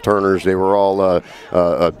up from Turner's, they were all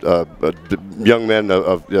young men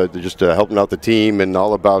of just helping out the team and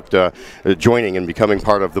all about joining and becoming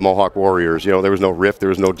part of the Mohawk Warriors. There was no rift. There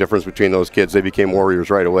was no difference between those kids. They became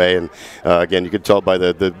Warriors right away, and again, you could tell by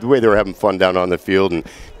the way they were having fun down on the field. And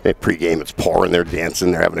pre-game, it's pouring, they're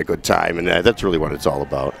dancing, they're having a good time, and that's really what it's all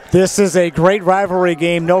about. This is a great rivalry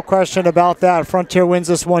game, no question about that. Frontier wins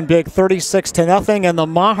this one big, 36-0, and the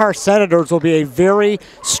Mahar Senators will be a very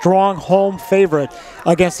strong home favorite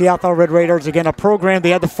against the Athol Red Raiders. Again, a program, they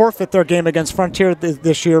had to forfeit their game against Frontier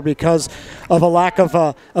this year because of a lack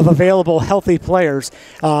of available healthy players.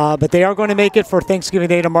 But they are going to make it for Thanksgiving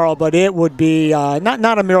Day tomorrow, but it would be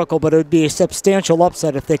not a miracle, but it would be a substantial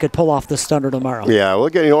upset if they could pull off this stunner tomorrow. Yeah, well,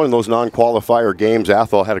 again, in those non-qualifier games,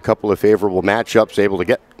 Athol had a couple of favorable matchups, able to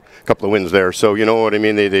get a couple of wins there. So, you know what I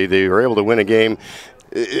mean? They were able to win a game.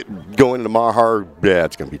 Going into Mahar, yeah,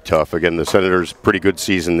 it's going to be tough. Again, the Senators, pretty good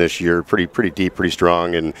season this year, pretty deep, pretty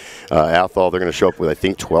strong. And Athol, they're going to show up with, I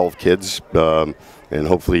think, 12 kids. And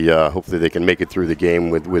hopefully they can make it through the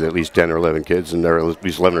game with at least 10 or 11 kids, and there are at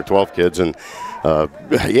least 11 or 12 kids. And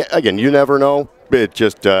yeah, again, you never know. It's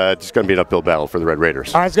just it's going to be an uphill battle for the Red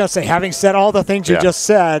Raiders. I was going to say, having said all the things you just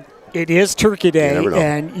said, it is Turkey Day,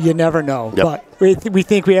 and you never know. Yep. But we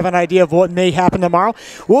think we have an idea of what may happen tomorrow.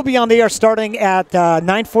 We'll be on the air starting at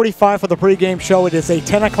 9:45 for the pregame show. It is a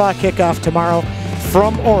 10 o'clock kickoff tomorrow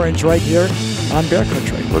from Orange right here on Bear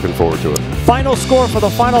Country. Looking forward to it. Final score for the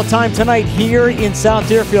final time tonight here in South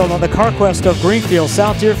Deerfield on the CarQuest of Greenfield.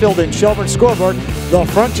 South Deerfield and Shelburne scoreboard. The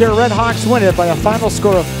Frontier Redhawks win it by a final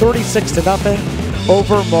score of 36-0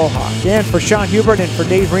 over Mohawk. And for Sean Hubert and for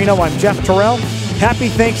Dave Reno, I'm Jeff Terrell. Happy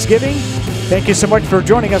Thanksgiving. Thank you so much for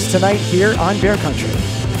joining us tonight here on Bear Country.